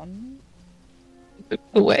later on.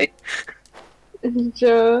 Away.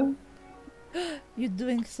 Joe. You're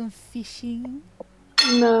doing some fishing.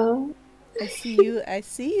 No. I see you. I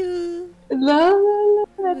see you. No.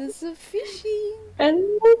 There's some fishing. And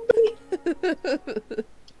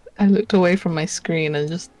I looked away from my screen and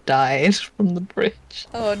just died from the bridge.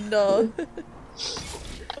 Oh no.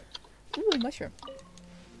 Ooh, mushroom.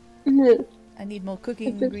 I need more cooking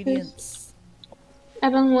It's a fish. ingredients. I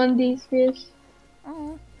don't want these fish.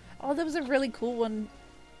 Oh, there was a really cool one.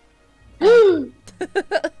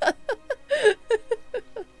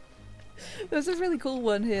 There was a really cool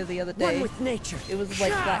one here the other one day. with nature. It was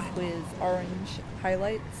like black with orange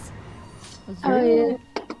highlights. It was Oh very yeah.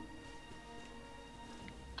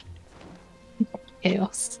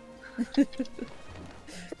 Chaos. cool.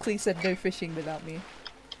 Clee said no fishing without me.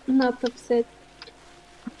 Not upset.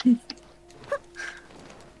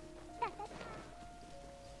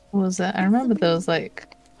 What was that? I remember there was like...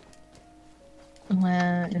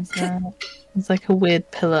 Where is that? It's like a weird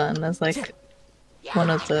pillar and there's like one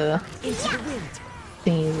of the Into the wind.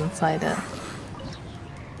 thingies inside it.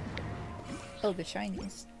 Oh, the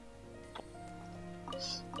shinies.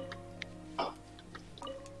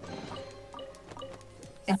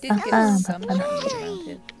 I did get some shinies around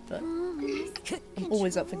here, but I'm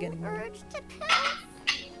always up for getting more. Urge to pass.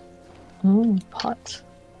 Ooh, pot.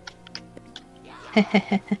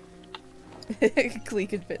 Clee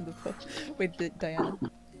can fit in the pot with Diana.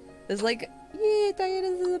 There's like, yeah,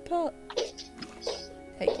 Diana's in the pot.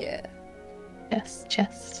 Heck yeah. Yes,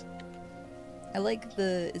 chest. I like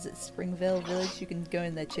the, is it Springvale Village? You can go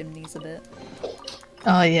in their chimneys a bit.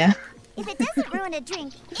 Oh yeah. If it doesn't ruin a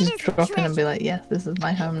drink, it Just isn't drop in and be treasure. like, yes, this is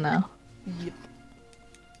my home now. Yep.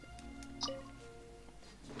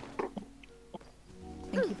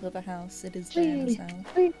 Thank you for the house. It is Diana's house.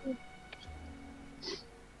 You're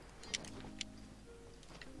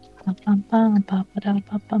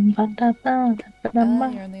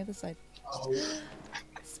on the other side.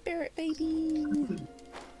 Spirit baby!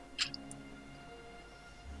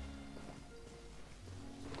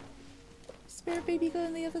 Spirit baby, go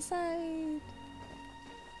on the other side!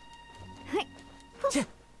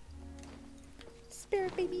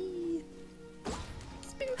 Spirit baby!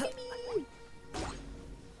 Spirit baby!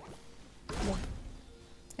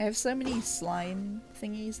 I have so many slime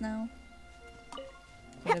thingies now.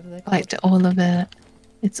 Whatever they're called. Liked all of it.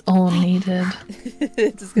 It's all needed.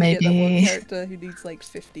 Just gonna get that one Maybe. character who needs like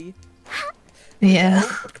 50. Yeah.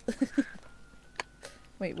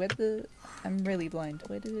 Wait, where the... I'm really blind.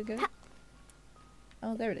 Where did it go?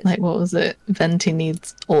 Oh, there it is. Like, what was it? Venti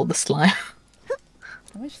needs all the slime.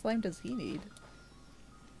 How much slime does he need?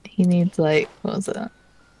 He needs, like, what was it?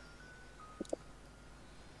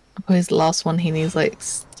 For his last one, he needs, like,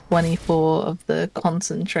 24 of the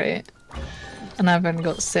concentrate. And I've only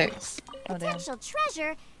got 6. Oh, damn. Potential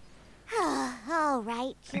treasure. All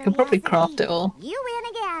right. I could probably craft Curiosity. it all. You win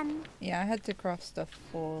again. Yeah, I had to craft stuff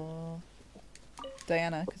for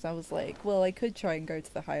Diana because I was like, well, I could try and go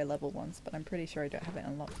to the higher level ones, but I'm pretty sure I don't have it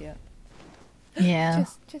unlocked yet. Yeah.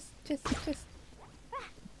 Just.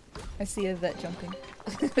 I see a vet jumping.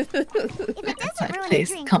 If it doesn't like, ruin please,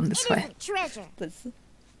 a drink, come this it way. isn't treasure. Let's...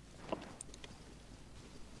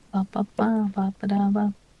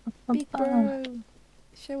 Big bro,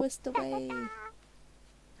 show us the way.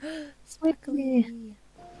 Sparkly.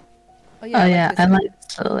 Oh yeah, Oh yeah, I this like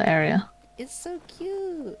this little area. It's so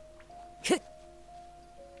cute.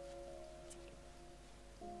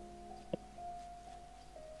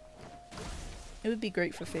 It would be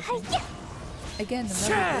great for fishing. Again,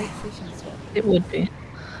 another great fishing spot. It would be.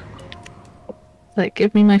 Like,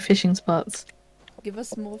 give me my fishing spots. Give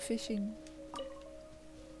us more fishing.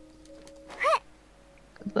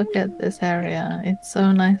 Look at this area. It's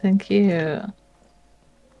so nice and cute.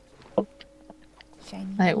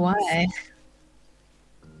 Shiny. Like, why?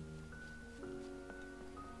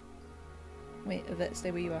 Wait, Yvette,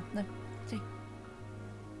 stay where you are. No, stay.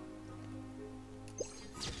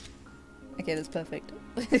 Okay, that's perfect.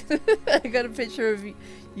 I got a picture of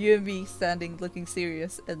you and me standing looking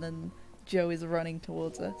serious, and then Joe is running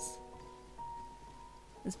towards us.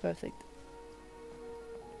 It's perfect.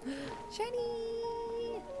 Shiny!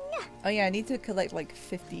 Oh yeah, I need to collect like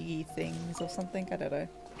 50 things or something, I don't know.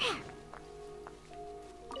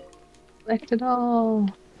 Collect it all.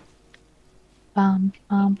 Bum,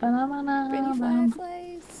 bum, ba-da-ba-da, Pretty bum.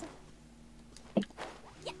 fireflies!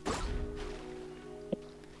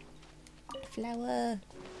 Flower!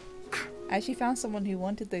 I actually found someone who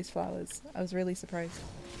wanted those flowers. I was really surprised.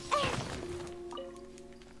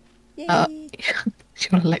 Yay! She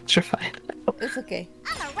got electrified. It's okay.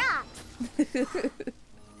 I'm a rock.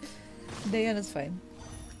 Diana's fine.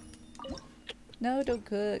 No, don't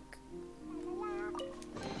cook.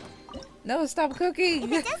 No, stop cooking!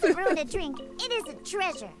 If it doesn't ruin a drink, it isn't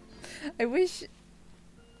treasure. I wish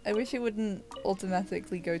it wouldn't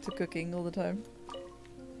automatically go to cooking all the time.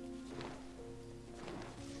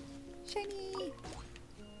 Shiny!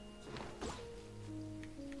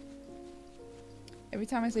 Every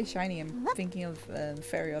time I say shiny, I'm thinking of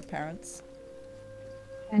Fairy Odd Parents.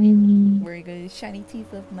 Shiny. Where he goes, shiny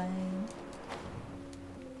teeth of mine.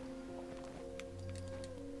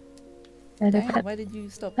 Diana, why did you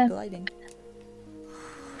stop gliding?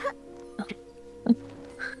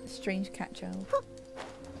 Strange cat child.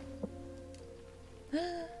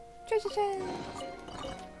 Treasure chest!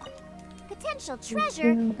 Potential treasure.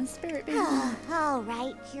 And spirit baby. All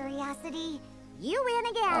right, curiosity. You win Oh,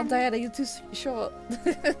 again. Diana, you're too short.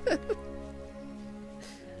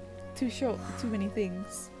 Too short for too many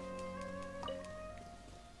things.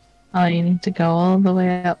 Oh, you need to go all the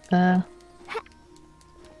way up there.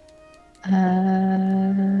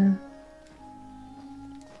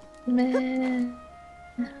 Meh.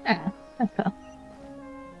 Ah, I fell.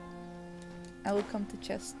 I will come to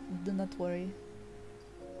chest, do not worry.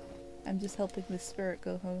 I'm just helping the spirit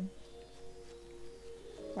go home.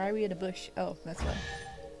 Why are we in a bush? Oh, that's why.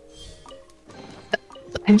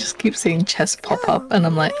 I just keep seeing chests pop up, and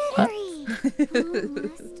I'm like, what?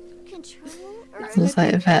 Control. It's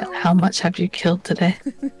like, Yvette, how much have you killed today?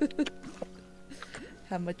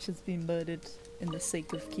 How much has been murdered in the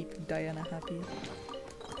sake of keeping Diana happy?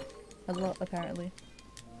 A lot, apparently.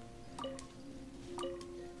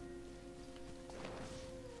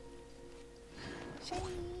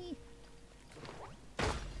 Shiny!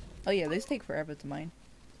 Oh yeah, those take forever to mine.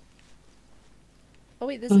 Oh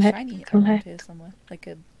wait, there's a Collect, shiny around collect. here somewhere. Like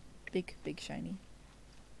a big, big shiny.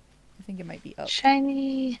 I think it might be up.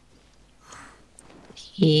 Shiny.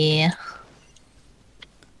 Yeah.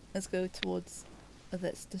 Let's go towards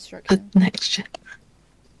this The destruction. next gen.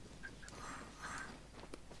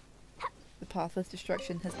 The path of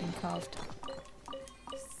destruction has been carved.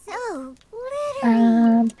 So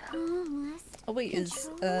glittery. Almost Oh wait, is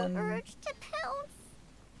urge to pounce.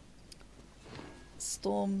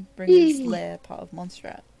 Stormbringer's lair part of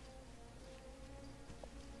Monstrat?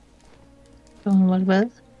 What about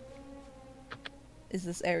it? Is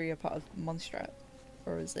this area part of Monstrat?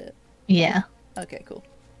 Or is it? Yeah. Okay, cool.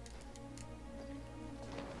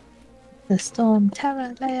 The Storm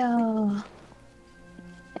Terror Layer.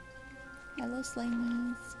 Hello,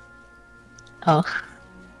 Slimies. Oh.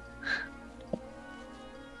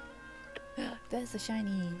 There's the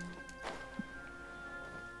shiny.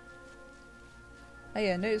 Oh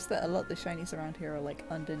yeah, I noticed that a lot of the shinies around here are like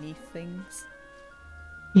underneath things.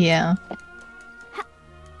 Yeah.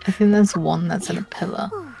 I think there's one that's in a pillar.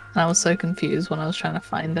 And I was so confused when I was trying to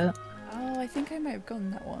find it. Oh, I think I might have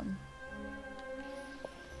gotten that one.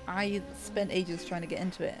 I spent ages trying to get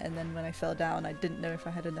into it, and then when I fell down, I didn't know if I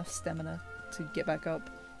had enough stamina to get back up.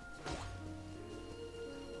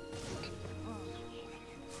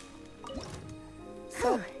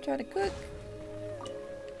 So, try to cook.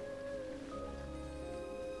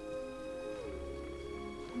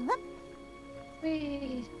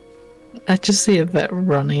 I just see a vet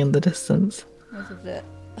running in the distance. Where's a vet?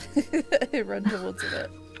 Run towards a vet.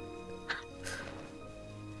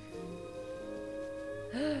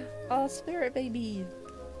 Oh, spirit baby!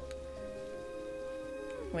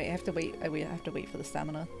 Wait, I have to wait. I have to wait for the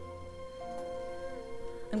stamina.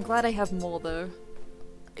 I'm glad I have more though.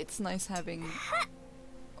 It's nice having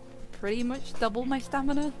pretty much double my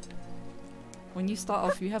stamina. When you start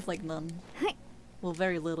off, you have like none. Well,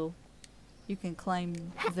 very little. You can climb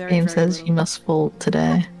very, Game very says little. you must fall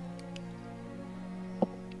today.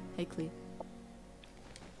 Hey, Clee.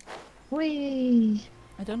 Whee!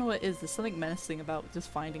 I don't know what it is. There's something menacing about just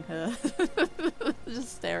finding her.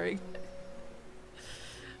 Just staring.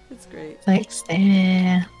 It's great. Like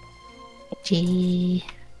stare. Gee.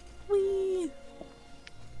 Whee!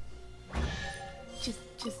 Just.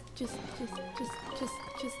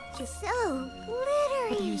 So glittery.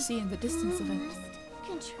 What do you see in the distance of it?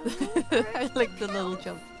 Control. I like the little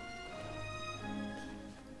jump.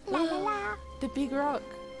 La la la. The big rock.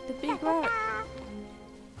 The big rock.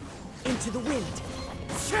 Into the wind.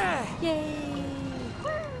 Sure. Yay!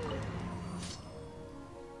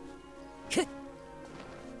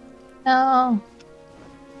 No.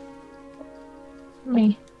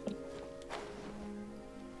 Me.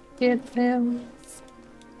 Get them.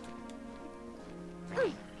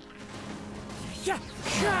 Yeah.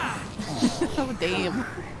 Yeah. Oh damn.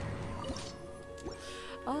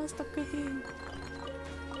 Oh, stop cooking.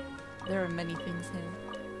 There are many things here.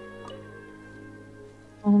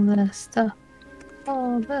 All this stuff.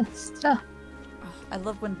 All this stuff. Oh, I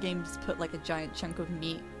love when games put like a giant chunk of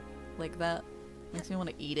meat like that. Makes me want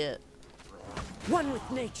to eat it. One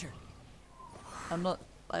with nature. I'm not.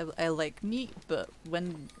 I like meat, but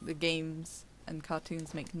when the games and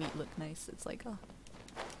cartoons make meat look nice, it's like,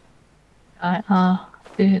 oh,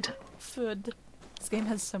 Dude. food. This game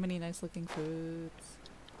has so many nice looking foods.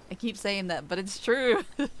 I keep saying that, but it's true.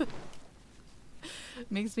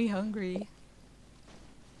 Makes me hungry.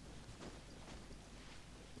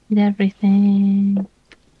 Eat everything.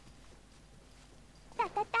 Da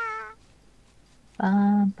da da.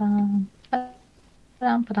 Bum, bum,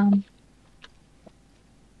 ba-dum, ba-dum.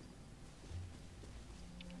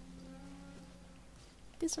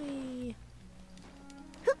 This way.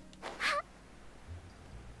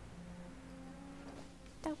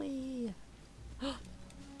 That way.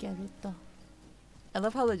 Garita. I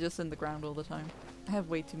love how they're just in the ground all the time. I have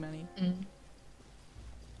way too many.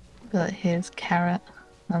 But here's carrot.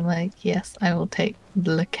 I'm like, yes, I will take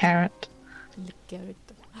the carrot. Garita.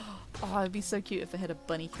 Oh, it'd be so cute if I had a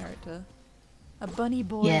bunny character. A bunny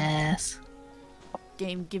boy. Yes.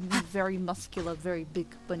 Game, give me very muscular, very big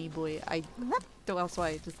bunny boy. I don't else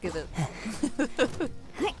why, just give it.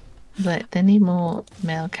 But they need more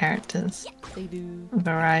male characters. They do. A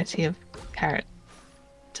variety of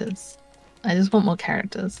characters. I just want more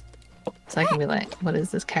characters. So I can be like, what is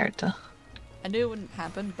this character? I knew it wouldn't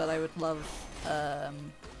happen, but I would love,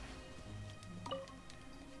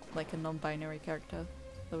 like a non-binary character.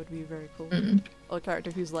 That would be very cool. Or a character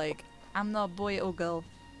who's like, I'm not boy or girl.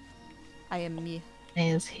 I am me. He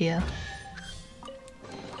is here.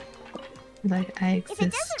 Like, I If it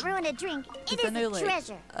exist. doesn't ruin a drink, it Because I is know, a like,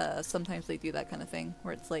 treasure. sometimes they do that kind of thing,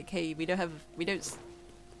 where it's like, hey, we don't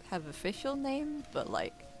have official name, but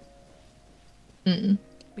like,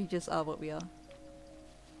 we We just are what we are.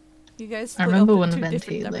 You guys I split remember off when in two Venti,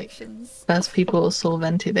 different like, directions. first people saw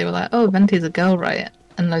Venti, they were like, "Oh, Venti's a girl, right?"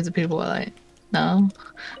 And loads of people were like, "No."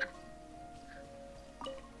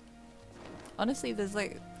 Honestly, there's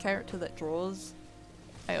like a character that draws.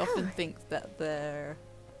 I often think that they're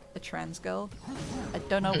a trans girl. I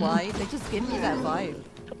don't know why. They just give me that vibe.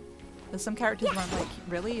 There's some characters where I'm like,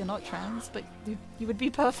 really? You're not trans? But you would be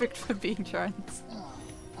perfect for being trans.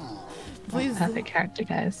 Please. Perfect character,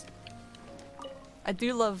 guys. I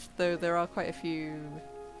do love, though, there are quite a few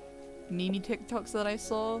Nini TikToks that I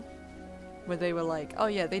saw where they were like, oh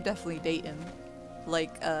yeah, they definitely date him.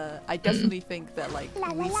 Like, I definitely think that, like,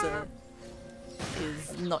 Lisa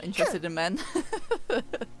is not interested in men. I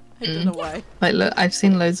don't know why. Like, look, I've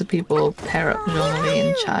seen loads of people pair up Jean-Marie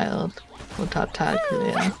and Child, or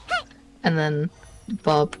Tartaglia, and then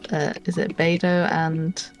Bob, is it Beidou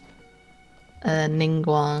and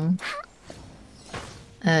Ningguang.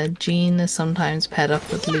 Jean is sometimes paired up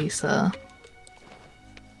with Lisa.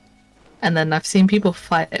 And then I've seen people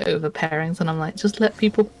fight over pairings, and I'm like, just let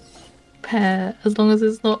people pair as long as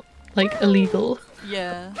it's not, like, illegal.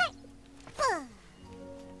 Yeah.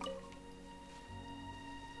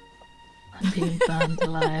 I'm being burned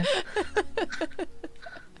alive.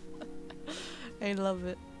 I love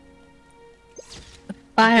it.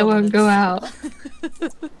 Fire won't go out.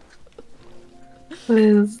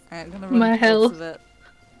 Liz, Alright, I'm gonna run my towards health. it.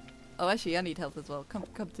 Oh, actually, I need health as well. Come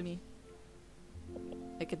to me.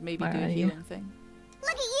 I could maybe Where do a are you? healing thing.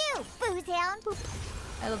 Look at you, booze hound.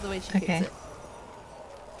 I love the way she Okay. kicks it.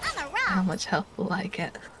 I'm a How rock. much health will I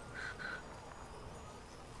get?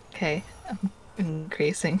 Okay, I'm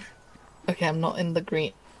increasing. Okay, I'm not in the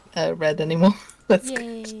green, red anymore. Let's go.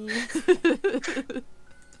 Yay!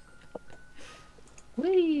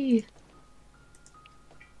 Whee!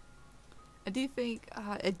 I do think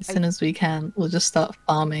As soon as we can, we'll just start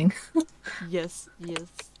farming yes, yes.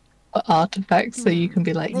 for artifacts so you can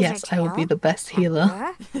be like, Lizard yes, I will be tail? the best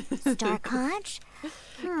healer. Star conch?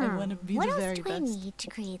 I want to be What the else very do I best. need to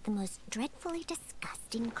create the most dreadfully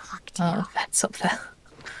disgusting cocktail? Oh, that's up there.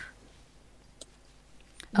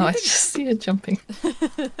 Oh, I just see it jumping.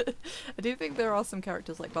 I do think there are some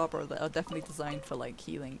characters like Barbara that are definitely designed for like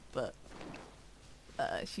healing, but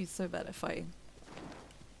she's so bad at fighting.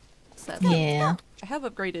 Sadly. Yeah. I have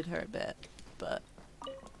upgraded her a bit, but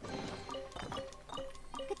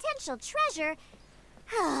Potential treasure?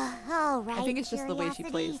 All right, I think it's just the way she curiosity.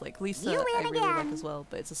 plays. Like Lisa, You I win really like again. as well,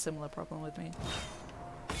 but it's a similar problem with me.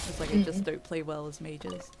 It's like I just don't play well as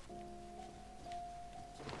mages.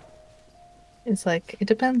 It's like, it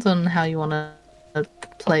depends on how you want to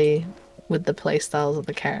play with the play styles of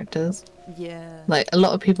the characters. Yeah. Like, a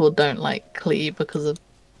lot of people don't like Klee because of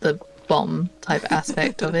the bomb type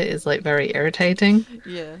aspect of it is like very irritating.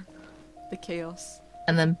 Yeah. The chaos.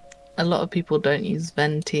 And then a lot of people don't use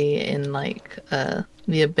Venti in like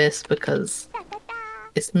the Abyss because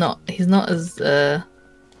he's not as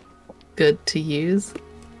good to use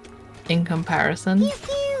in comparison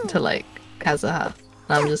to like Kazuha.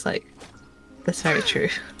 And I'm just like, that's very true.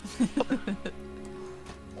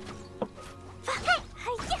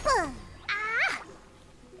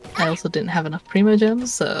 I also didn't have enough Primo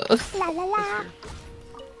Gems, so La la la.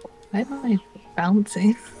 why am I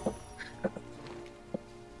bouncing?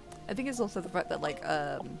 I think it's also the fact that like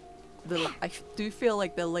I do feel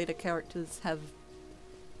like the later characters have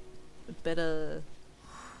a better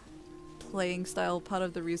playing style. Part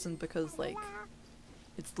of the reason because like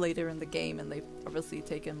it's later in the game and they've obviously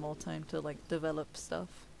taken more time to like develop stuff.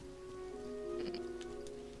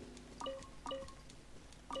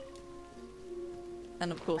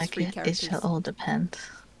 And of course, free It characters. shall all depend.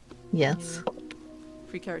 Yes. Yeah.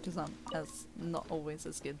 Free characters aren't as not always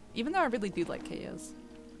as good. Even though I really do like KOs.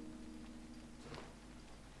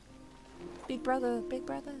 Big brother, big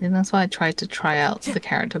brother. And that's why I tried to try out the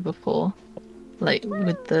character before. Like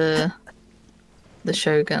with the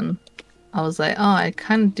Shogun. I was like, oh, I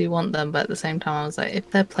kind of do want them, but at the same time I was like, if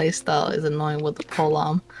their playstyle is annoying with the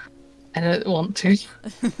polearm, I don't want to.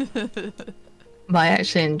 But I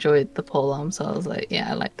actually enjoyed the polearm, so I was like, yeah,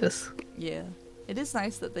 I like this. Yeah. It is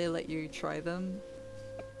nice that they let you try them.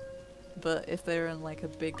 But if they're in like a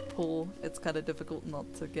big pool, it's kind of difficult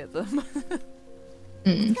not to get them.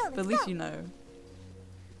 But at least you know.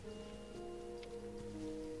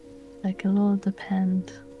 Like, it'll all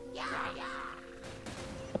depend.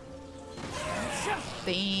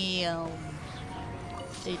 Damn.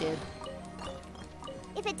 They did.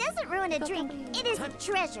 If it doesn't ruin a drink, it isn't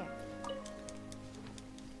treasure.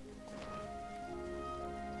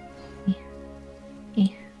 Eh.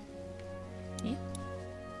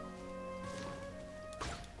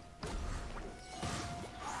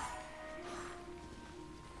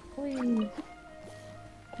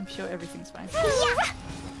 I'm sure everything's fine.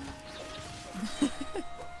 Yeah.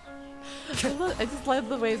 I just love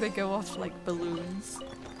the way they go off like balloons.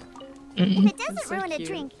 If it doesn't That's so ruin a cute.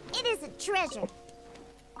 drink, it is a treasure.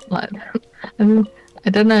 Like, I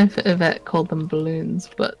don't know if Yvette called them balloons,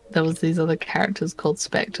 but there was these other characters called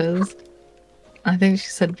specters. I think she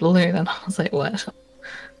said balloon, and I was like, what?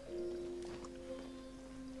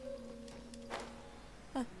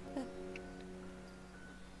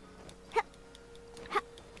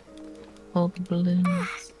 All the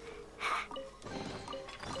balloons.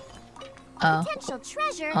 Oh. Potential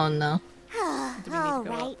treasure. Oh no. All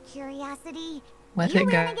right, curiosity. Where'd You it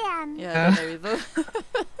win go? again. Yeah, I don't know either.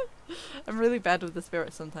 I'm really bad with the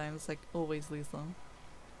spirit sometimes, like always lose them.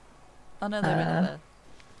 Oh no, they're in there.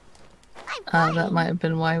 I'm That fine. might have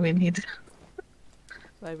been why we needed.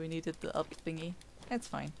 Why we needed the up thingy. It's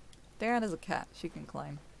fine. Diana's a cat, she can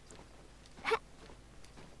climb.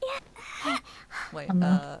 Wait,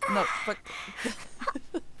 no, fuck.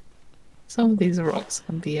 Some of these rocks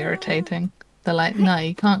can be irritating. They're like, no,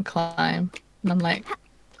 you can't climb. And I'm like,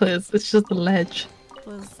 please, it's just a ledge.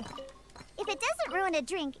 Please. If it doesn't ruin a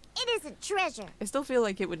drink, it is a treasure. I still feel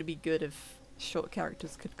like it would be good if short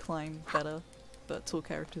characters could climb better, but tall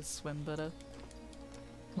characters swim better.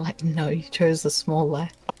 Like, no, you chose the small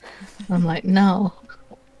life. I'm like, no.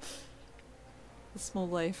 The small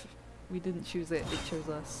life, we didn't choose it, it chose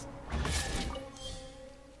us.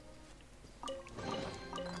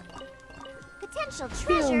 Potential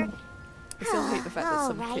treasure. I still hate the fact that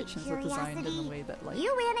some Alright, kitchens are designed in curiosity. the way that like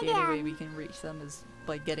You win the only way again. we can reach them is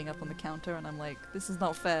by getting up on the counter, and I'm like, this is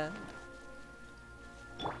not fair.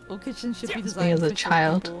 All kitchens should be Me designed as for a short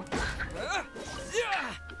child. people.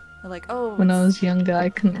 They're like, oh, When I was younger, I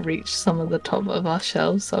couldn't reach some of the top of our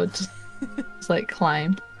shelves, so I would just like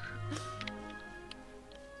climb.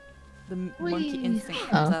 the monkey Whee! instinct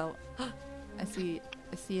comes Oh. out. I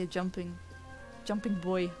see a jumping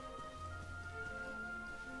boy.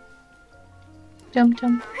 Jump,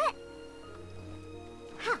 jump.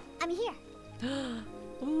 Ha! I'm here.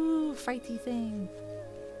 Ooh, fighty thing.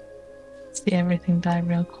 See everything die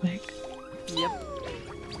real quick. Yep.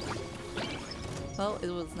 Well, it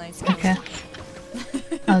was nice. Okay.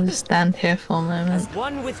 I'll just stand here for a moment. As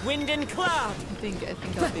one with wind and cloud. I think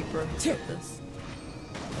our big bro has got this.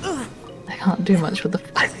 I can't do much with the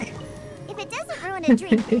fighting. If it doesn't ruin a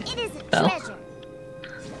drink, it is a Well. treasure.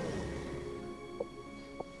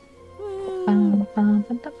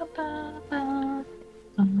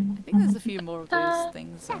 I think there's a few more of those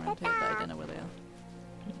things around here, but I don't know where they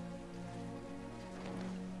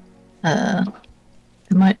are.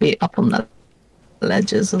 It might be up on the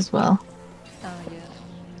ledges as well. Oh yeah.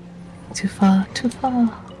 Too far, too far.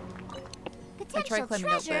 I Potential tried climbing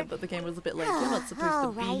up there, treasure. but the game was a bit like, you're not supposed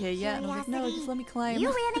to be Alright, here yet. And I was like, no, curiosity. just let me climb. You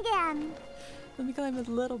win again. Let me climb a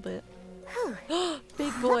little bit.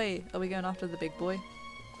 Big boy! Are we going after the big boy?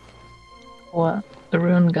 What? The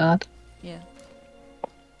ruin guard. Yeah.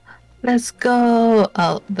 Let's go!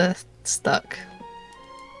 Oh, they're stuck.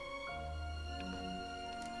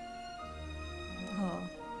 Oh.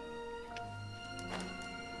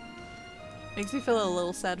 Makes me feel a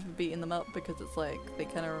little sad for beating them up because it's like, they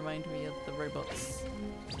kind of remind me of the robots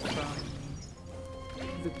from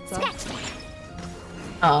Lupita,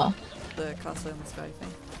 Oh. the castle in the sky thing.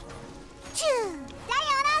 Choo!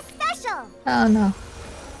 Diana special. Oh no.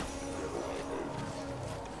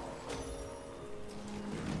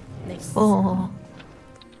 Nice. Oh.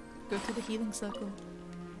 Go to the healing circle.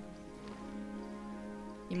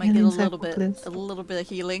 You might Healing get a circle, little bit of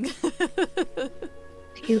healing.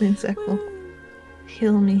 Healing circle.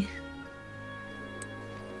 Heal me.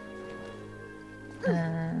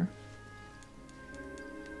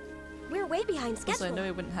 We're way behind Also, schedule. I know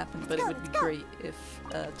it wouldn't happen, but it would be great if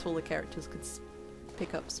taller characters could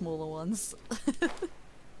pick up smaller ones.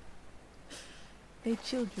 Hey,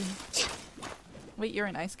 children. Wait, you're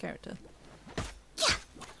an ice character.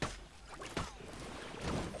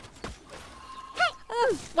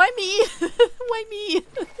 Ah, why me? Why me?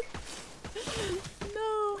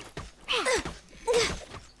 No.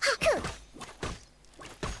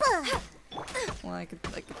 Well, I could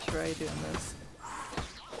try doing this.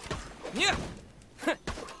 Yeah. I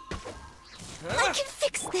can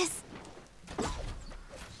fix this.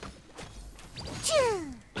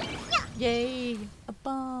 Choo! Yay! A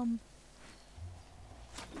bomb!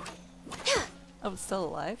 Oh, it's still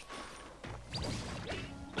alive?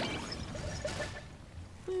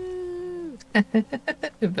 Woo! A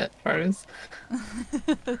bit froze.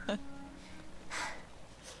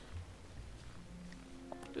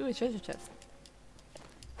 Ooh, a treasure chest.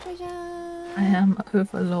 Treasure! I am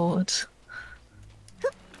overlord.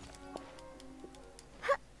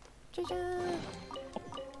 treasure.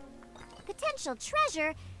 Potential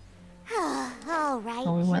treasure? All right,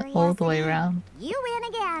 Oh, we went all the way Curiosity. around. You win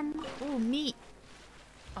again. Ooh, meat.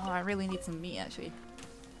 Oh, I really need some meat actually.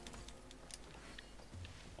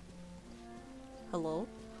 Hello?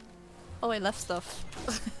 Oh, I left stuff.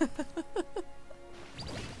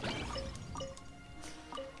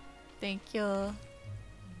 Thank you.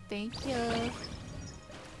 Thank you.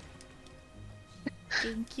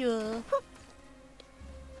 Thank you.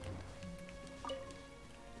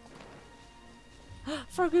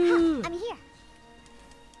 Frogoo! I'm here.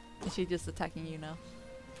 Is she just attacking you now?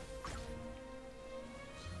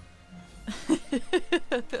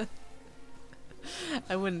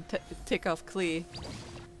 I wouldn't tick off Klee.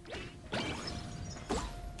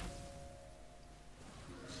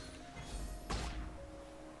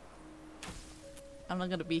 I'm not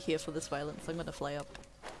gonna be here for this violence, I'm gonna fly up.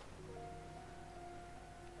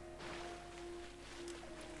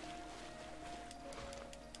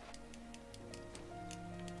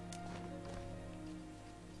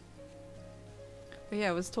 But yeah,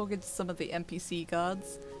 I was talking to some of the NPC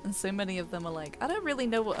guards, and so many of them are like, I don't really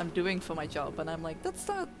know what I'm doing for my job, and I'm like, that's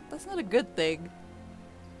not a good thing.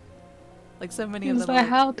 Like so many of them are like,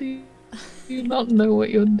 how do you not know what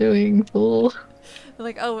you're doing, fool? they're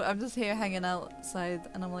like, oh, I'm just here hanging outside,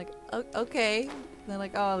 and I'm like, okay. And they're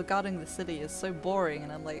like, oh, guarding the city is so boring,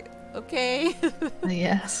 and I'm like, okay.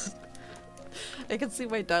 Yes. I can see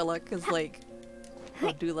why Dulak is like, or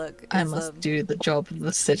Dulak is, I must do the job of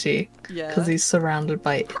the city. yeah. Because he's surrounded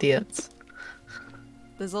by idiots.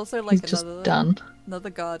 There's also like He's just done. another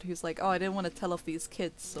guard who's like, oh, I didn't want to tell off these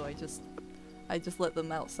kids, so I just let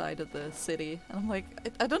them outside of the city. And I'm like,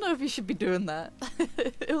 I don't know if you should be doing that.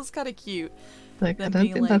 It was kind of cute. Like, I Them don't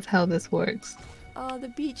being think like, that's how this works. oh, the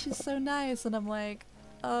beach is so nice. And I'm like,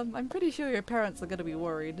 I'm pretty sure your parents are gonna be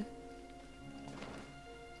worried.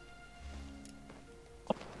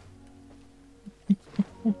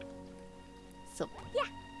 So,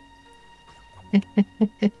 yeah.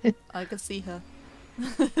 I could see her.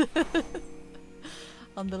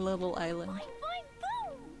 On the little island.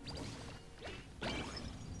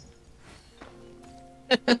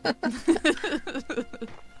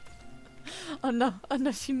 Oh no,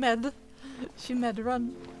 she med,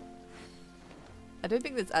 run. I don't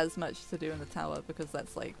think there's as much to do in the tower because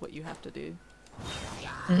that's like what you have to do.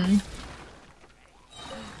 Mm.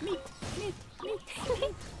 Meat.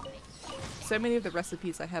 So many of the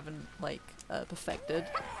recipes I haven't like perfected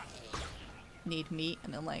need meat,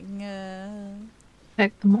 and I'm like, nah.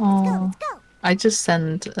 Check them all. Let's go. I just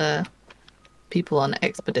send people on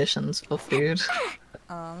expeditions for food.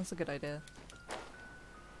 Oh, that's a good idea.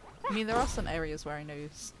 I mean, there are some areas where I know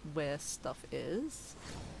where stuff is.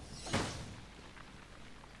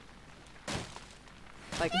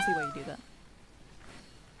 I can see why you do that.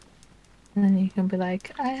 And then you can be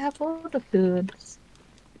like, I have all the food.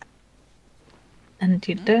 And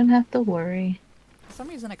you don't have to worry. For some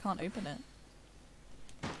reason I can't open it.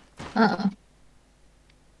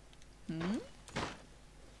 Hmm?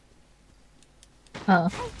 Oh.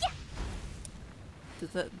 Does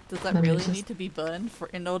that Let me really just- need to be burned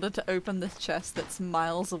in order to open this chest that's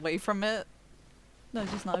miles away from it? No,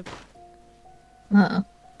 just not open.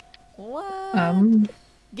 What?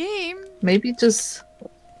 Game? Maybe just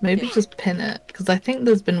pin it, because I think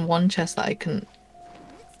there's been one chest that I can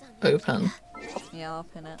open, Yeah, I'll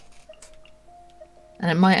pin it. and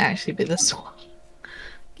it might actually be this one.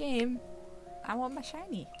 Game. I want my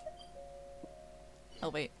shiny. Oh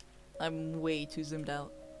wait, I'm way too zoomed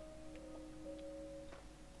out.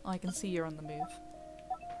 Oh, I can see you're on the move.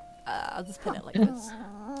 I'll just pin it like this.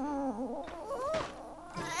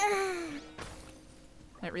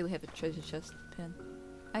 I don't really have a treasure chest pin.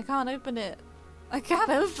 I can't open it. I can't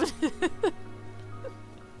open it.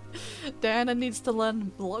 Diana needs to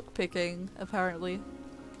learn lockpicking, apparently.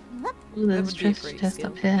 Ooh, there's would be a treasure great chest skill.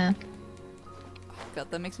 up here.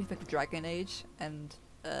 God, that makes me think of Dragon Age, and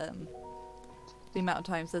the amount of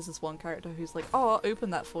times there's this one character who's like, oh, I'll open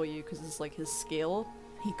that for you, because it's like his skill.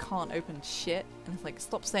 He can't open shit, and it's like,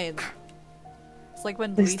 stop saying that. It's like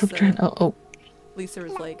when Please stop trying. Oh. Lisa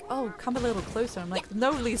is like, oh, come a little closer. I'm like,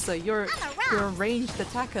 no, Lisa, you're a ranged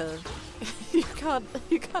attacker. you can't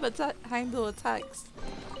handle attacks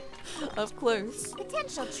up close.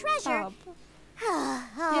 Potential treasure. Stop. All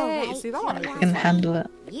Yay, right, see that one? I can handle it.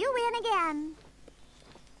 You win again.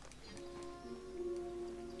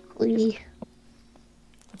 Whee.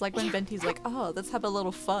 It's like when Venti's like, oh, let's have a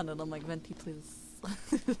little fun, and I'm like, Venti, please.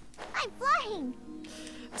 I'm flying.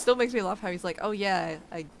 Still makes me laugh how he's like, oh yeah,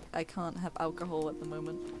 I can't have alcohol at the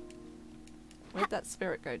moment. Where'd that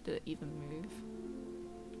spirit go? Did it even move?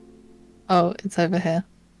 Oh, it's over here.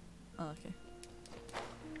 Oh, okay.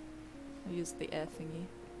 I used the air thingy.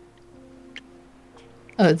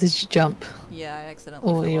 Oh, did you jump? Yeah, I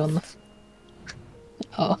accidentally Or were fell you off.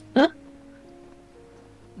 on the... Oh.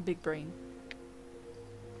 Big brain.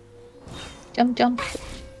 Jump, jump.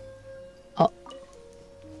 Oh.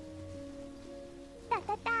 Da,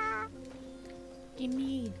 da, da.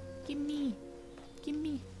 Gimme! Gimme!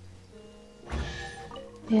 Gimme!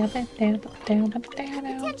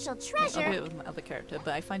 Potential I'll do treasure. it with my other character,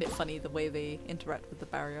 but I find it funny the way they interact with the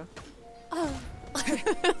barrier. Oh,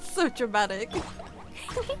 So dramatic.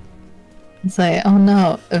 It's like, oh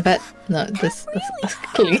no, Yvette. No, this is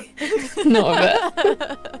clearly not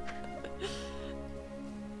Yvette.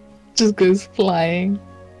 Just goes flying.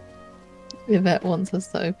 Yvette wants us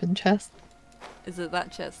to open chest. Is it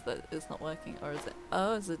that chest that is not working, or is it?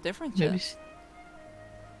 Oh, it's a different Maybe chest.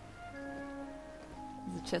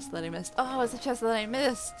 It's a chest that I missed. Oh, it's a chest that I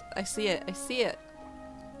missed. I see it. I see it.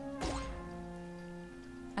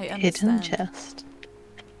 I hidden understand. chest.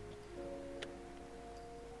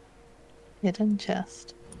 Hidden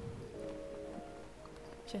chest.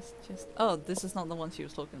 Chest. Oh, this is not the one she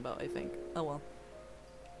was talking about, I think. Oh well.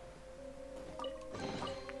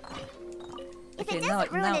 if Okay, it now,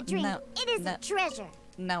 doesn't ruin now, a drink, now, it is now, a treasure.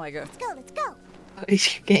 now I go. Let's go, let's go. Oh, you're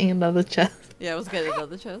getting another chest. Yeah, I was getting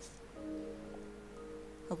another chest.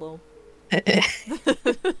 Hello. Eh,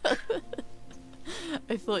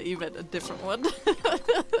 I thought you meant a different one.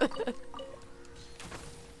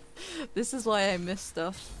 This is why I miss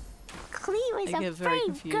stuff. Cleo is I a get very brave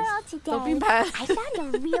confused. girl today. Don't be mad. I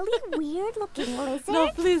found a really weird looking lizard. No,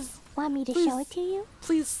 please, Want me to please. show it to you?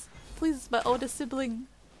 please, my older sibling.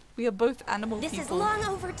 We are both animal This is people. long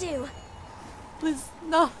overdue. Please,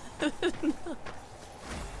 no. No.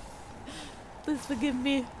 Please forgive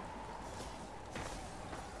me.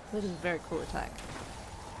 That is a very cool attack.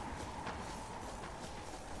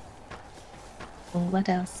 what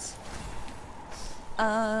else?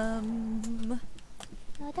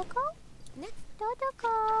 Dodoko?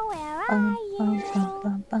 Dodoko, where Bum, are bum, you?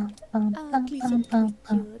 bum, bum, bum, bum, Please bum, don't bum, be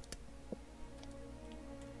bum. cute.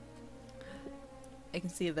 I can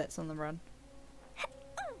see Yvette's on the run.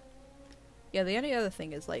 Yeah, the only other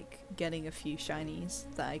thing is like getting a few shinies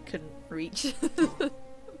that I couldn't reach.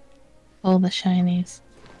 All the shinies.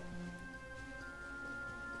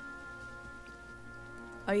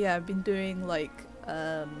 Oh yeah, I've been doing like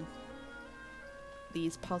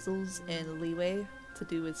these puzzles in Leeway to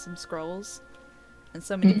do with some scrolls. And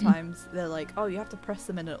so many times they're like, oh, you have to press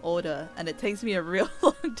them in an order, and it takes me a real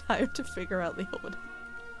long time to figure out the order.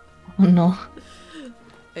 Oh no.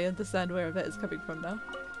 I understand where Yvette is coming from now.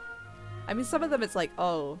 I mean, some of them it's like,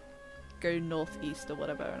 oh, go northeast or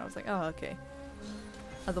whatever, and I was like, oh, okay.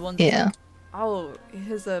 Other ones, it's Yeah. like, oh,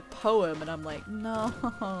 here's a poem, and I'm like, no.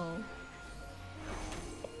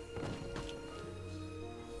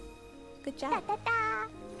 Good job. Da, da.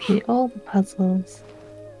 See all the puzzles.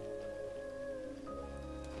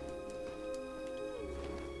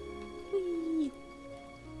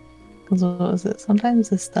 Because what was it? Sometimes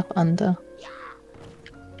there's stuff under.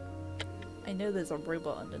 I know there's a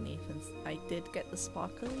robot underneath, and I did get the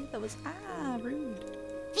sparkly. That was rude.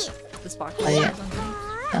 The sparkly Oh, yeah. was underneath.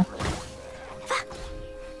 Huh?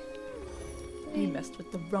 You messed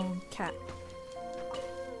with the wrong cat.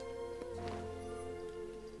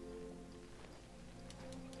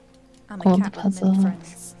 I'm a All the cat with many puzzles.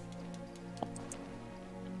 friends.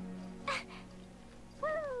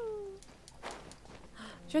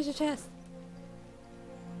 Treasure chest.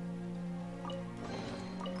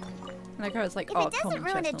 Like I was like, If oh, it doesn't common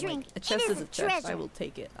ruin chest. a I'm drink, like, a it chest is is a a chest. I treasure. will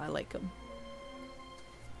take it. I like them.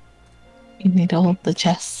 You need all the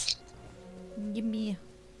chests. Give me.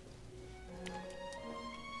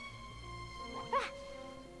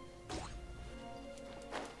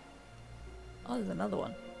 Oh, there's another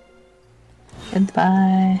one.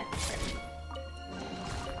 Goodbye.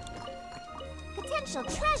 Potential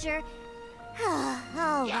treasure?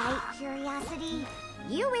 Alright, curiosity.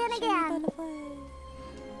 You win again.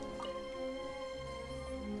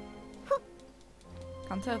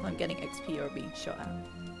 Can't tell if I'm getting XP or being shot at.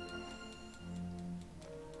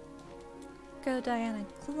 Go, Diana.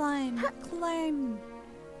 Climb. Climb.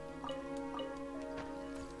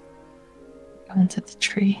 Go into the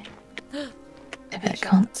tree. If it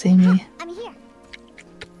shot. can't see me. I'm here.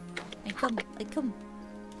 I come. I come.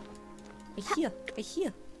 I hear. I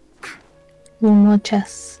hear. One more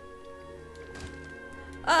chests.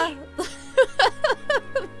 Ah!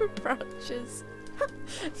 Branches.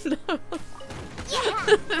 No.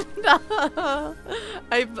 No.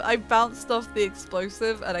 I bounced off the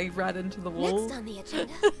explosive and I ran into the wall. Next on the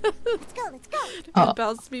agenda. Let's go, let's go. Oh. It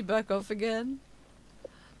bounced me back off again.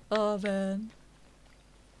 Oh man.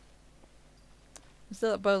 I'm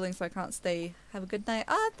still at bowling, so I can't stay. Have a good night.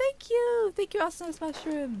 Ah, thank you! Thank you, Awesomeness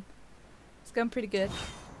Mushroom. It's going pretty good.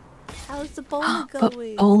 How's the bowling But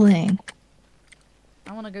going? bowling.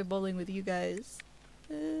 I want to go bowling with you guys.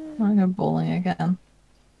 I want to go bowling again.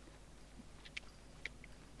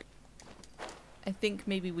 I think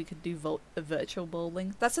maybe we could do a virtual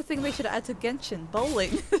bowling. That's the thing they should add to Genshin.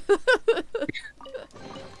 Bowling.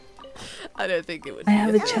 I don't think it would I be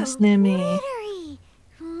have a a chest near me. Glittery.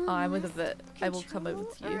 Oh, I'm with a bit. I will come over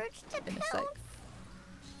to you in a sec.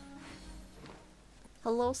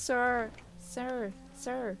 Hello, sir. Sir.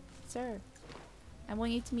 Sir. Sir. I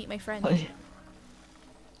want you to meet my friend. Oh,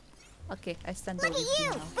 Okay, I stand Look over at to you you,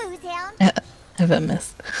 now. booze hound. yeah, I bet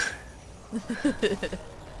missed.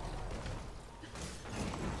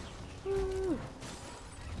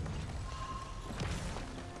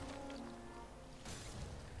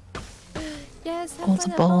 Yes, have Oh, it's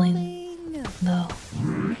fun a at bowling. bowling. No.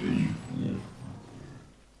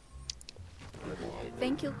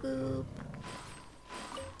 Thank you, Goop.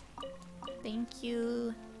 Thank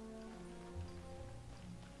you.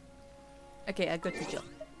 Okay, I got the job.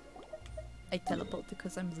 I teleport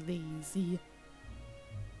because I'm lazy.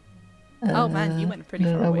 Oh man, you went pretty I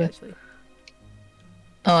far don't know away where- actually.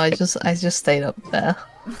 Oh, I just stayed up there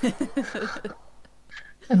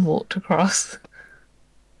and walked across.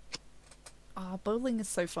 Ah, bowling is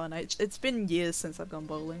so fun. It's been years since I've gone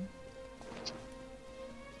bowling.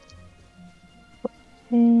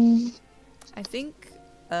 I think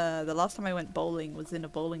the last time I went bowling was in a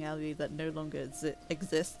bowling alley that no longer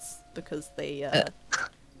exists because they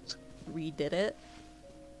redid it.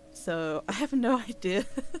 So I have no idea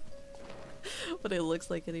what it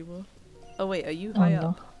looks like anymore. Oh wait, are you high no.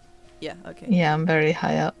 up? Yeah, okay. Yeah, I'm very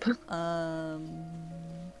high up. Can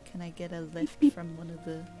I get a lift from one of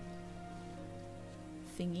the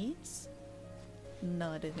thingies?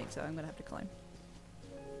 No, I don't think so. I'm gonna have to climb.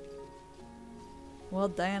 Well,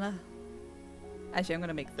 Diana. Actually, I'm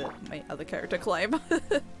gonna make my other character climb.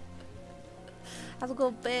 Have a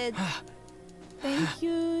good bed. Thank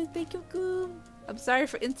you, Goom. I'm sorry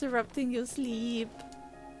for interrupting your sleep.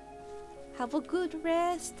 Have a good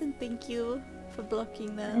rest, and thank you for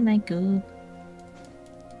blocking them. And I go.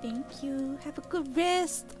 Thank you. Have a good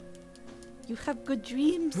rest. You have good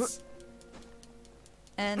dreams.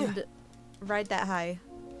 And ride that high.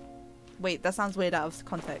 Wait, that sounds weird out of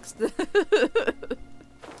context.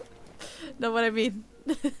 Know what I mean?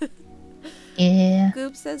 Yeah.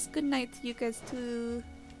 Goop says good night to you guys too.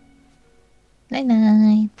 Night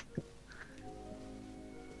night.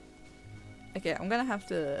 Okay, I'm gonna have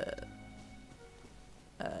to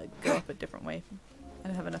go up a different way. I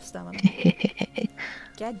don't have enough stamina.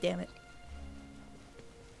 God damn it.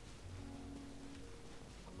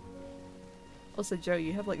 Also, Joe,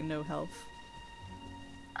 you have like no health.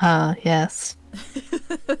 Yes.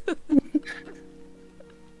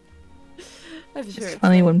 I'm sure It's it's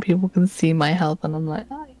funny fine. when people can see my health and I'm like,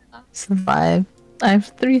 oh, yeah, I survive. I have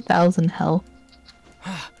 3,000 health.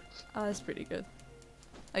 Oh, that's pretty good.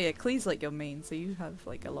 Oh yeah, Klee's like your main, so you have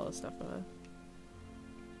like a lot of stuff for her.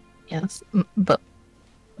 Yes, but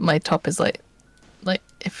my top is like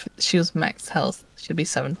if she was max health, she'd be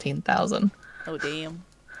 17,000. Oh damn.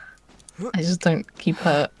 I just don't keep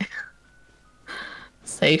her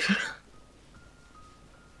safe.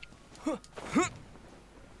 Oh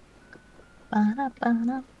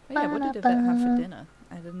yeah, what did Yvette have for dinner?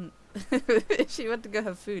 I didn't... She went to go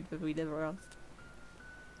have food, but we never asked.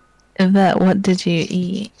 Yvette, what did you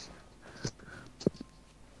eat?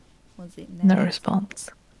 Was it No nice? response.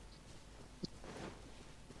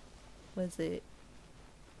 Was it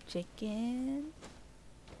chicken?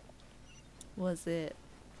 Was it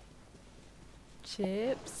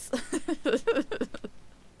chips?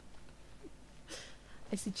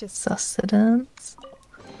 I suggest. Sustenance.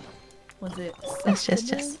 Was it Yes, yes, yes.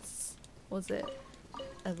 sustenance? Was it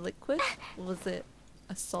a liquid? Was it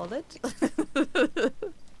a solid?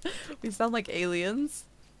 We sound like aliens.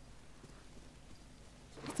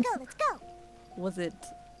 Let's go, let's go. Was it Was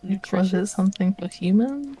it nutritious? something for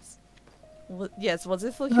humans? Yes, was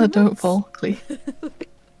it for Oh, humans? don't fall, Clee.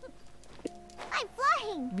 I'm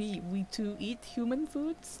flying. We too eat human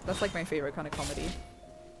foods? That's like my favorite kind of comedy.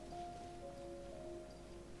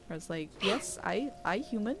 Where it's like, yes, I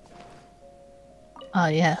human. Ah,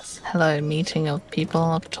 yes. Hello, meeting of people,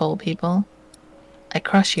 of tall people. I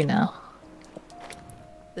crush you now.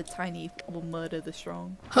 The tiny will murder the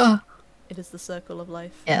strong. Ah, It is the circle of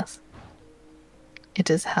life. yes. It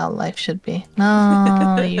is how life should be.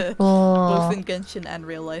 No, you fool. Both in Genshin and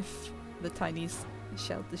real life, the tinies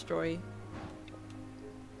shall destroy.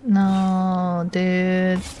 No,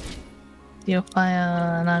 dude. You're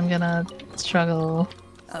fire, and I'm gonna struggle.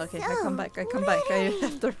 Oh, okay, I come back. I come back. I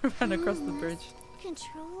have to run across the bridge.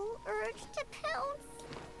 Control urge to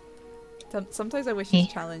pounce. Sometimes I wish the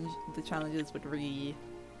challenges would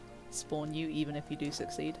respawn you even if you do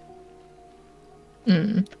succeed.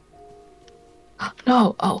 Mm.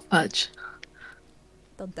 No! Oh, fudge.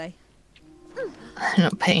 Don't die. I'm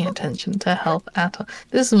not paying attention to health at all.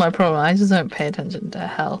 This is my problem. I just don't pay attention to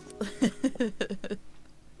health.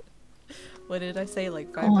 What did I say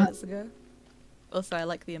like 5 minutes ago? Also, I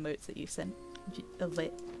like the emotes that you sent of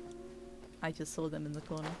it. I just saw them in the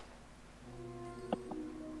corner.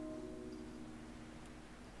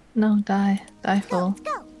 No, die. Die, fool. Let's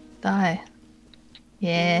go. Die.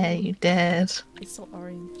 Yeah, you did. It's so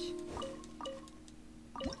orange.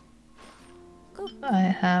 I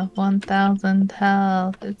have 1,000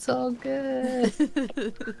 health. It's all good.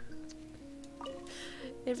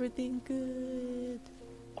 Everything good.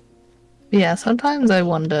 Yeah, sometimes I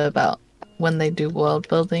wonder about when they do world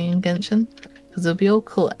building in Genshin. Because it'll be all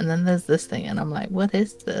cool, and then there's this thing, and I'm like, what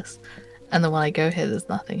is this? And then when I go here, there's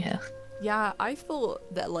nothing here. Yeah, I thought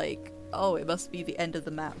that like, oh, it must be the end of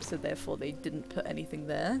the map, so therefore they didn't put anything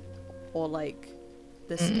there. Or like,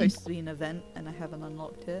 there's supposed to be an event and I haven't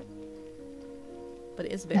unlocked it. But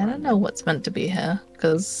it is a bit I don't random. know what's meant to be here,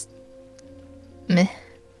 because... Meh.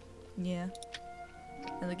 Yeah.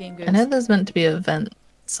 And the game goes... I know there's meant to be an event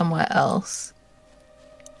somewhere else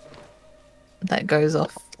that goes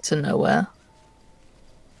off to nowhere.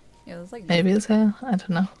 Yeah, there's like... Maybe it's here? I don't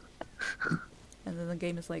know. And then the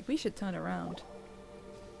game is like, we should turn around.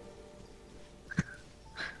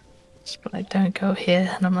 But I don't go here,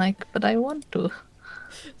 and I'm like, but I want to.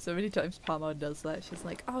 So many times Palma does that. She's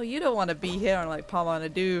like, oh, you don't want to be here. I'm like, Palma, I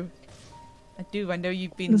do. I do. I know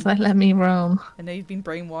you've been... It's like, let me roam. I know you've been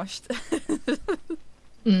brainwashed.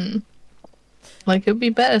 Like, it'd be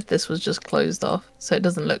better if this was just closed off, so it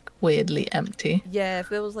doesn't look weirdly empty. Yeah, if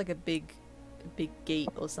there was like a big gate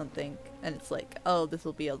or something, and it's like, oh, this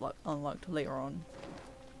will be unlocked later on.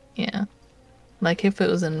 Yeah. Like, if it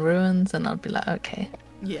was in ruins, then I'd be like, okay,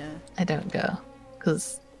 Yeah. I don't go.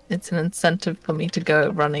 Because it's an incentive for me to go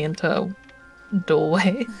running into a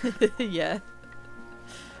doorway. Yeah.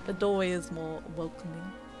 The doorway is more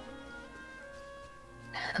welcoming.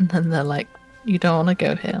 And then they're like, you don't want to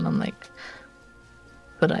go here. And I'm like,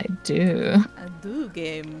 but I do. I do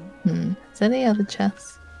game. Is there any other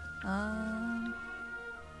chests?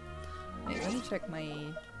 Wait, let me check my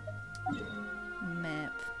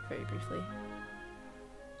map very briefly.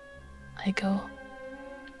 I go.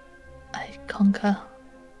 I conquer.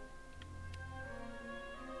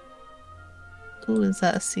 Ooh, is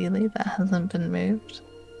that a Sealy that hasn't been moved?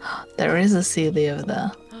 There is a Sealy over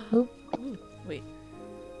there. Ooh, Ooh, wait.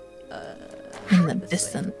 in the this way.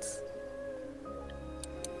 distance.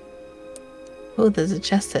 Oh, there's a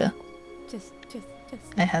chest here. Just.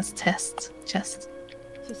 It has chest. Just.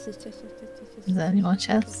 Is there any more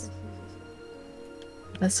chests?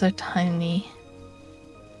 They're so tiny.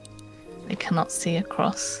 I cannot see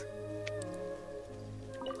across.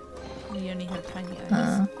 You only have tiny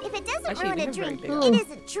eyes. If it doesn't Actually, ruin we a have very drink, big it eyes.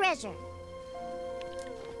 isn't treasure.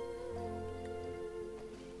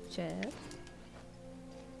 Chef.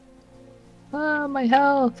 Ah, my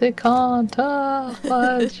health, it can't. Ah,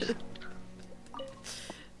 fudge.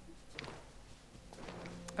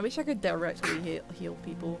 I wish I could directly heal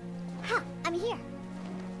people. Ha! I'm here.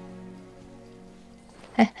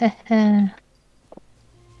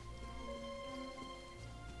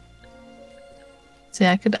 See,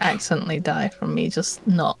 I could accidentally die from me just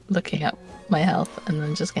not looking at my health and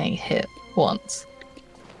then just getting hit once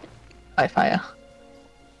by fire.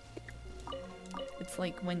 It's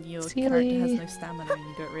like when your Silly. character has no stamina and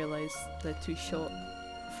you don't realize they're too short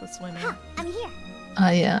for swimming. Ha! I'm here.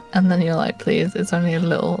 Ah, yeah, and then you're like, please, it's only a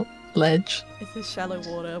little ledge. It's a shallow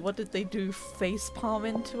water. What did they do? Face palm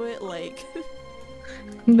into it? Like...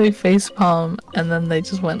 They facepalm and then they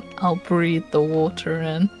just went, I'll breathe the water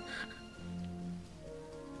in.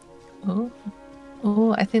 Oh,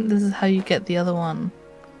 oh, I think this is how you get the other one.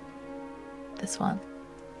 This one.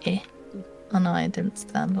 Eh. Oh no, I didn't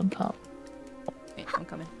stand on top. Wait, I'm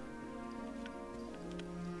coming.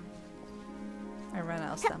 I ran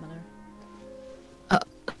out of stamina. I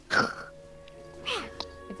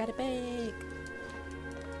got it back!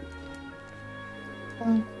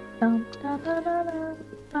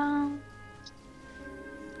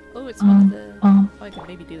 Oh, it's one of the... Oh, I can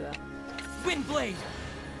maybe do that. Windblade!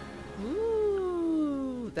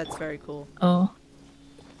 Ooh, that's very cool. Oh.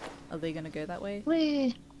 Are they gonna go that way?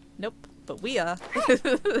 Wee. Nope, but we are.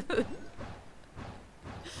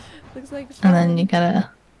 Looks like And fun. then you gotta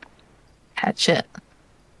catch it.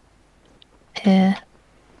 Here.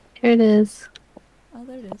 Here it is. Oh,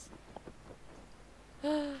 there it is.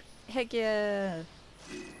 Heck yeah!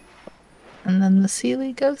 And then the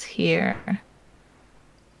Sealy goes here.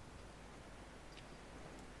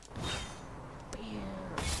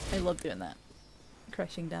 I love doing that.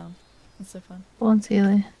 Crashing down. It's so fun. Go on,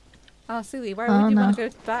 Sealy. Oh, silly, why Oh, would you no. want to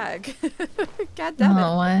go back? God damn it.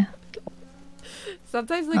 Oh, why?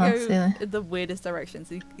 Sometimes they Oh, go silly. in the weirdest directions.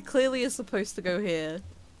 He clearly is supposed to go here,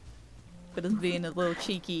 but is being a little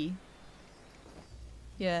cheeky.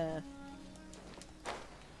 Yeah.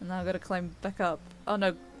 And now I gotta climb back up. Oh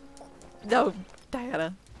no. No,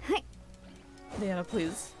 Diana. Diana,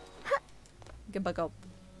 please. Get back up.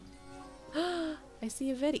 I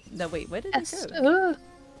see a Vetti. No, wait, where did Yes. it go?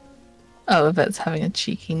 Oh, Yvette's having a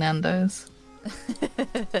cheeky Nando's.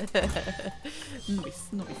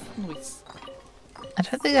 Nice. I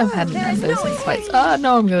don't think I've had Nando's in quite. Oh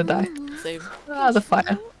no, I'm gonna die. Same. Ah, the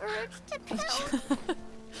fire.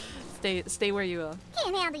 Stay where you are.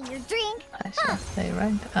 Can't handle your drink. I shall stay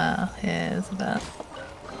right. Ah, here's that.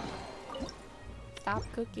 Stop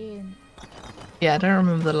cooking. Yeah, I don't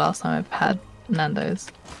remember the last time I've had Nando's.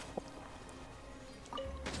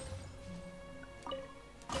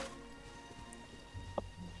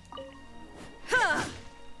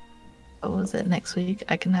 What was it next week?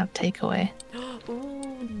 I can have takeaway.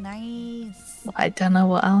 Ooh, nice. I don't know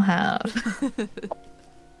what I'll have.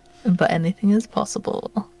 But anything is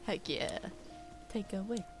possible. Heck yeah. Take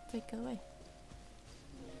away. Because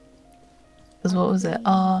what was it?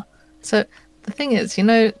 So the thing is, you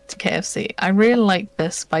know, to KFC, I really like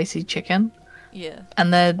their spicy chicken. Yeah.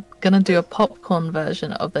 And they're gonna do a popcorn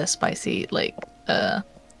version of their spicy, like,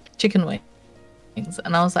 chicken wings.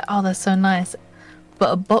 And I was like, oh, they're so nice.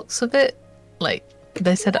 But a box of it, like,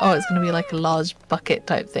 they said, oh, it's gonna be like a large bucket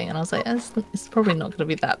type thing. And I was like, it's probably not gonna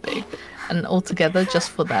be that big. And altogether, just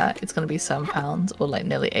for that, it's gonna be £7 or like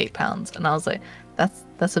nearly £8. And I was like, that's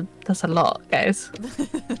a lot, guys.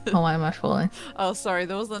 Oh, why am I falling? Oh, sorry.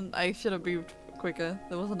 There wasn't. I should have moved quicker.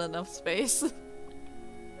 There wasn't enough space.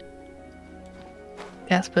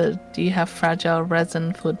 Gasper, do you have fragile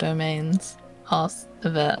resin for domains? Asked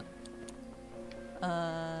Yvette.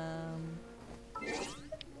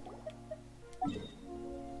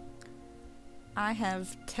 I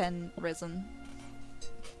have 10 resin.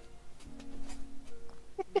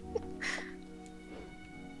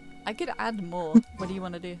 I could add more. What do you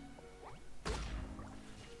want to do?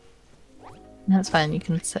 That's fine. You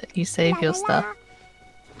can you save your stuff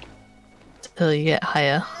till you get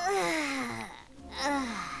higher.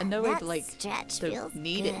 I know That I'd like stretch don't feels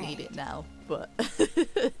need good. it now, but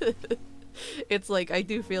it's like I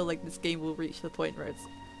do feel like this game will reach the point where it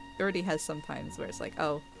already has some times where it's like,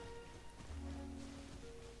 oh,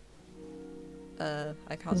 I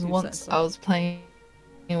can't Because do once certain I stuff. was playing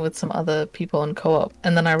with some other people on co-op,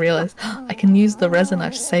 and then I realized I can use the resin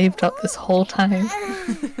I've saved up this whole time.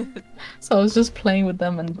 So I was just playing with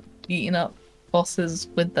them and beating up bosses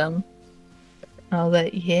with them. And I was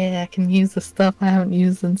like, yeah, I can use the stuff I haven't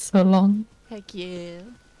used in so long. Heck yeah.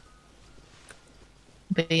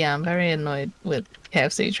 But yeah, I'm very annoyed with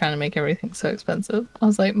KFC trying to make everything so expensive. I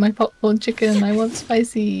was like, my popcorn chicken, I want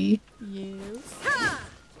spicy. Yes.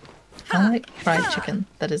 I like fried chicken.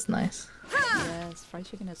 That is nice. Yes, fried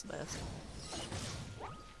chicken is the best.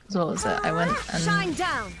 So what was it? I went Shine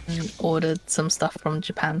down. and ordered some stuff from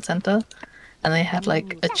Japan Center, and they had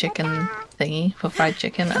like a chicken thingy for fried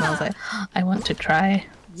chicken, and I was like, I want to try.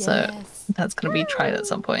 So Yes. that's gonna be tried at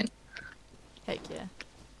some point. Heck yeah.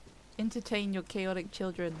 Entertain your chaotic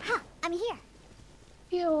children. I'm here.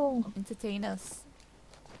 Yo. Entertain us.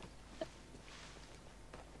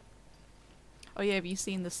 Oh yeah, have you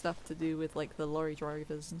seen the stuff to do with like the lorry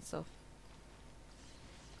drivers and stuff?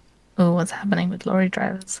 Oh, what's happening with lorry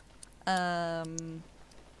drivers?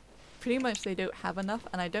 Pretty much they don't have enough,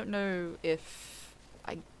 and I don't know if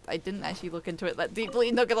I didn't actually look into it that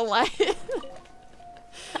deeply, not gonna lie.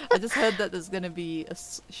 I just heard that there's gonna be a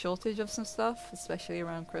shortage of some stuff, especially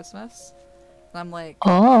around Christmas. And I'm like,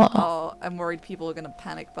 oh, I'm worried people are gonna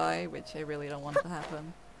panic buy, which I really don't want to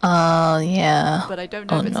happen. Yeah. But I don't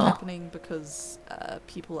know if it's no. happening because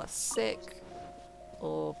people are sick,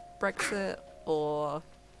 or Brexit, or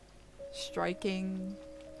striking.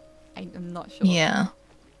 I'm not sure. Yeah.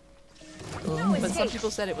 But some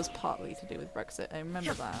people said it was partly to do with Brexit. I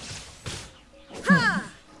remember that.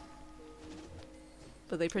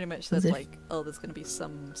 But they pretty much said As if- like, oh, there's gonna be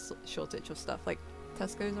some shortage of stuff. Like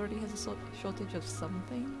Tesco's already has a shortage of some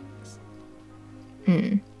things.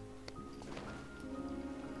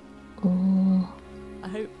 Oh. I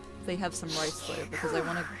hope they have some rice though, because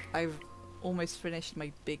almost finished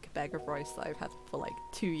my big bag of rice that I've had for like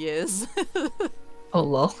 2 years. Oh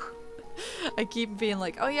lol. I keep being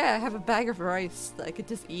like, oh yeah, I have a bag of rice that I could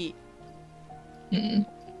just eat. Mm.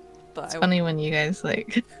 But It's funny when you guys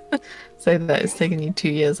like say that it's taken you 2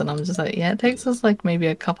 years, and I'm just like, yeah, it takes us like maybe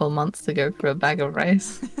a couple of months to go through a bag of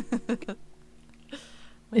rice.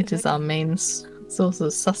 It is our main source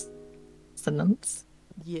of sustenance.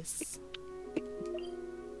 Yes.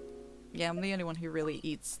 Yeah, I'm the only one who really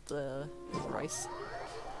eats the rice.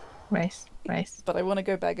 Rice. But I want to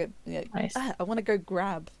go Rice. I want to go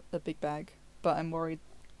grab a big bag, but I'm worried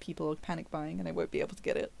people are panic buying and I won't be able to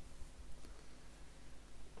get it.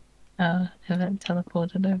 Oh, have it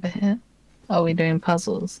teleported over here? Are we doing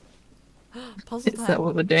puzzles? Puzzle Is time. that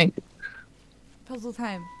what we're doing? Puzzle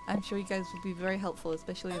time. I'm sure you guys will be very helpful,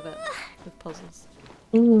 especially with puzzles.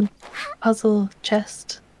 Ooh, puzzle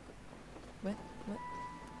chest. What?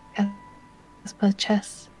 It's per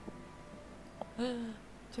chest.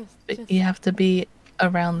 Just. You have to be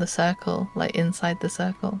around the circle, like inside the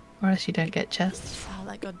circle, or else you don't get chests. Oh,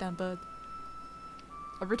 that goddamn bird.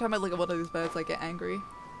 Every time I look at one of these birds, I get angry.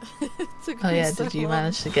 Oh yeah, did you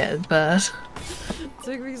manage to get a bird? It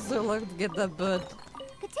took me so long to get that bird.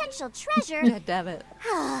 Potential treasure. God damn it.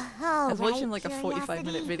 I I was watching like a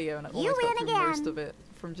 45-minute video and I almost got through most of it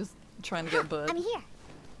from just trying to get a bird. I'm here.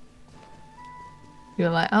 You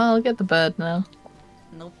were like, oh, I'll get the bird now.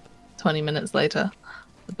 Nope. 20 minutes later,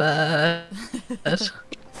 the bird.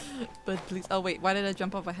 Bird, please. Oh wait, why did I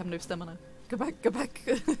jump off? I have no stamina. Go back.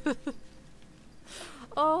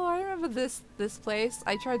 Oh, I remember this place.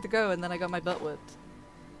 I tried to go and then I got my butt whipped.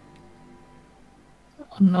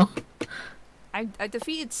 Oh no. I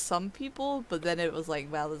defeated some people, but then it was like,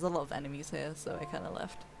 wow, there's a lot of enemies here, so I kind of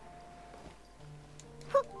left.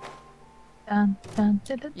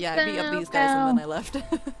 Yeah, I beat up these guys and then I left.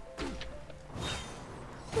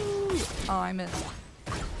 Oh, I missed.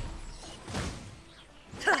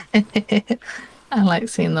 I like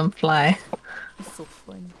seeing them fly. It's so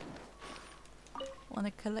fun.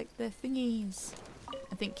 Wanna collect their thingies.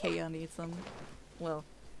 I think KR needs them. Well,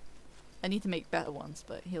 I need to make better ones,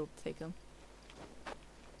 but he'll take them.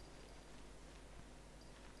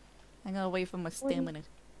 I gotta wait for my stamina.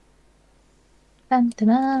 Dun, dun,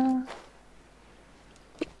 dun.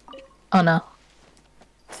 Oh no.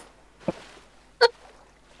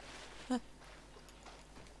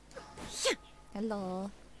 Hello.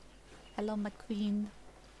 Hello, my queen.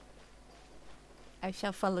 I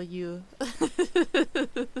shall follow you.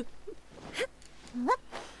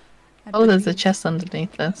 Oh, there's a chest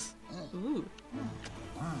underneath this. Ooh.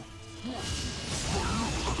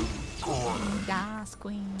 Yes,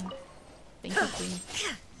 queen. Thank you, queen.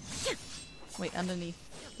 Wait,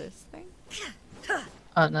 underneath this thing?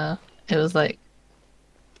 Oh no. It was like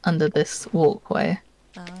under this walkway.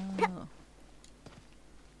 Oh.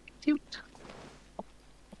 Cute.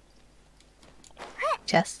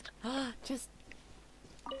 Chest. Just.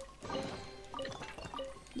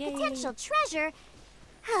 Yay. Potential treasure.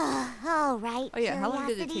 All right. Oh yeah, how long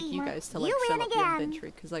did it take curiosity. you guys to like You fill win up your again.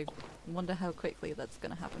 inventory? Because I wonder how quickly that's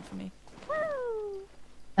gonna happen for me.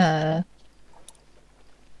 Woo.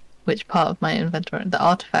 Which part of my inventory? The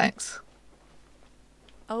artifacts.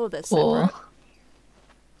 Oh, that's Or separate.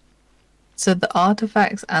 so the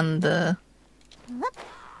artifacts and the Whoop.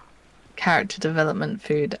 character development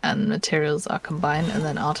food and materials are combined, and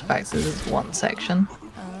then artifacts is one section.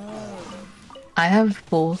 Oh. I have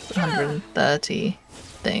 430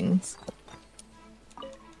 things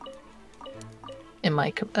in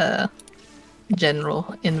my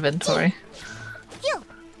general inventory, Phew.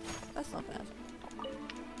 That's not bad.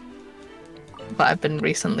 but I've been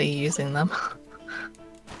recently using them.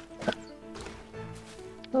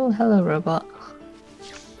 Oh, hello, robot.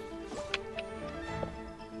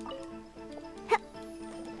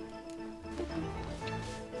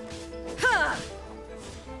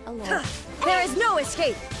 Hello. There is no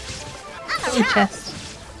escape. Oh, chest.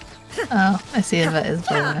 Oh, I see a vet is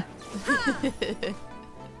there.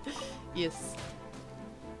 Yes.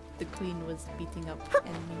 The queen was beating up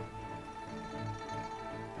enemy.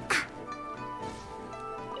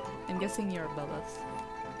 I'm guessing you're above us.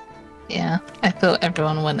 Yeah, I thought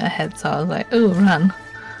everyone went ahead, so I was like, oh, run.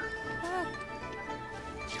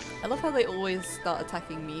 I love how they always start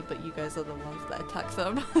attacking me, but you guys are the ones that attack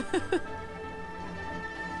them.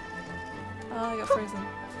 Oh, I got frozen.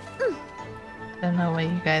 Don't know where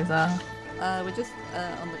you guys are. We're just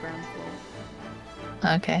on the ground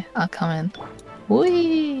floor. Okay, I'll come in.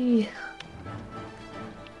 Whee!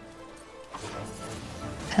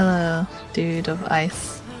 Hello, dude of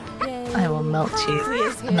ice. I will melt you. He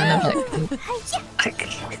is And then here. I can...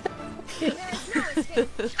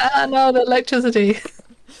 Ah no, the electricity.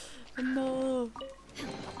 No.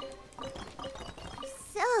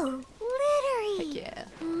 So glittery. Heck yeah.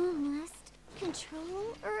 Must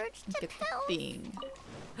control urge to Get the pounce. thing.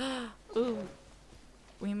 Ooh.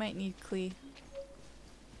 We might need Klee.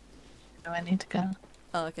 Do I need to go?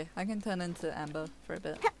 Oh, okay. I can turn into Amber for a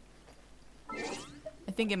bit.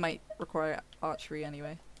 I think it might require archery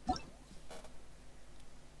anyway.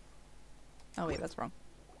 Oh wait, that's wrong.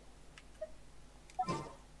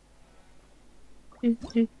 Who's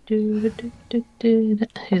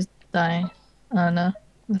dying? Oh no,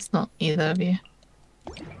 that's not either of you.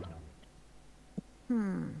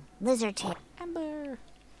 Lizard tail. Amber!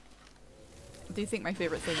 I do think my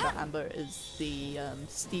favorite thing about Amber is the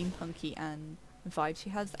steampunky and vibe she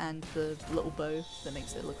has, and the little bow that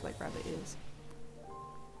makes it look like rabbit ears.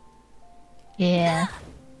 Yeah.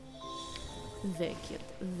 Very cute,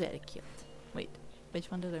 very cute. Wait,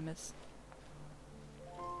 which one did I miss?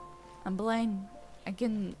 I'm blind. I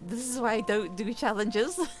can. This is why I don't do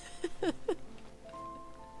challenges.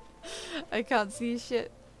 I can't see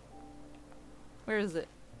shit. Where is it?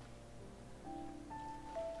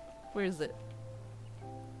 Where is it?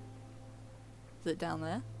 Is it down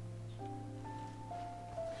there?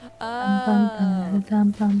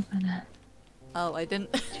 Oh, I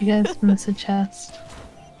didn't. Did you guys miss a chest?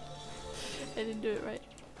 I didn't do it right.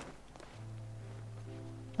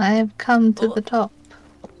 I have come to Oh. the top.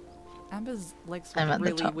 Amber's legs I'm were at the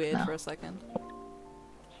really top weird now. for a second.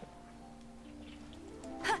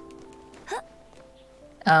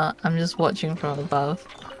 I'm just watching from above.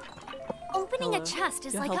 Opening Hello. a chest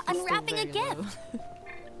is Your like health is still unwrapping a very low. gift.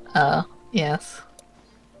 Yes.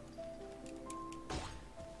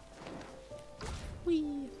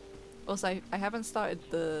 Whee! Also, I haven't started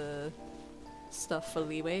the stuff for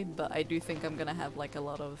Leeway, but I do think I'm gonna have like a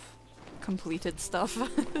lot of completed stuff.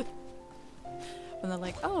 When they're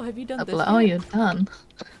like, oh, have you done this Oh, yet? you're done.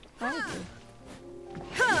 Oh,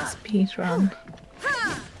 Speed run.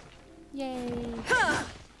 yay!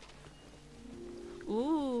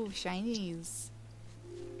 Ooh, shinies.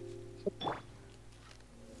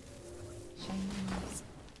 Shinies.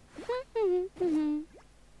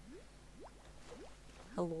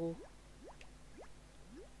 Hello.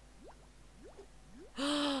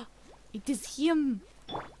 It is him!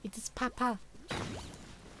 It is Papa!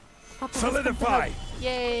 Papa has come Solidify! back.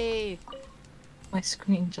 Yay! My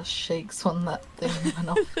screen just shakes when that thing went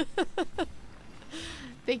off.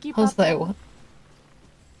 Thank you, I was Papa! like, what?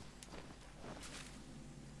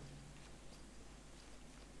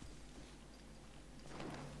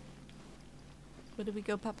 Where do we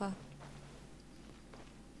go, Papa?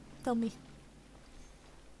 Tell me.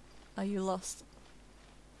 Are you lost?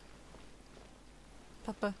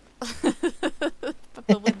 Papa.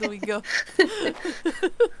 Papa, where do we go?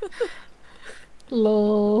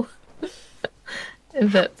 Lol.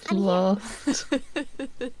 That's lost.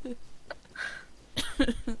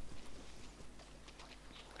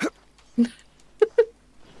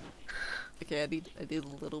 Okay, I need a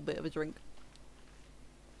little bit of a drink.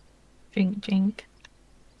 Drink, drink.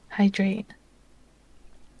 Hydrate.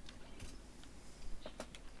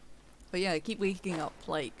 But yeah, I keep waking up,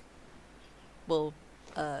 like, well,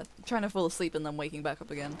 trying to fall asleep and then waking back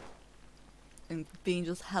up again. And being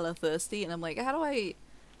just hella thirsty, and I'm like, how do I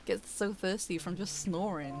get so thirsty from just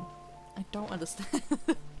snoring? I don't understand.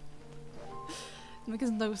 It makes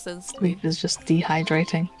no sense to me. Sleep is just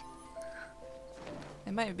dehydrating.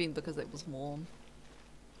 It might have been because it was warm.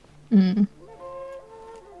 Mm.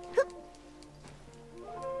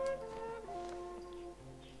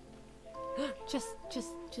 Just.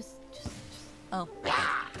 Oh.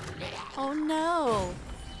 Oh no!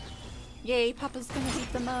 Yay, Papa's gonna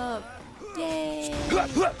beat them up! Yay!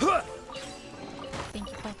 Thank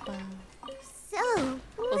you, Papa. So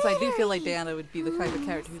Also, I do feel like glittery. Diana would be the kind of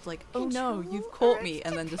character who's like, oh no, you've caught me,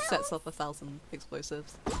 and then just sets off 1,000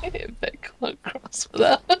 explosives. Bit come across for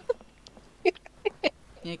that.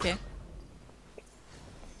 You okay?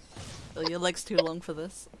 Oh, your leg's too long for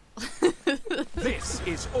this. This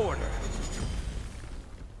is order.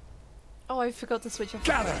 Oh, I forgot to switch off the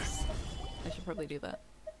Gather. voice. I should probably do that.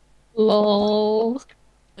 Lol.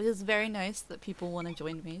 It is very nice that people want to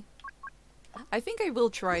join me. I think I will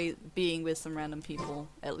try being with some random people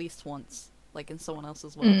at least once, like in someone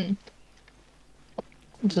else's world. Mm.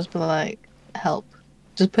 Just be like, help.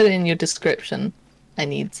 Just put it in your description. I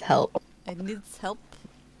needs help. I needs help.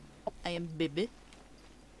 I am Bibi.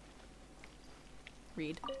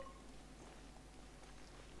 Read.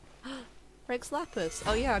 Rex Lapis.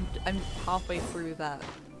 Oh yeah, I'm halfway through that.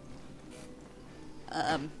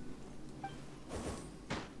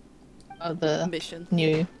 Oh, the Mission.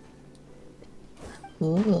 new.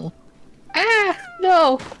 Ooh. Ah!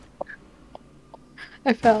 No!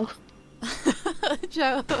 I fell.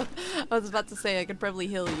 Joe, I was about to say I could probably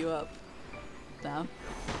heal you up. Now.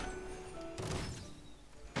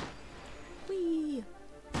 Whee!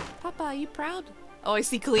 Papa, are you proud? Oh, I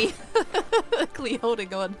see Klee. Klee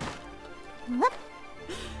holding on.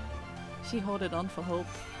 She holding on for hope.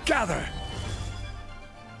 Gather!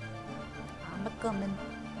 I'm a coming.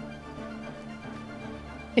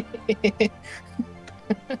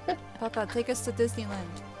 Papa, take us to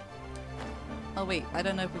Disneyland. Oh wait, I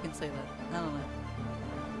don't know if we can say that. I don't know.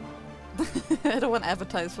 I don't want to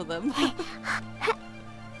advertise for them.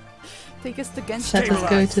 Take us to Genshin. Let us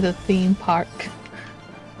go to the theme park.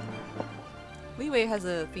 Leeway has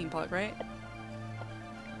a theme park, right?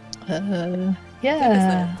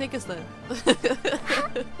 Yeah. Take us there.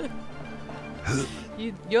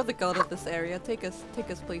 You're the god of this area. Take us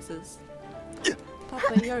places.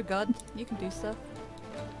 Papa, you're a god. You can do stuff.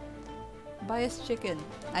 Buy us chicken.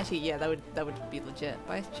 Actually, yeah, that would be legit.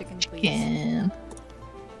 Buy us chicken, please. Yeah.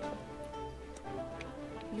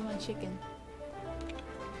 You want chicken?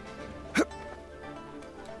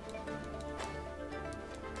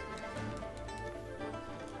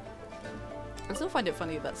 I still find it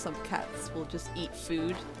funny that some cats will just eat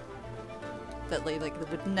food that they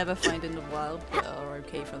would never find in the wild, but are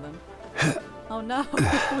okay for them. Oh no!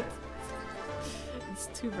 It's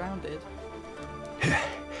too rounded. I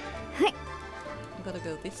gotta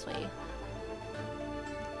go this way.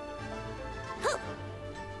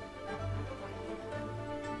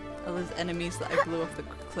 Oh, those enemies that I blew off the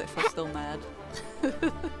cliff are still mad. I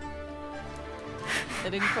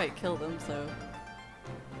didn't quite kill them, so...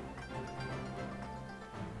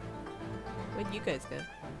 Where'd you guys go?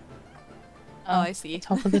 Oh, I see.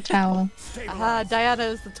 Top of the tower. Aha,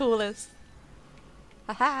 Diana's the tallest.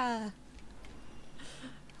 Aha!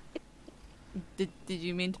 Did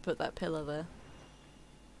you mean to put that pillar there?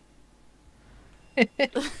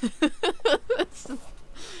 It's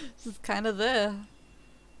just kind of there.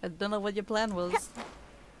 I don't know what your plan was.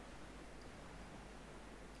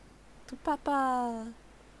 To Papa!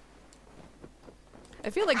 I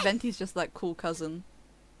feel like Venti's just that cool cousin.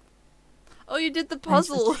 Oh, you did the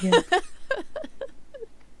puzzle!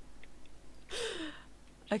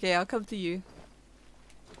 Okay, I'll come to you.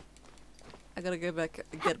 I gotta go back,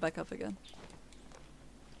 get back up again.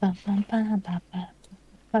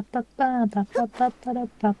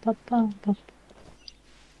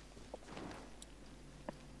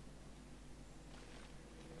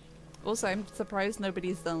 Also, I'm surprised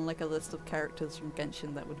nobody's done like a list of characters from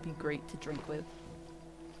Genshin that would be great to drink with.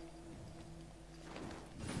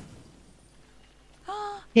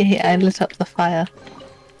 Yeah, I lit up the fire.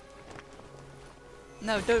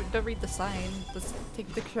 No, don't read the sign. Just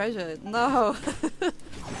take the treasure. No, I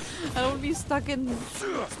don't want to be stuck in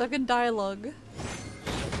dialogue.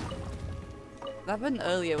 That happened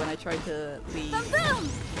earlier when I tried to leave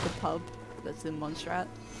the pub that's in Mondstadt,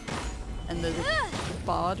 and there's a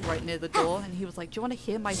bard right near the door, and he was like, "Do you want to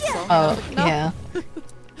hear my song?" And I was like, no. Yeah.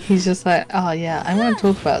 He's just like, "Oh yeah, I want to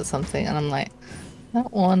talk about something," and I'm like, "I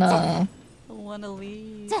don't wanna." I wanna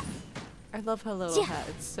leave. I love her little hat.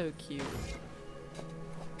 It's so cute.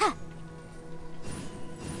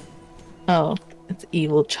 Oh, it's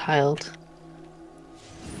evil child.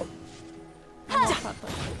 Oh, Papa.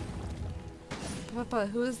 Papa,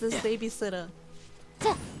 who is this babysitter?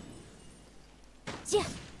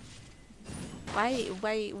 Why?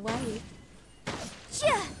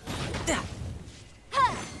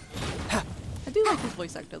 I do like his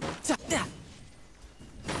voice actor though.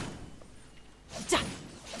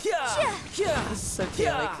 This is so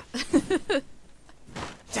chaotic.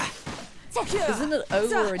 Isn't it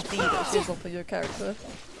O or a D that shows up on your character?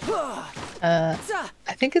 I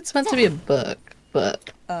think it's meant to be a book,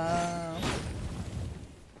 but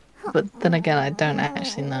then again, I don't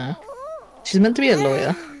actually know. She's meant to be a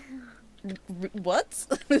lawyer. What?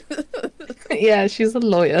 Yeah, she's a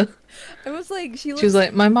lawyer. I was like, she was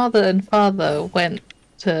like, my mother and father went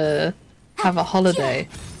to have a holiday,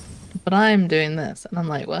 but I'm doing this, and I'm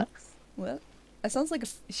like, what? What? It sounds like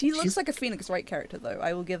she looks like a Phoenix Wright character though.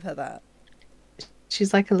 I will give her that.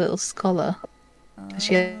 She's like a little scholar.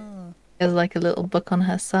 She has like a little book on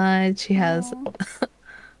her side. She has a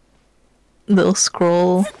little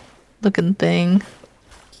scroll looking thing.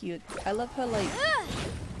 Cute. I love her like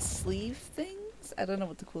sleeve things. I don't know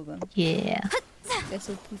what to call them. Yeah. They're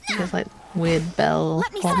so poofy. She has like weird bell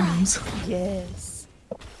forms. Yes.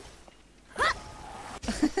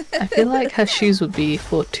 I feel like her shoes would be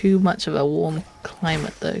for too much of a warm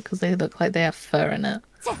climate though, because they look like they have fur in it.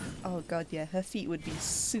 Oh god, yeah. Her feet would be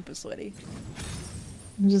super sweaty.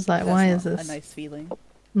 I'm just like, That's why not is this? a nice feeling.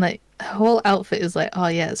 Like, her whole outfit is like, oh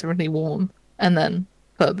yeah, it's really warm. And then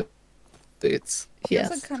her boots. She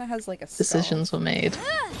Yes. also kind of has like a Decisions scarf. were made.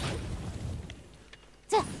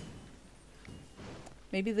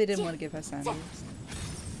 Maybe they didn't want to give her sandals.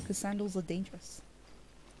 Because sandals are dangerous.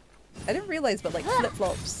 I didn't realize, but like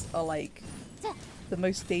flip-flops are like the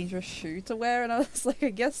most dangerous shoe to wear, and I was like, I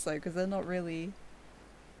guess so, because they're not really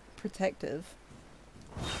protective.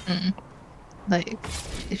 Like,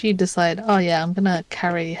 if you decide, oh yeah, I'm gonna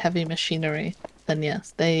carry heavy machinery, then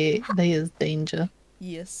yes, they is danger.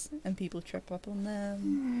 Yes, and people trip up on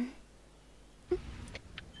them.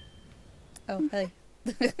 Oh, hey.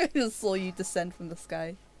 I just saw you descend from the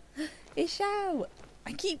sky. It's Xiao!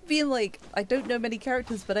 I keep being like, I don't know many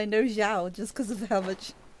characters, but I know Xiao just because of how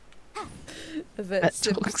much of it Pet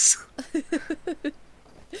Sims. talks.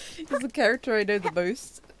 He's the character I know the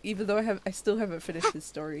most, even though I still haven't finished his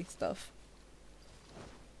story stuff.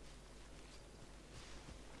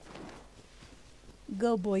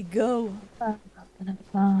 Go boy, go!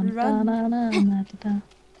 Run.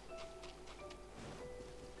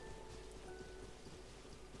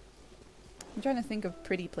 I'm trying to think of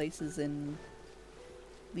pretty places in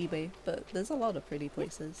Libe, but there's a lot of pretty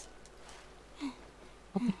places.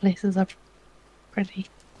 All the places are pretty.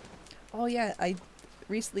 Oh yeah, I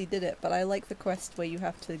recently did it, but I like the quest where you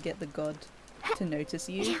have to get the god to notice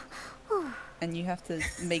you. And you have to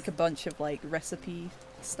make a bunch of like recipe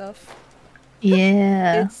stuff.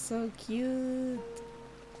 Yeah. It's so cute.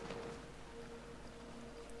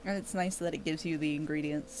 And it's nice that it gives you the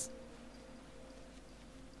ingredients.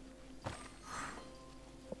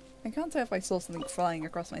 I can't tell if I saw something flying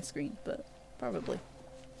across my screen, but probably.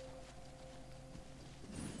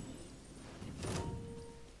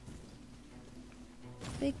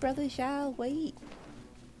 Big brother Xiao, wait!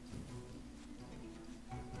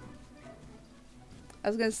 I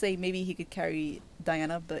was gonna say maybe he could carry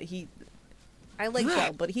Diana, but I like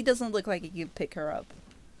Xiao, but he doesn't look like he could pick her up.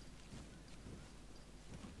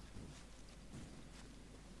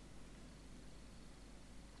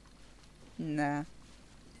 Nah.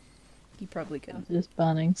 He probably couldn't. Just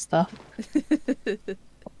burning stuff.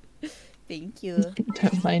 Thank you.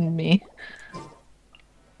 Don't mind me.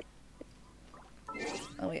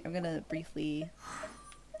 Oh wait, I'm gonna briefly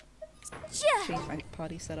change my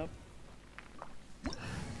party setup.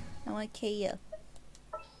 I want Kaya.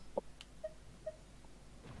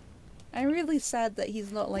 I'm really sad that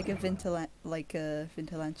he's not like a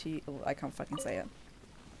Vintalanchi. Oh, I can't fucking say it.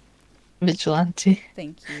 Vigilante.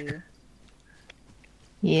 Thank you.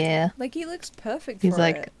 Yeah. Like he looks perfect He's for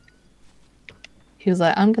like, it. he was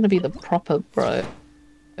like, I'm gonna be the proper bro.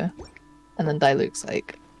 And then Diluc's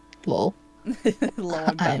like, lol. Lol, I'm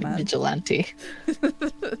I'm Batman. Vigilante.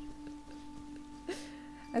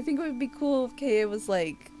 I think it would be cool if Kaya was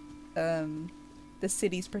like, the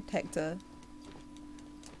city's protector,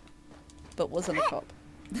 but wasn't a cop.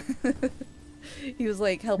 He was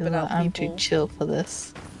like helping out I'm people. too chill for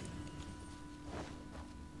this.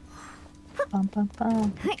 Bum, bum,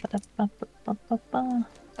 bum, ba-da-bum, bum, bum, bum.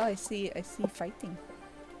 Oh, I see fighting.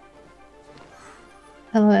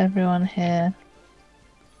 Hello everyone here.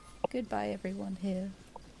 Goodbye everyone here.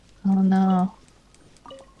 Oh no.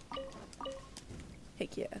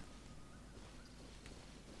 Heck yeah.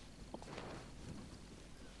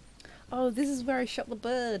 Oh, this is where I shot the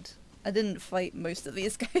bird. I didn't fight most of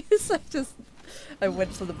these guys. I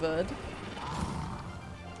went for the bird.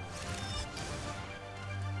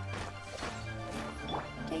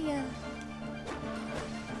 Yeah.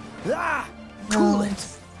 Ah! Cool it!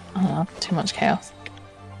 Oh, too much chaos.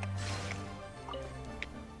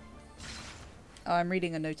 Oh, I'm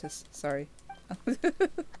reading a notice. Sorry.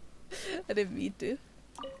 I didn't mean to.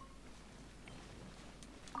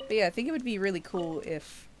 But yeah, I think it would be really cool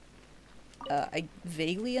if I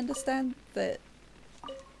vaguely understand that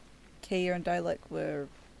Kaya and Dialek were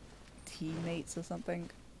teammates or something.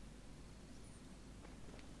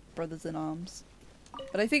 Brothers in arms.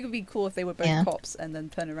 But I think it would be cool if they were both cops and then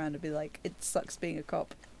turn around and be like, it sucks being a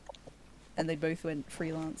cop. And they both went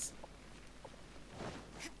freelance.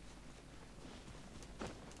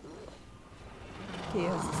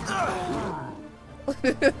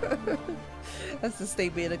 That's the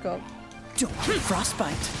state being a cop. Don't get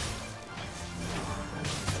frostbite.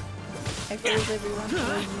 I froze everyone.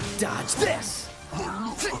 Dodge this.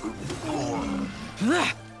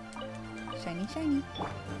 Shiny, shiny.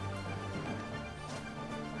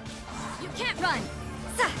 You can't run.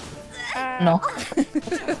 No.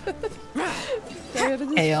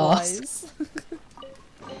 Chaos.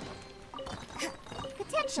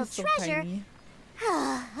 Potential So treasure. tiny.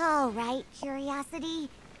 All right, curiosity.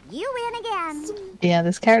 You win again. Yeah,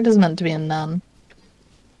 this character's meant to be a nun.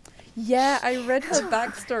 Yeah, I read her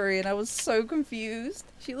backstory and I was so confused.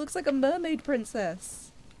 She looks like a mermaid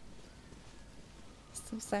princess.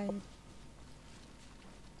 So sad.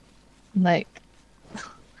 Like,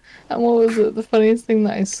 and what was it? The funniest thing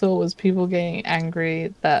that I saw was people getting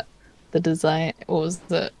angry that the design, what was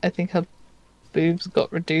that? I think her boobs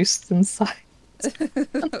got reduced in size.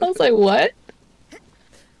 And I was like, what?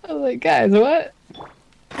 I was like, guys, what?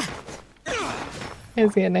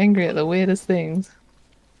 Guys getting angry at the weirdest things.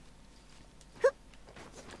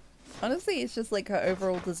 Honestly, it's just like her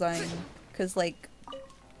overall design. Because, like,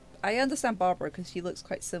 I understand Barbara because she looks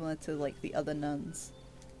quite similar to, like, the other nuns.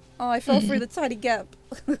 Oh, I fell through the tiny gap.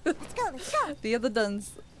 Let's go, let's go. The other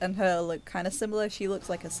nuns and her look kind of similar. She looks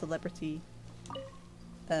like a celebrity.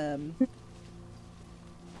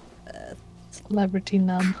 Celebrity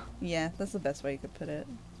nun. Yeah, that's the best way you could put it.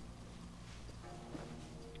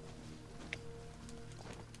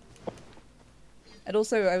 And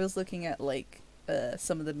also, I was looking at, like,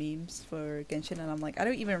 some of the memes for Genshin, and I'm like, I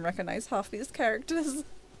don't even recognize half these characters.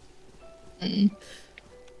 Do you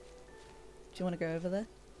want to go over there?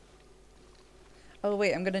 Oh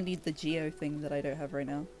wait, I'm gonna need the Geo thing that I don't have right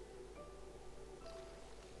now.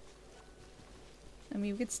 I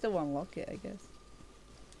mean, we could still unlock it, I guess.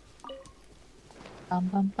 Bum,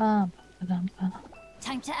 bum, bum, ba-dum, bum.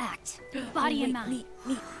 Time to act. Body and mind.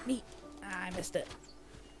 Neat. Ah, I missed it.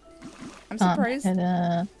 I'm surprised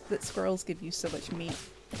Ta-da. that squirrels give you so much meat.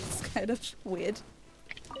 It's kind of weird.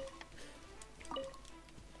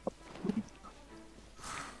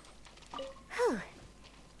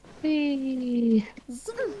 Whee.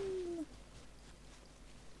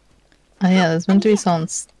 Oh yeah, there's meant to be someone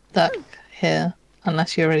stuck here,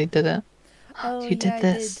 unless you already did it. Oh, You did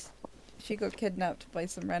this. I did. She got kidnapped by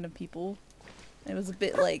some random people. It was a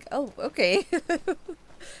bit like, oh, okay.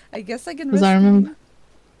 I guess I can Because I rescue remember, you.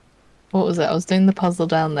 what was it? I was doing the puzzle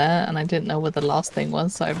down there, and I didn't know where the last thing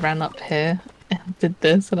was, so I ran up here and did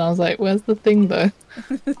this, and I was like, "Where's the thing, though?"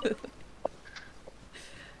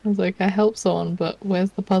 I was like, "I helped someone, but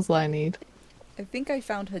where's the puzzle I need?" I think I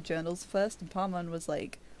found her journals first, and Parman was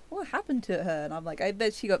like, what happened to her? And I'm like, I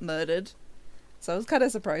bet she got murdered. So I was kind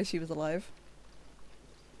of surprised she was alive.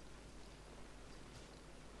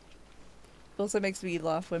 It also makes me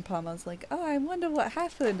laugh when Parman's like, oh, I wonder what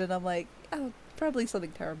happened. And I'm like, oh, probably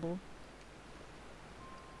something terrible.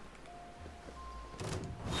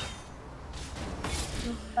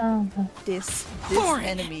 This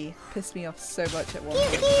enemy pissed me off so much at one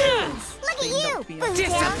point. because Look they at knocked you, me off.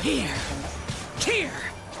 Disappear! Here!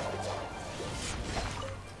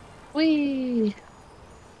 Whee!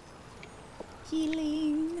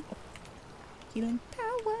 Healing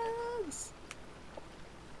powers.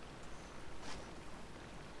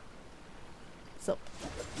 So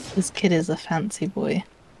This kid is a fancy boy.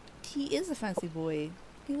 he is a fancy boy.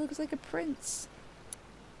 He looks like a prince.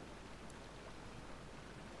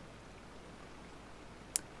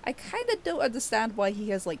 I kind of don't understand why he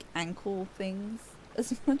has like ankle things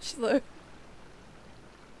as much though.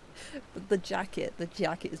 But the jacket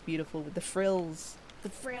is beautiful with the frills. The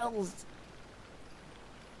frills!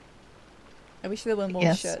 I wish there were more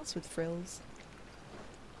Yes. shirts with frills.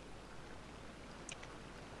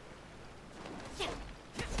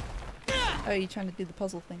 Oh, you're trying to do the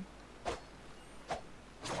puzzle thing.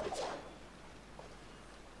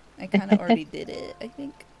 I kind of already did it, I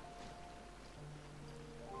think.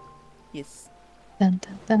 Yes. Dun,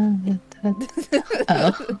 dun, dun, dun, dun, dun.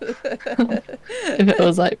 Oh. If it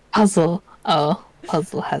was like puzzle, oh,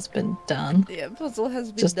 puzzle has been done. Yeah, puzzle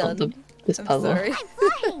has been Just done. not this I'm puzzle. sorry.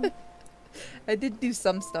 I'm flying. I did do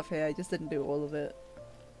some stuff here, I just didn't do all of it.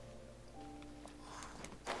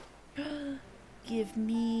 Give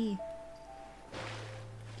me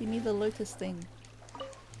the lotus thing.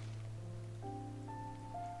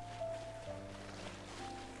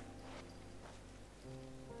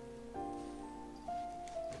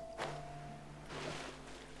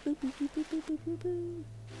 Boop, boop, boop, boop, boop, boop, boop, boop.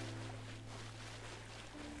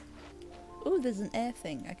 Oh, there's an air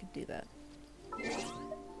thing. I could do that.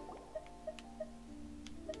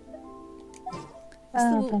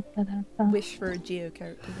 Still wish for a Geo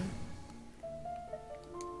character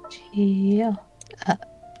though. Geo.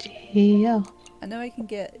 Geo. I know I can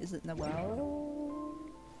get. Is it Noel?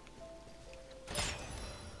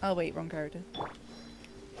 Oh wait, wrong character.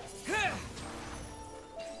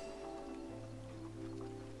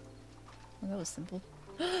 Well, that was simple.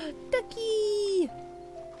 Ducky!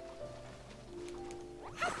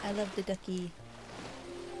 I love the ducky.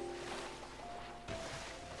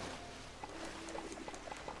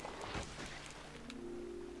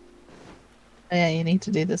 Oh, yeah, you need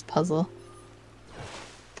to do this puzzle.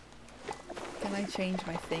 Can I change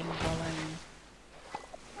my thing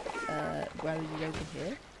while you guys are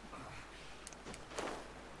here?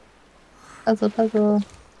 Puzzle.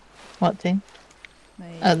 What thing?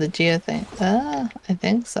 My... Oh, the geo thing. I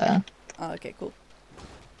think so. Oh, okay, cool.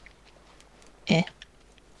 Eh.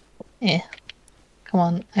 Come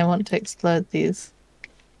on, I want to explode these.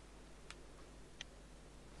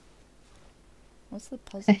 What's the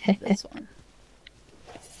puzzle for this one?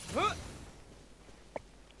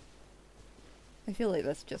 I feel like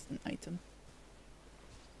that's just an item.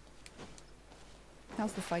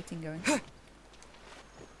 How's the fighting going?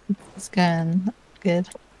 It's going good.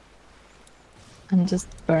 I'm just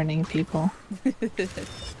burning people.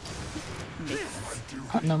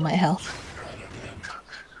 Oh no, my health.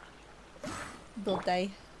 They'll die.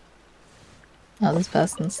 Oh, this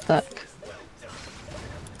person's stuck.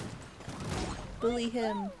 Bully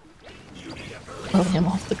him. Pull him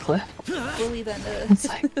off the cliff. Bully that It's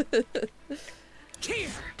like,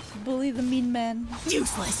 bully the mean man.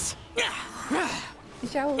 Useless.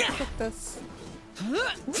 Shall protect us.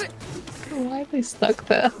 why are they stuck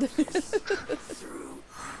there?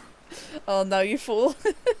 Oh no, you fool.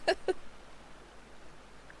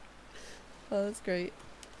 Oh, that's great.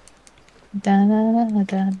 Oh,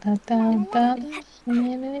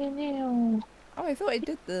 Oh, I thought I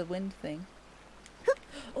did the wind thing.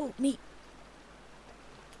 Oh, meat.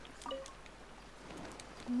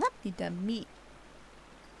 Need that meat.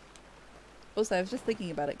 Also, I was just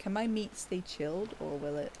thinking about it. Can my meat stay chilled, or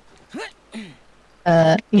will it?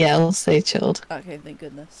 yeah, I'll stay chilled. Okay, thank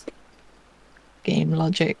goodness. Game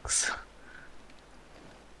logics.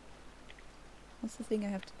 What's the thing I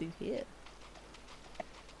have to do here?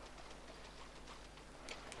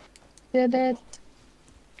 Did it.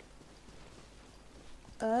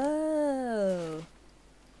 Oh.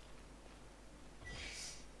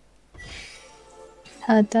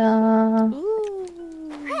 Ta-da!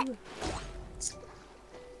 Ooh.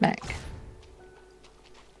 Back.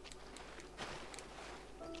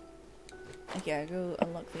 Okay, I go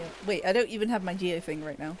unlock the. Wait, I don't even have my geo thing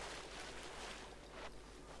right now.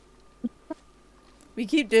 We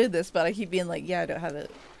keep doing this, but I keep being like, yeah, I don't have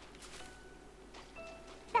it.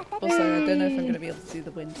 Also, I don't know if I'm going to be able to do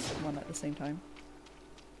the wind one at the same time.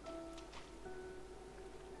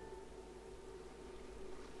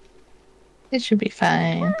 It should be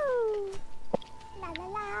fine. La la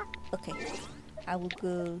la. Okay, I will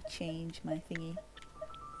go change my thingy.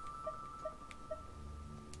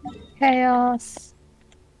 Chaos.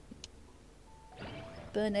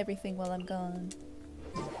 Burn everything while I'm gone.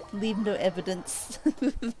 Leave no evidence.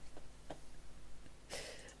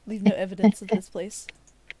 Leave no evidence of this place.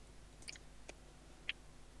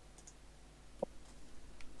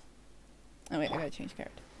 Oh wait, I gotta change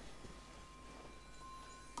character.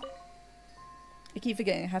 I keep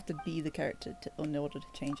forgetting I have to be the character in order to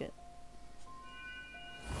change it.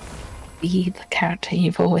 Be the character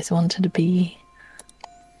you've always wanted to be.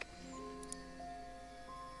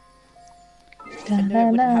 I know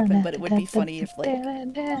it wouldn't happen, but it would be funny if, like,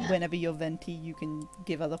 whenever you're Venti, you can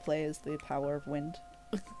give other players the power of wind.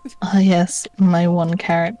 Oh yes, my one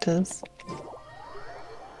characters.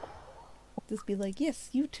 Just be like, yes,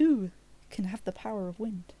 you too can have the power of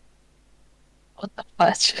wind. What the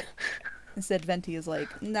fudge? Instead, Venti is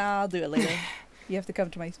like, nah, I'll do it later. You have to come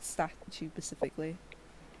to my statue specifically.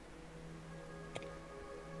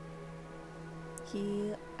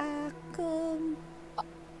 Here I come.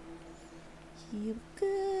 Here we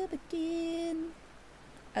come again.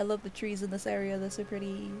 I love the trees in this area, they're so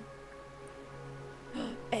pretty.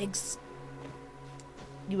 Eggs.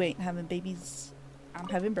 You ain't having babies. I'm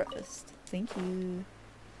having breakfast. Thank you.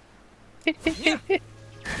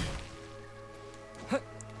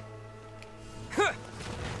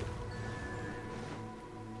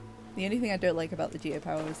 The only thing I don't like about the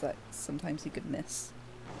geopower is that sometimes you could miss.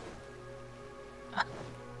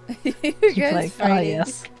 You guys Like, oh fighting?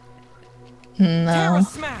 yes. Terra No.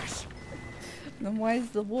 smash. Then why is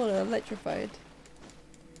the water electrified?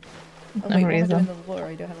 Oh No wait, what am I doing reason. in the water?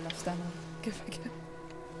 I don't have enough stamina. Go back up.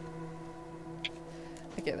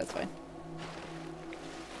 Okay, that's fine.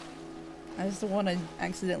 I just don't want to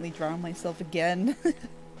accidentally drown myself again.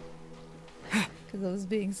 Because I was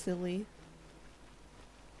being silly.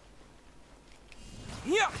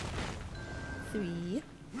 Yeah. 3.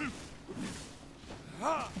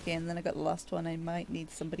 Okay, and then I got the last one. I might need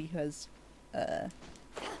somebody who has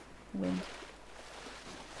wind.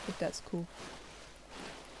 If that's cool.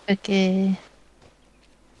 Okay.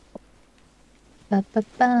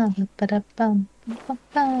 Ba-ba-ba-ba-ba-da-bum,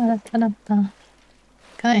 ba-ba-ba-da-ba-da-ba.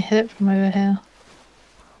 Can I hit it from over here?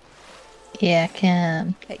 Yeah, I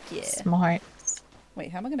can. Heck yeah. Smart.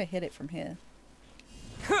 Wait, how am I gonna hit it from here?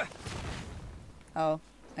 Oh,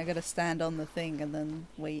 I gotta stand on the thing and then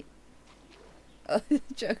wait. Oh,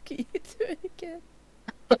 Jokey, you do it again.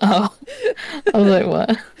 Oh. I was like,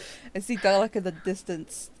 what? I see Dalek in the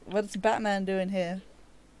distance. What's Batman doing here?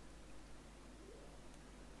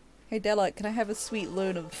 Hey Dalek, can I have a sweet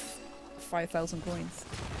loan of 5,000 coins?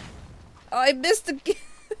 Oh, I missed again!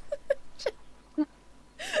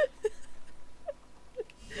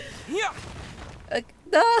 Yeah.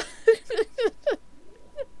 No!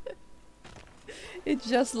 It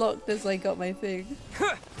just locked as I got my thing.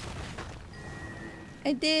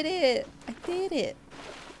 I did it! I did it!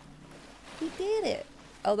 We did it!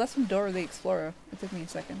 Oh, that's from Dora the Explorer. It took me a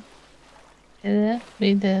second. Did it?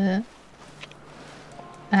 We did it.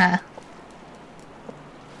 Ah.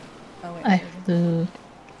 Oh wait. I there we go. flew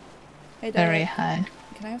Hey very Dalek, high.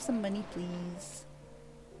 can I have some money please?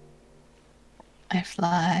 I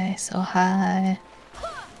fly so high.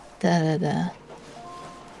 Da da da.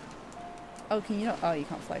 Oh, can you not? Oh, you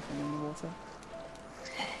can't fly from in the water.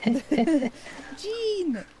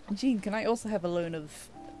 Jean! Jean, can I also have a loan of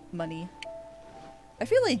money? I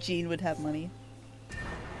feel like Jean would have money.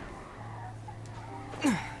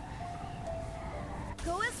 Go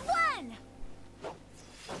as one.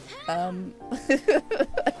 I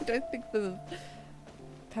don't think the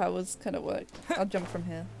powers kind of worked. I'll jump from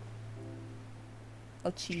here.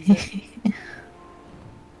 I'll cheese it.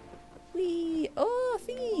 Whee! Oh,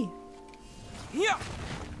 thingy! Yeah.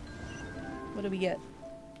 What do we get?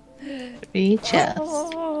 3 chests.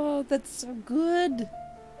 Oh, that's so good!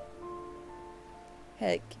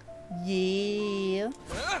 Heck yeah!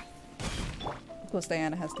 Of course,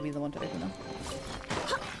 Diana has to be the one to open them.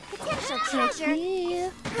 Potential treasure. Yeah!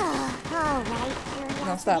 All right, curiosity.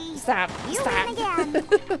 No, stop! Stop! You Stop! win again.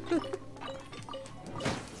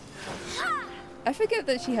 I forget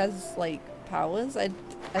that she has like powers. I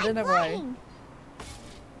don't know why. Flying.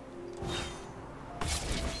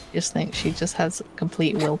 Just think she just has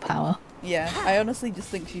complete willpower. Yeah, I honestly just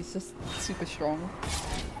think she's just super strong.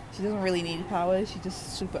 She doesn't really need power. She's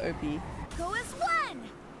just super OP. Go as one.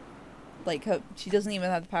 Like she doesn't even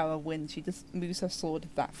have the power when she just moves her sword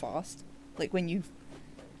that fast. Like when you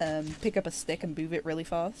pick up a stick and move it really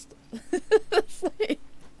fast. It's like,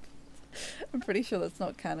 I'm pretty sure that's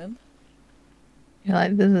not canon. You're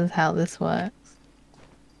like, this is how this works.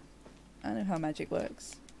 I know how magic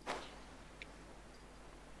works.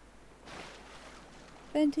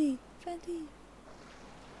 Fenty! Fenty!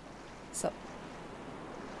 So.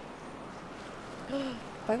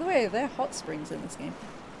 By the way, there are hot springs in this game.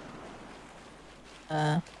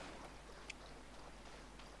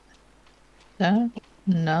 Don't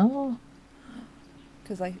know.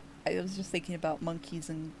 Because I was just thinking about monkeys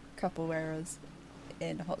and capoeiras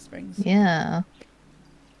in hot springs. Yeah.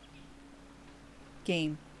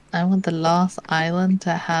 Game. I want the last island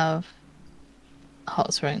to have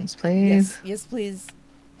hot springs, please. Yes, yes please.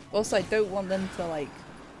 Also, I don't want them to like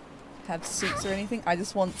have suits or anything. I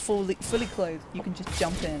just want fully clothed. You can just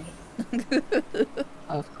jump in.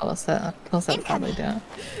 Of course that probably do.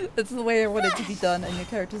 That's the way I want it to be done, and your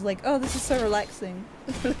character's like, oh, this is so relaxing.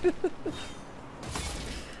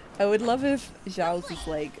 I would love if Zhao's is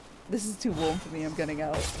like, this is too warm for me, I'm getting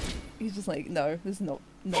out. He's just like, no, this is not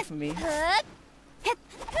for me.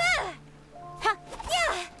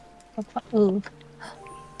 Ooh.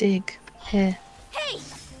 Dig. Here. Hey.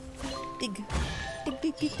 Dig. Dig,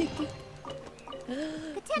 dig, dig, dig, dig.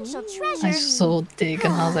 Potential treasure. I saw dig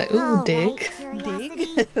and I was like, ooh, All dig. right, curiosity.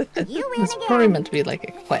 You win It's again. probably meant to be like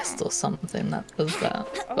a quest or something that does that.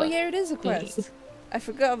 Oh but- yeah, it is a quest. I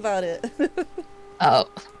forgot about it. Oh.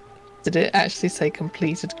 Did it actually say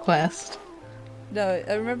completed quest? No,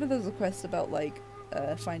 I remember there was a quest about like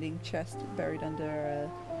finding chest buried under a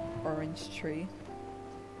orange tree.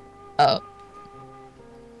 Oh.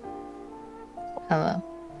 Hello.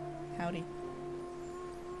 Howdy.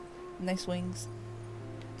 Nice wings.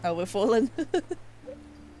 Oh, we're falling.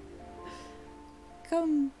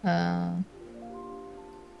 Come.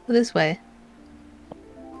 This way.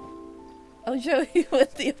 Oh, Joey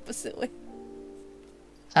went the opposite way.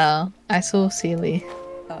 Oh, I saw Sealy.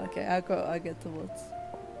 Oh, okay. I'll get towards.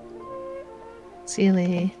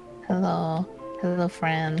 Sealy. Hello. Hello,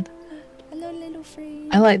 friend. Hello, little friend.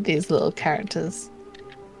 I like these little characters.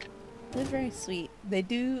 They're very sweet. They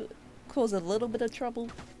do cause a little bit of trouble,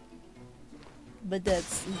 but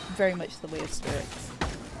that's very much the way of spirits.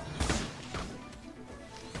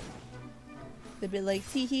 They'd be like,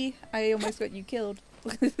 teehee, I almost got you killed.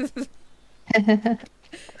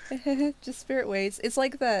 Just spirit ways. It's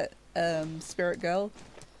like that spirit girl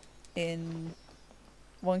in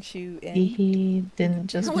Once you in. He didn't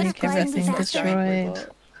just Let's make climb everything faster. destroyed.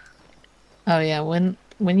 Oh yeah, when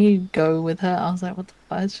you go with her, I was like, what the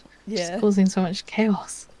fudge? She's Yeah. causing so much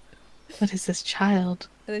chaos. What is this child?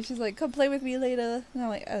 And then she's like, come play with me later. And I'm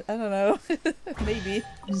like, I don't know. Maybe.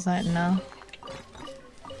 I was like, no.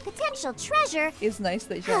 Potential treasure. It's nice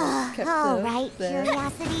that Zhao kept All the, right, the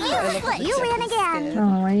curiosity. I love that You Zhao win was again. scared.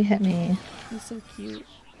 Oh, why you hit me? He's so cute.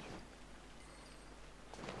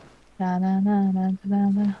 Da da da da da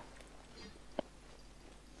da.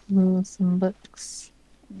 Ooh, some books,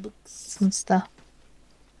 Books. some stuff.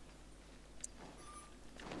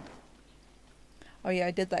 Oh yeah,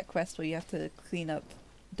 I did that quest where you have to clean up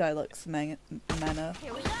Diluc's manor.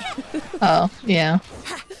 Oh, yeah.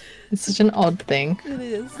 It's such an odd thing. It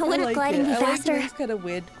is. Wouldn't I like gliding it. be I like faster? those kind of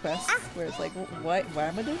weird quests where it's like, why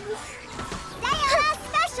am I doing this? Diana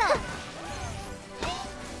special.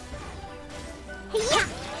 Yeah.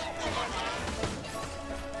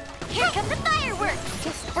 Here come the fireworks.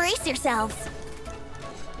 Just brace yourselves.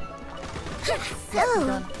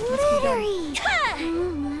 So glittery.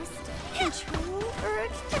 Almost. Control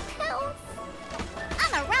urge to pounce.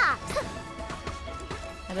 On a rock.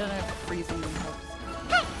 I don't know if freezing them helps.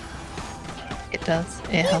 It does.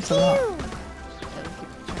 It helps a lot. I don't keep trying to do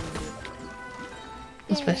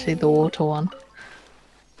it. Especially the water one.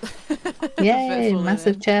 Yay! Full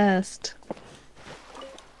Massive in. chest.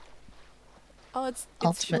 Oh, it's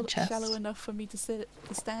Ultimate chest. shallow enough for me to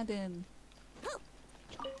stand in.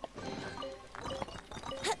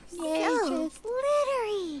 Yay, so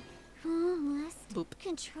glittery. Almost. Boop.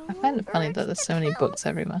 Control. I find it funny urge that there's to so many pounce. books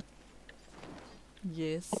everywhere.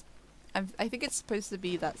 Yes. I think it's supposed to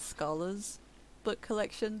be that Scholars book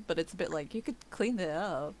collection, but it's a bit like, you could clean it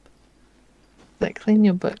up. Like, clean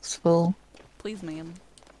your books full. Please, ma'am.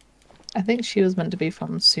 I think she was meant to be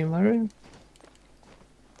from Sumeru.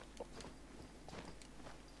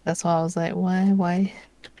 That's why I was like, why?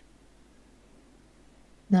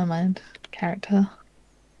 Never mind. Character.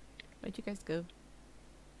 Where'd you guys go?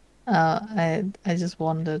 I just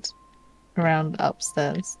wandered around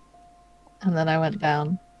upstairs. And then I went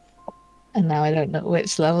down. And now I don't know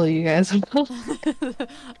which level you guys are on.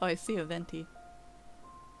 Oh, I see a venti.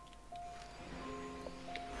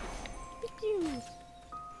 Thank you.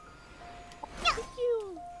 Thank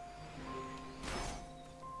you.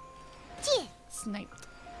 Yeah. Sniped.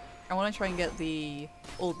 I want to try and get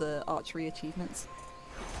all the archery achievements.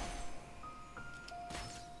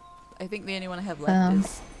 I think the only one I have left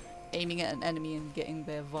is aiming at an enemy and getting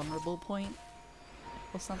their vulnerable point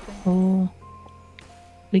or something. Oh,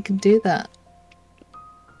 we could do that.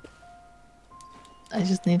 I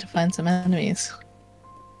just need to find some enemies.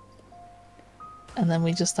 And then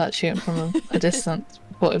we just start shooting from a distance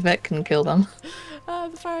before Yvette can kill them. Ah,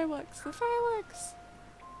 the fireworks! The fireworks!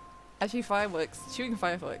 Actually, shooting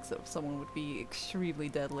fireworks at someone would be extremely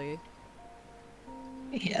deadly.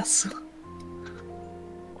 Yes.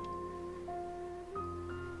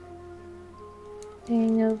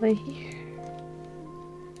 Getting over here.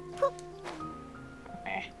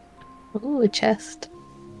 Ooh, a chest.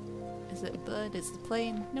 Is it a bird? Is it a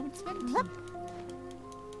plane? No, it's venti.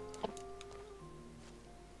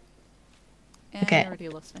 And Okay. I already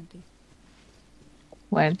lost venti.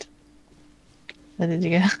 Where did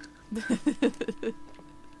you go?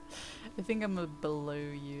 I think I'm below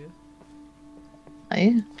you. Are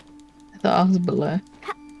you? I thought I was below.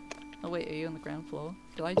 Oh wait, are you on the ground floor?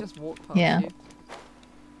 Did I just walk past Yeah. you?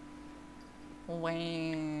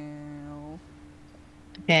 Wow.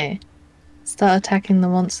 Okay. Start attacking the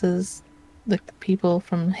monsters, the people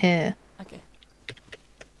from here. Okay.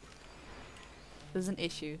 There's an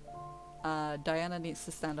issue. Diana needs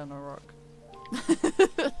to stand on a rock.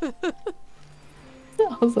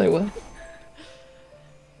 I was like, what?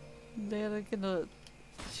 Diana cannot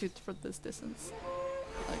shoot from this distance.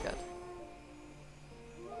 Oh god.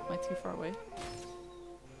 Am I too far away?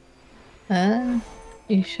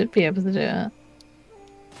 You should be able to do it.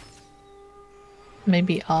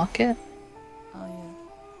 Maybe arc it? Oh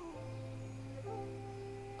yeah.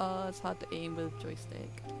 Oh, it's hard to aim with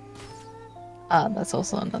joystick. Ah, that's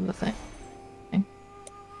also another thing.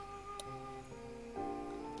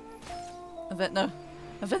 Yvette, no.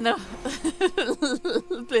 Yvette, no.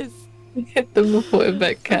 Please. Hit them before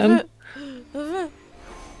Yvette can. Yvette.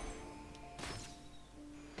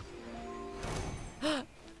 Yvette.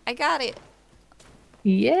 I got it.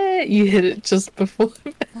 Yeah, you hit it just before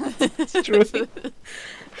Yvette destroyed.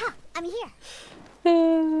 Ha, I'm here.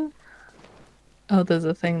 Oh, there's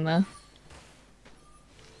a thing there.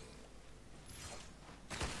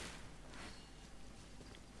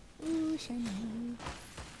 Ooh, shiny.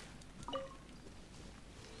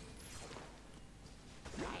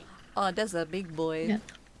 Oh, there's a big boy. Yeah.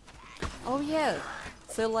 Oh yeah.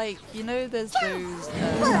 So like, you know, there's those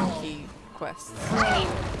monkey quests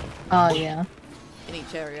Oh yeah. in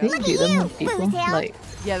each area. You can do them with people. Like,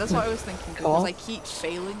 Yeah, that's what I was thinking because Cool. I keep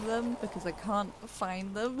failing them because I can't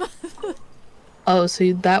find them. oh,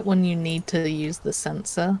 so that one you need to use the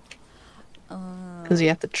sensor because you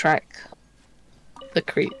have to track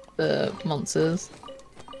the monsters.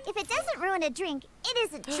 If it doesn't ruin a drink, it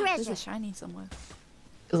isn't There's treasure. a shiny somewhere.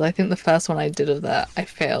 Because I think the first one I did of that, I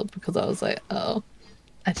failed because I was like, oh,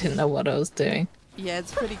 I didn't know what I was doing. Yeah,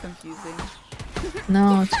 it's pretty confusing.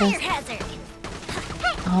 No, Fire just hazard.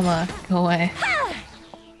 armor, go away.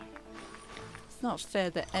 It's not fair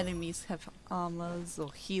that enemies have armors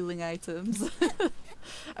or healing items.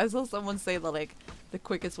 I saw someone say that like the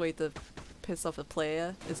quickest way to piss off a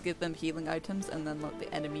player is give them healing items and then let the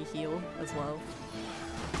enemy heal as well.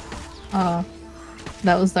 Oh,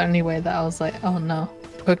 that was the only way that I was like, oh no,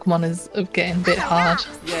 Pokemon is getting a bit hard.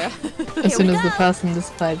 Yeah. As soon we as the go. person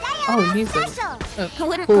decides, oh, use a Special.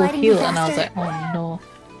 Wouldn't full gliding be heal, and I was faster? like, oh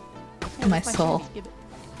no, my That's soul. shiny, give it.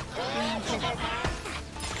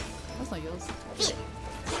 That's not yours. Give it.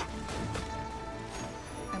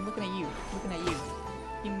 I'm looking at you. Looking at you.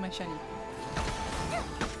 Give me my shiny.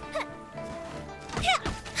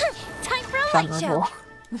 Time for a light show.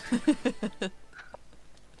 Vulnerable.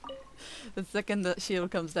 The second that shield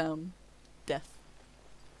comes down, death.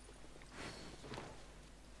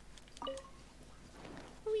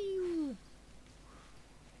 Whee!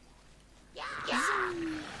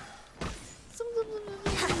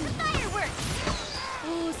 Fireworks.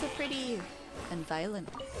 Oh, so pretty and violent.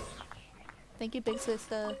 Thank you, big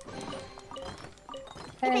sister.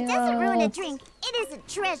 If it doesn't ruin a drink, it isn't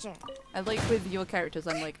treasure. I like with your characters,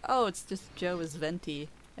 I'm like, oh, it's just Joe as Venti.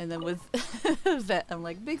 And then with Vet, I'm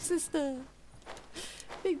like, big sister.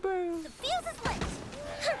 Big bro. The fuse is lit.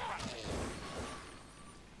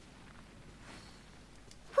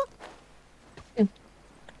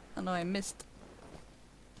 Oh no, I missed.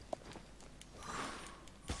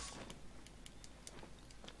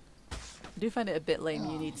 I do find it a bit lame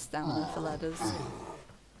you need stamina for ladders.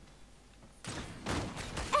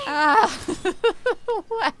 Ah!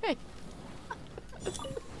 Why?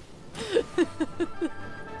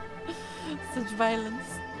 Such violence.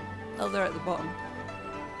 Oh, they're at the bottom.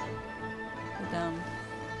 They're down.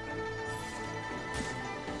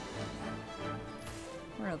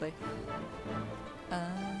 Where are they?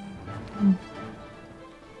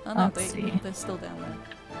 Oh no, Let's see. they're still down there.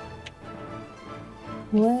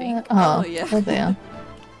 Where? think- Oh, oh, yeah. there they are.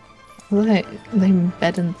 They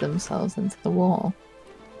embedded themselves into the wall.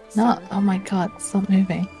 No, So- oh my god, stop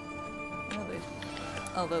moving. Where are they?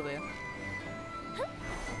 Oh, there they are.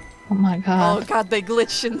 Oh my Oh god. god, they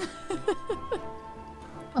glitching.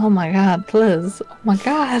 Oh my god, please. Oh my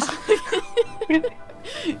god.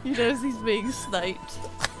 You notice he's being sniped.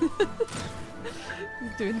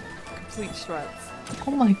 He's doing complete strats.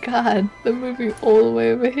 Oh my god, they're moving all the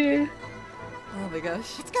way over here. Oh my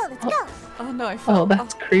gosh. Let's go, let's go. Oh no, I fell. Oh,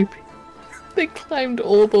 that's creepy. They climbed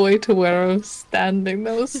all the way to where I was standing.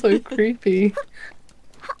 That was so creepy.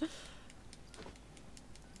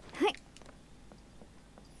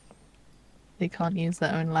 They can't use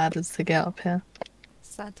their own ladders to get up here.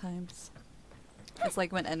 Sad times. It's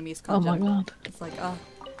like when enemies Oh can't my jump. god. It's like, oh,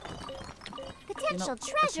 you're Potential not the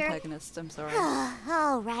treasure. protagonist, I'm sorry.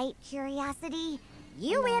 All right, curiosity.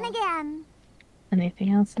 You win again.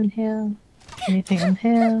 Anything else in here? Anything in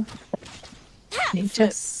here? Any Flip.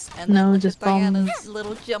 chests? And then No, look just at Diana's bombs.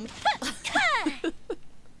 little jump.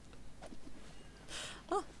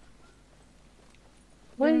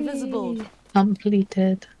 We're invisible. Whee!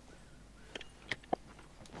 Completed.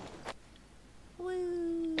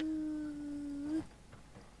 Woo.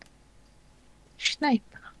 Snipe.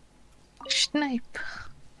 Snipe.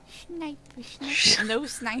 Snipe, snipe. No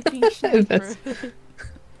sniping sniper. That's-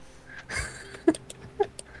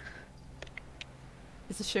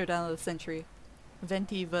 It's a showdown of the century.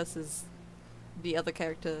 Venti versus the other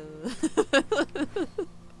character.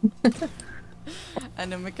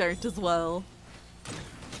 And then my character as well.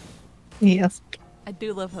 Yes. I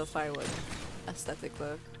do love her firework aesthetic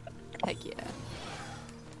though. Heck yeah.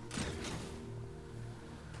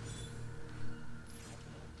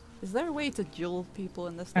 Is there a way to duel people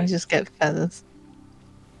in this I thing? just get feathers.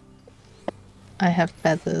 I have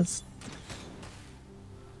feathers.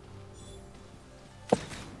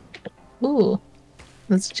 Ooh.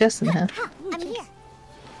 There's a chest in here. I'm here.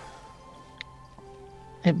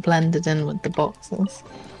 It blended in with the boxes.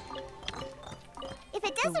 If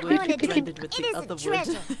it The doesn't wood ruin a drink, blended with it the other isn't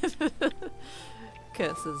treasure. wood.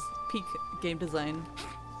 Curses. Peak game design.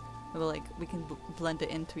 Or like we can blend it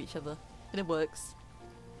into each other, and it works.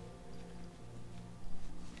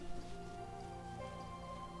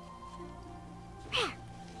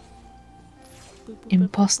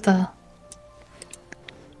 Imposter.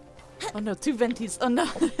 Oh no, 2 venties. Oh no.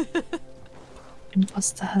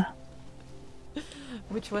 Imposter.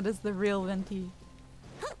 Which one is the real venti?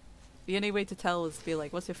 The only way to tell is to be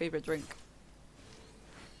like, what's your favorite drink?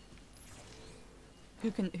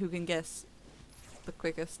 Who can guess the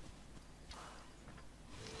quickest?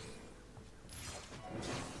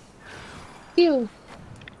 Ew.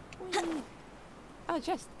 Oh,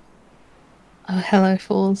 just. Oh, hello,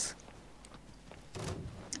 fools.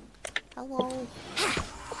 Hello. Look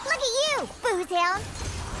at you, boozehound.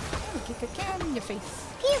 Kick a can in your face.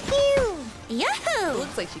 Pew pew. It Yahoo!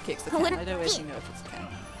 looks like she kicks the can. I don't actually know if it's a can.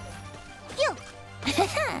 Pew.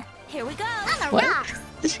 Here we go. On the What? rocks.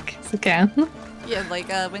 She kicks again. Yeah, like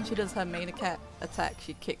when she does her main attack,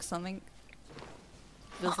 she kicks something.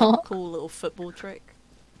 She does like a cool little football trick.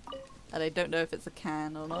 And I don't know if it's a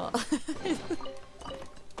can or not. If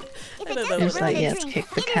I it don't know. It was doesn't like, ruin yes, the drink, kick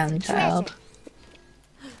the it is can, a child. treasure.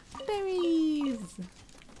 Berries!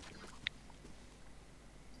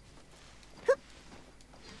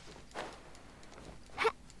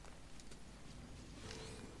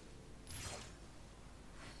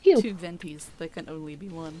 Ew. 2 venties, there can only be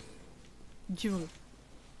one. Jewel.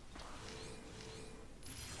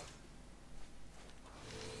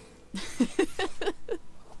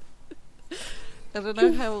 I don't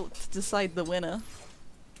know how to decide the winner.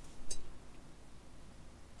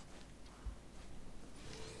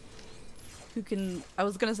 Who can... I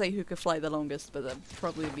was gonna say who could fly the longest, but that'd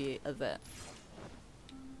probably be a vet.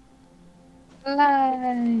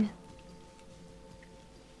 Fly.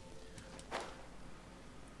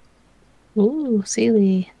 Ooh,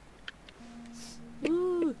 Sealy.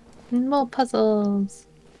 Ooh! More puzzles.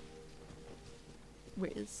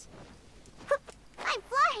 Riz. I'm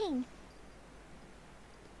flying.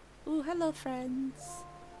 Ooh, hello friends.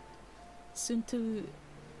 Soon to...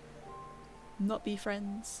 not be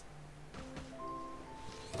friends.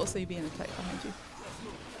 Also, you being attacked behind you.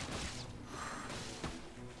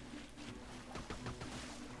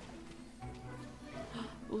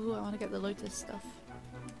 Ooh, I want to get the lotus stuff.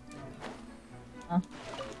 Huh?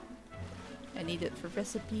 I need it for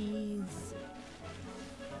recipes.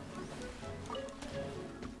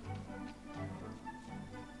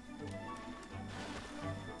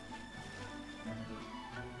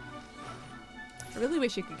 I really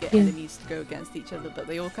wish you could get enemies to go against each other, but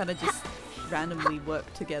they all kind of just randomly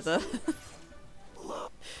work together.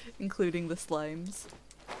 Including the slimes.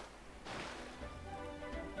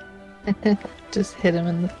 Just hit him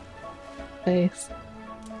in the face.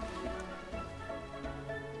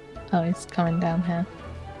 Oh, he's coming down here.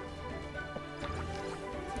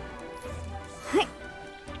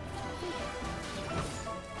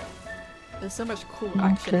 There's so much cool Oh,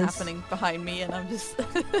 action please. happening behind me, and I'm just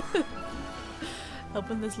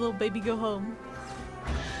helping this little baby go home.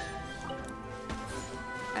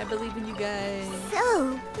 I believe in you guys.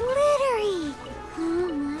 So glittery.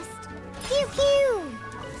 Almost. Pew pew.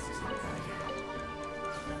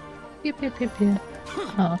 Pew pew pew pew.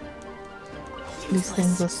 Oh. These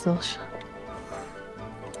things are still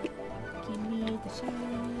Give me the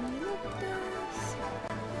shiny lotus.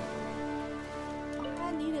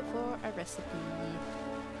 I need it for a recipe.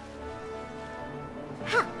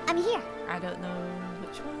 Ha! I'm here. I don't know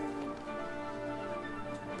which one.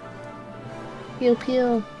 pew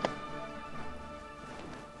pew.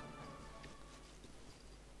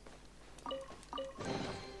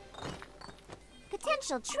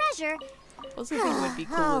 Potential treasure. Also, think it would be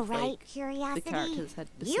cool All if right, like curiosity. the characters had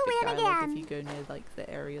You specific win dialogue again. if you go near like the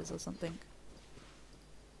areas or something.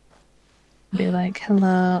 Be like,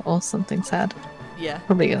 hello, or something sad. Yeah.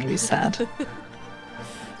 Probably gonna be sad.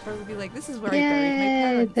 Or it would be like, this is where I buried my Yay,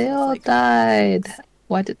 parents. they and it's all like, died.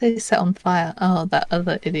 Why did they set on fire? Oh, that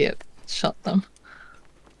other idiot shot them.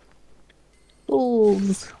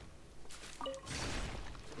 Fools.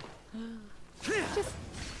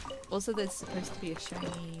 Also, there's supposed to be a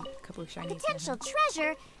couple of shinies. Potential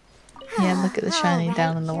treasure. Yeah, look at the shiny All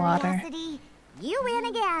down right, in the water. curiosity. You win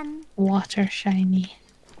again. Water shiny.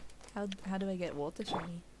 How do I get water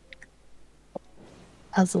shiny?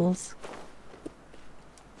 Puzzles.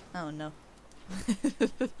 Oh no.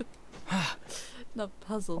 Not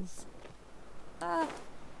puzzles. Ah.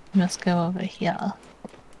 You must go over here.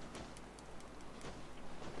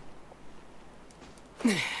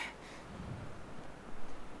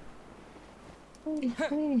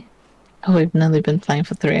 Oh, we've nearly been playing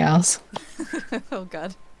for 3 hours. Oh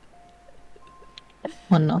god.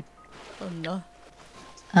 Or not. Oh no.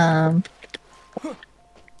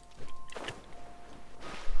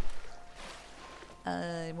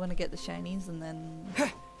 I want to get the shinies and then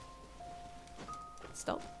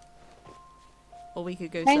stop. Or we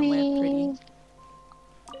could go somewhere pretty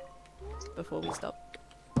before we stop.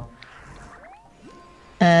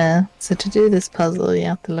 So to do this puzzle, you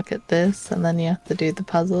have to look at this, and then you have to do the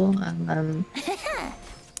puzzle, and then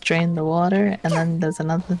drain the water, and then there's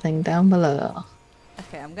another thing down below.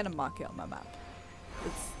 Okay, I'm gonna mark it on my map.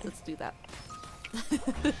 Let's do that.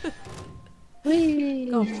 Whee!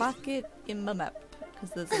 Go mark it in my map because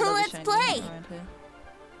there's another Let's shiny play! around here.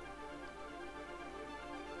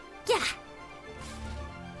 Yeah.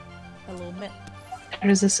 Hello, map. There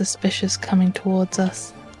is a suspicious coming towards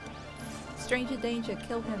us. Stranger danger,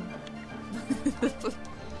 kill him.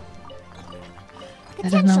 I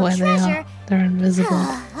don't know where they treasure. are. They're invisible.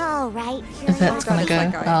 All right, here If we it's God, gonna it's go.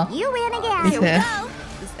 that guy. Oh, You win again. he's Here we here. go.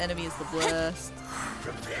 This enemy is the worst.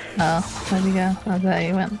 Oh, where'd he go? Oh, there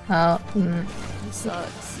he went. Oh, He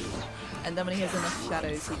sucks. And then when he has enough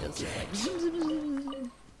shadows, he does this like.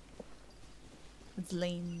 It's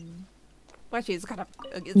lame. Well, actually, it's kind of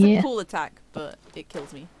it's Yeah. a cool attack, but it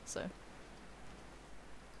kills me. So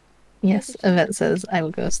yes, Yvette says I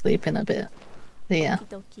will go sleep in a bit. So yeah.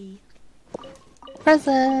 Okie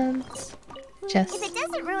Presents! Chest. If it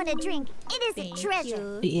doesn't ruin a drink, it isn't Thank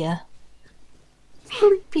treasure. you. Yeah.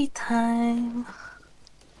 Sleepy time.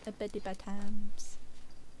 A bit bad times.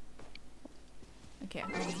 Okay.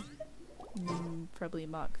 Probably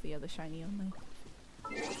mark the other shiny on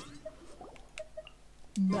my.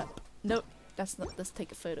 Nope. Nope. That's not. Let's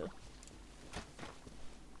take a photo.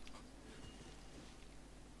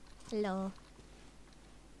 Hello.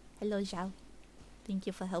 Hello, Zhao. Thank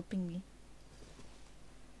you for helping me.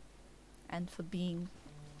 And for being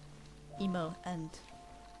emo and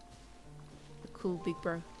a cool big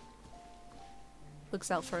bro.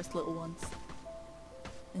 Looks out for us little ones.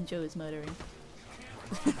 And Joe is murdering.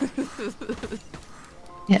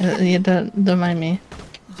 Yeah, don't mind me.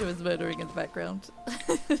 Joe is murdering in the background.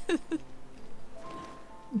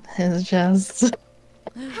 It's just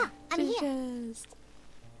I'm here. Just...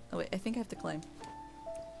 Oh wait, I think I have to climb.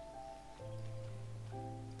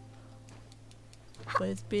 But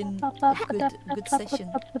it's been a good session.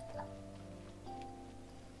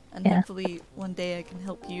 And Yeah. hopefully one day I can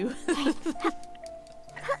help you.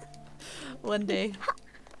 One day.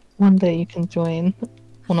 one day you can join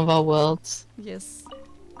one of our worlds. Yes.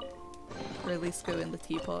 Or at least go in the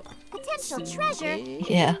teapot. Potential soon, treasure. eh?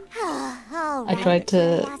 Yeah. All I right, tried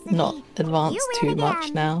to curiosity. not advance You too win much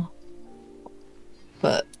again. now.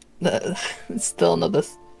 But it's still another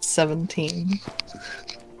 17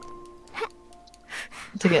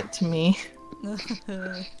 to get to me.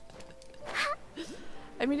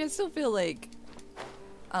 I mean, I still feel like...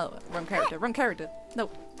 Oh, wrong character, wrong character. No.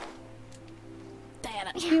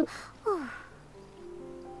 Diana.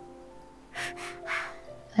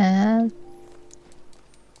 And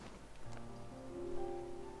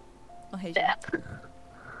Oh, hey, death.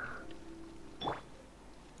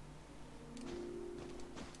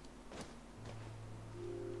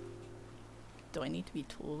 do I need to be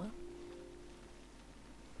taller?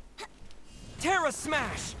 Terra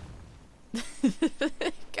Smash!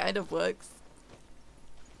 Kind of works.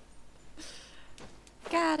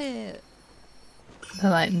 Got it.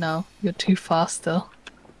 They're like, no, you're too fast still.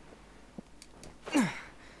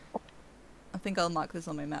 I think I'll mark this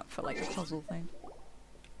on my map for like a puzzle thing.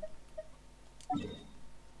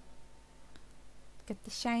 Get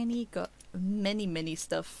the shiny, got many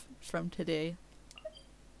stuff from today.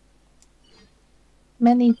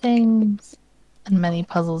 Many things and many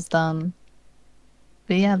puzzles done.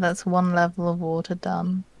 But yeah, that's one level of water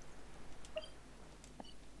done.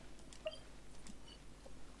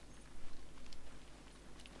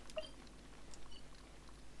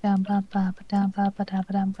 There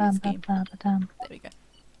we go.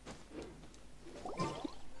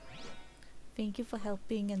 Thank you for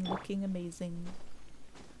helping and looking amazing.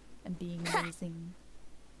 And being amazing.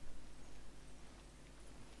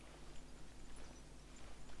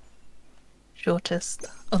 Shortest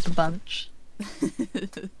of the bunch.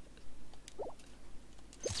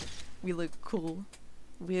 We look cool.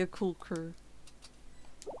 We're a cool crew.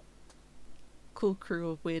 Cool crew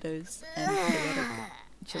of weirdos and chaotic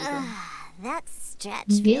children. That stretch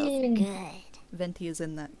Yeah. feels good. Venti is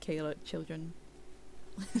in that chaotic children.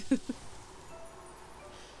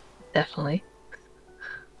 Definitely.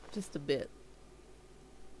 Just a bit.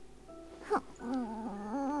 I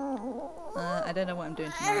don't know what I'm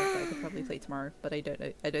doing tomorrow, but I could probably play tomorrow. But I don't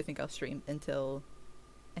know. I don't think I'll stream until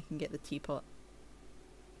I can get the teapot.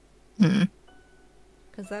 Mm.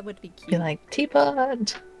 Because that would be cute. Be like,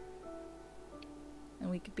 teapot! And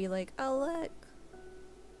we could be like, oh look.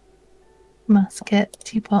 Musket,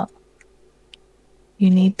 teapot. You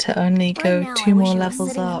need to only go Right now, 2 I more wish I was levels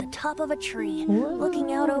sitting up. at the top of a tree,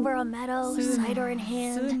 looking out over a meadow, cider in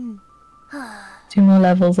hand. Soon. 2 more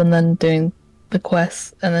levels and then doing the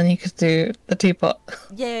quest, and then you could do the teapot.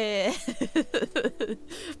 Yeah.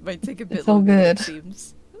 Might take a bit It's all longer than it good.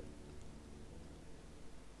 seems.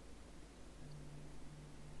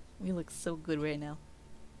 We look so good right now.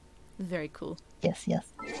 Very cool. Yes,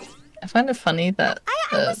 yes. I find it funny that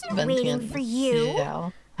I wasn't Venti waiting and for you.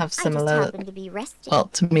 Xiao have I just similar. happened to be resting. Well,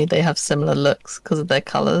 to me, they have similar looks because of their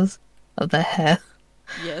colors of their hair.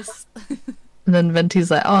 Yes. And then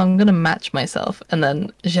Venti's like, "Oh, I'm gonna match myself," and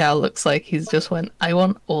then Xiao looks like he's just went, "I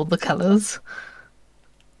want all the colors."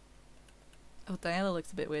 Oh, Diana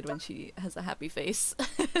looks a bit weird when she has a happy face.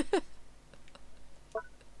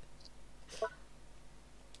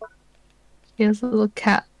 She has a little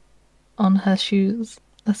cat on her shoes.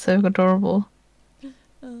 That's so adorable.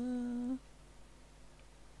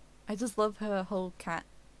 I just love her whole cat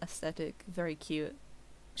aesthetic. Very cute.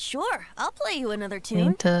 Sure, I'll play you another We tune.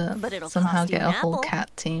 need to But it'll somehow cost you get an a whole apple.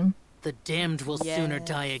 cat team. The damned will sooner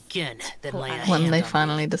die again than lay a hand When they on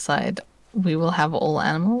finally me. decide we will have all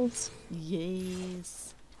animals.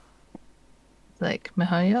 Yes. Like,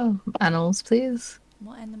 Mihoyo, animals please.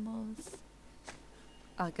 More animals.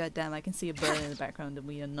 Oh goddamn! I can see a bird in the background, and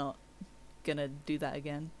we are not gonna do that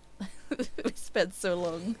again. We spent so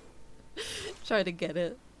long trying to get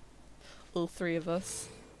it. All 3 of us,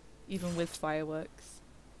 even with fireworks.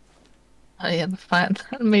 Oh yeah, the fire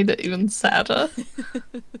that made it even sadder.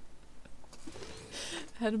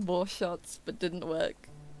 Had more shots, but didn't work.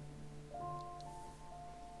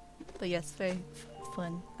 But yes, very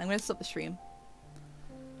fun. I'm gonna stop the stream.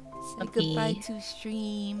 Say goodbye to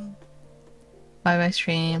stream. Bye bye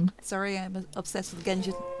stream. Sorry, I'm obsessed with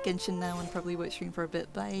Genshin now and probably won't stream for a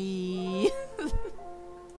bit. Bye.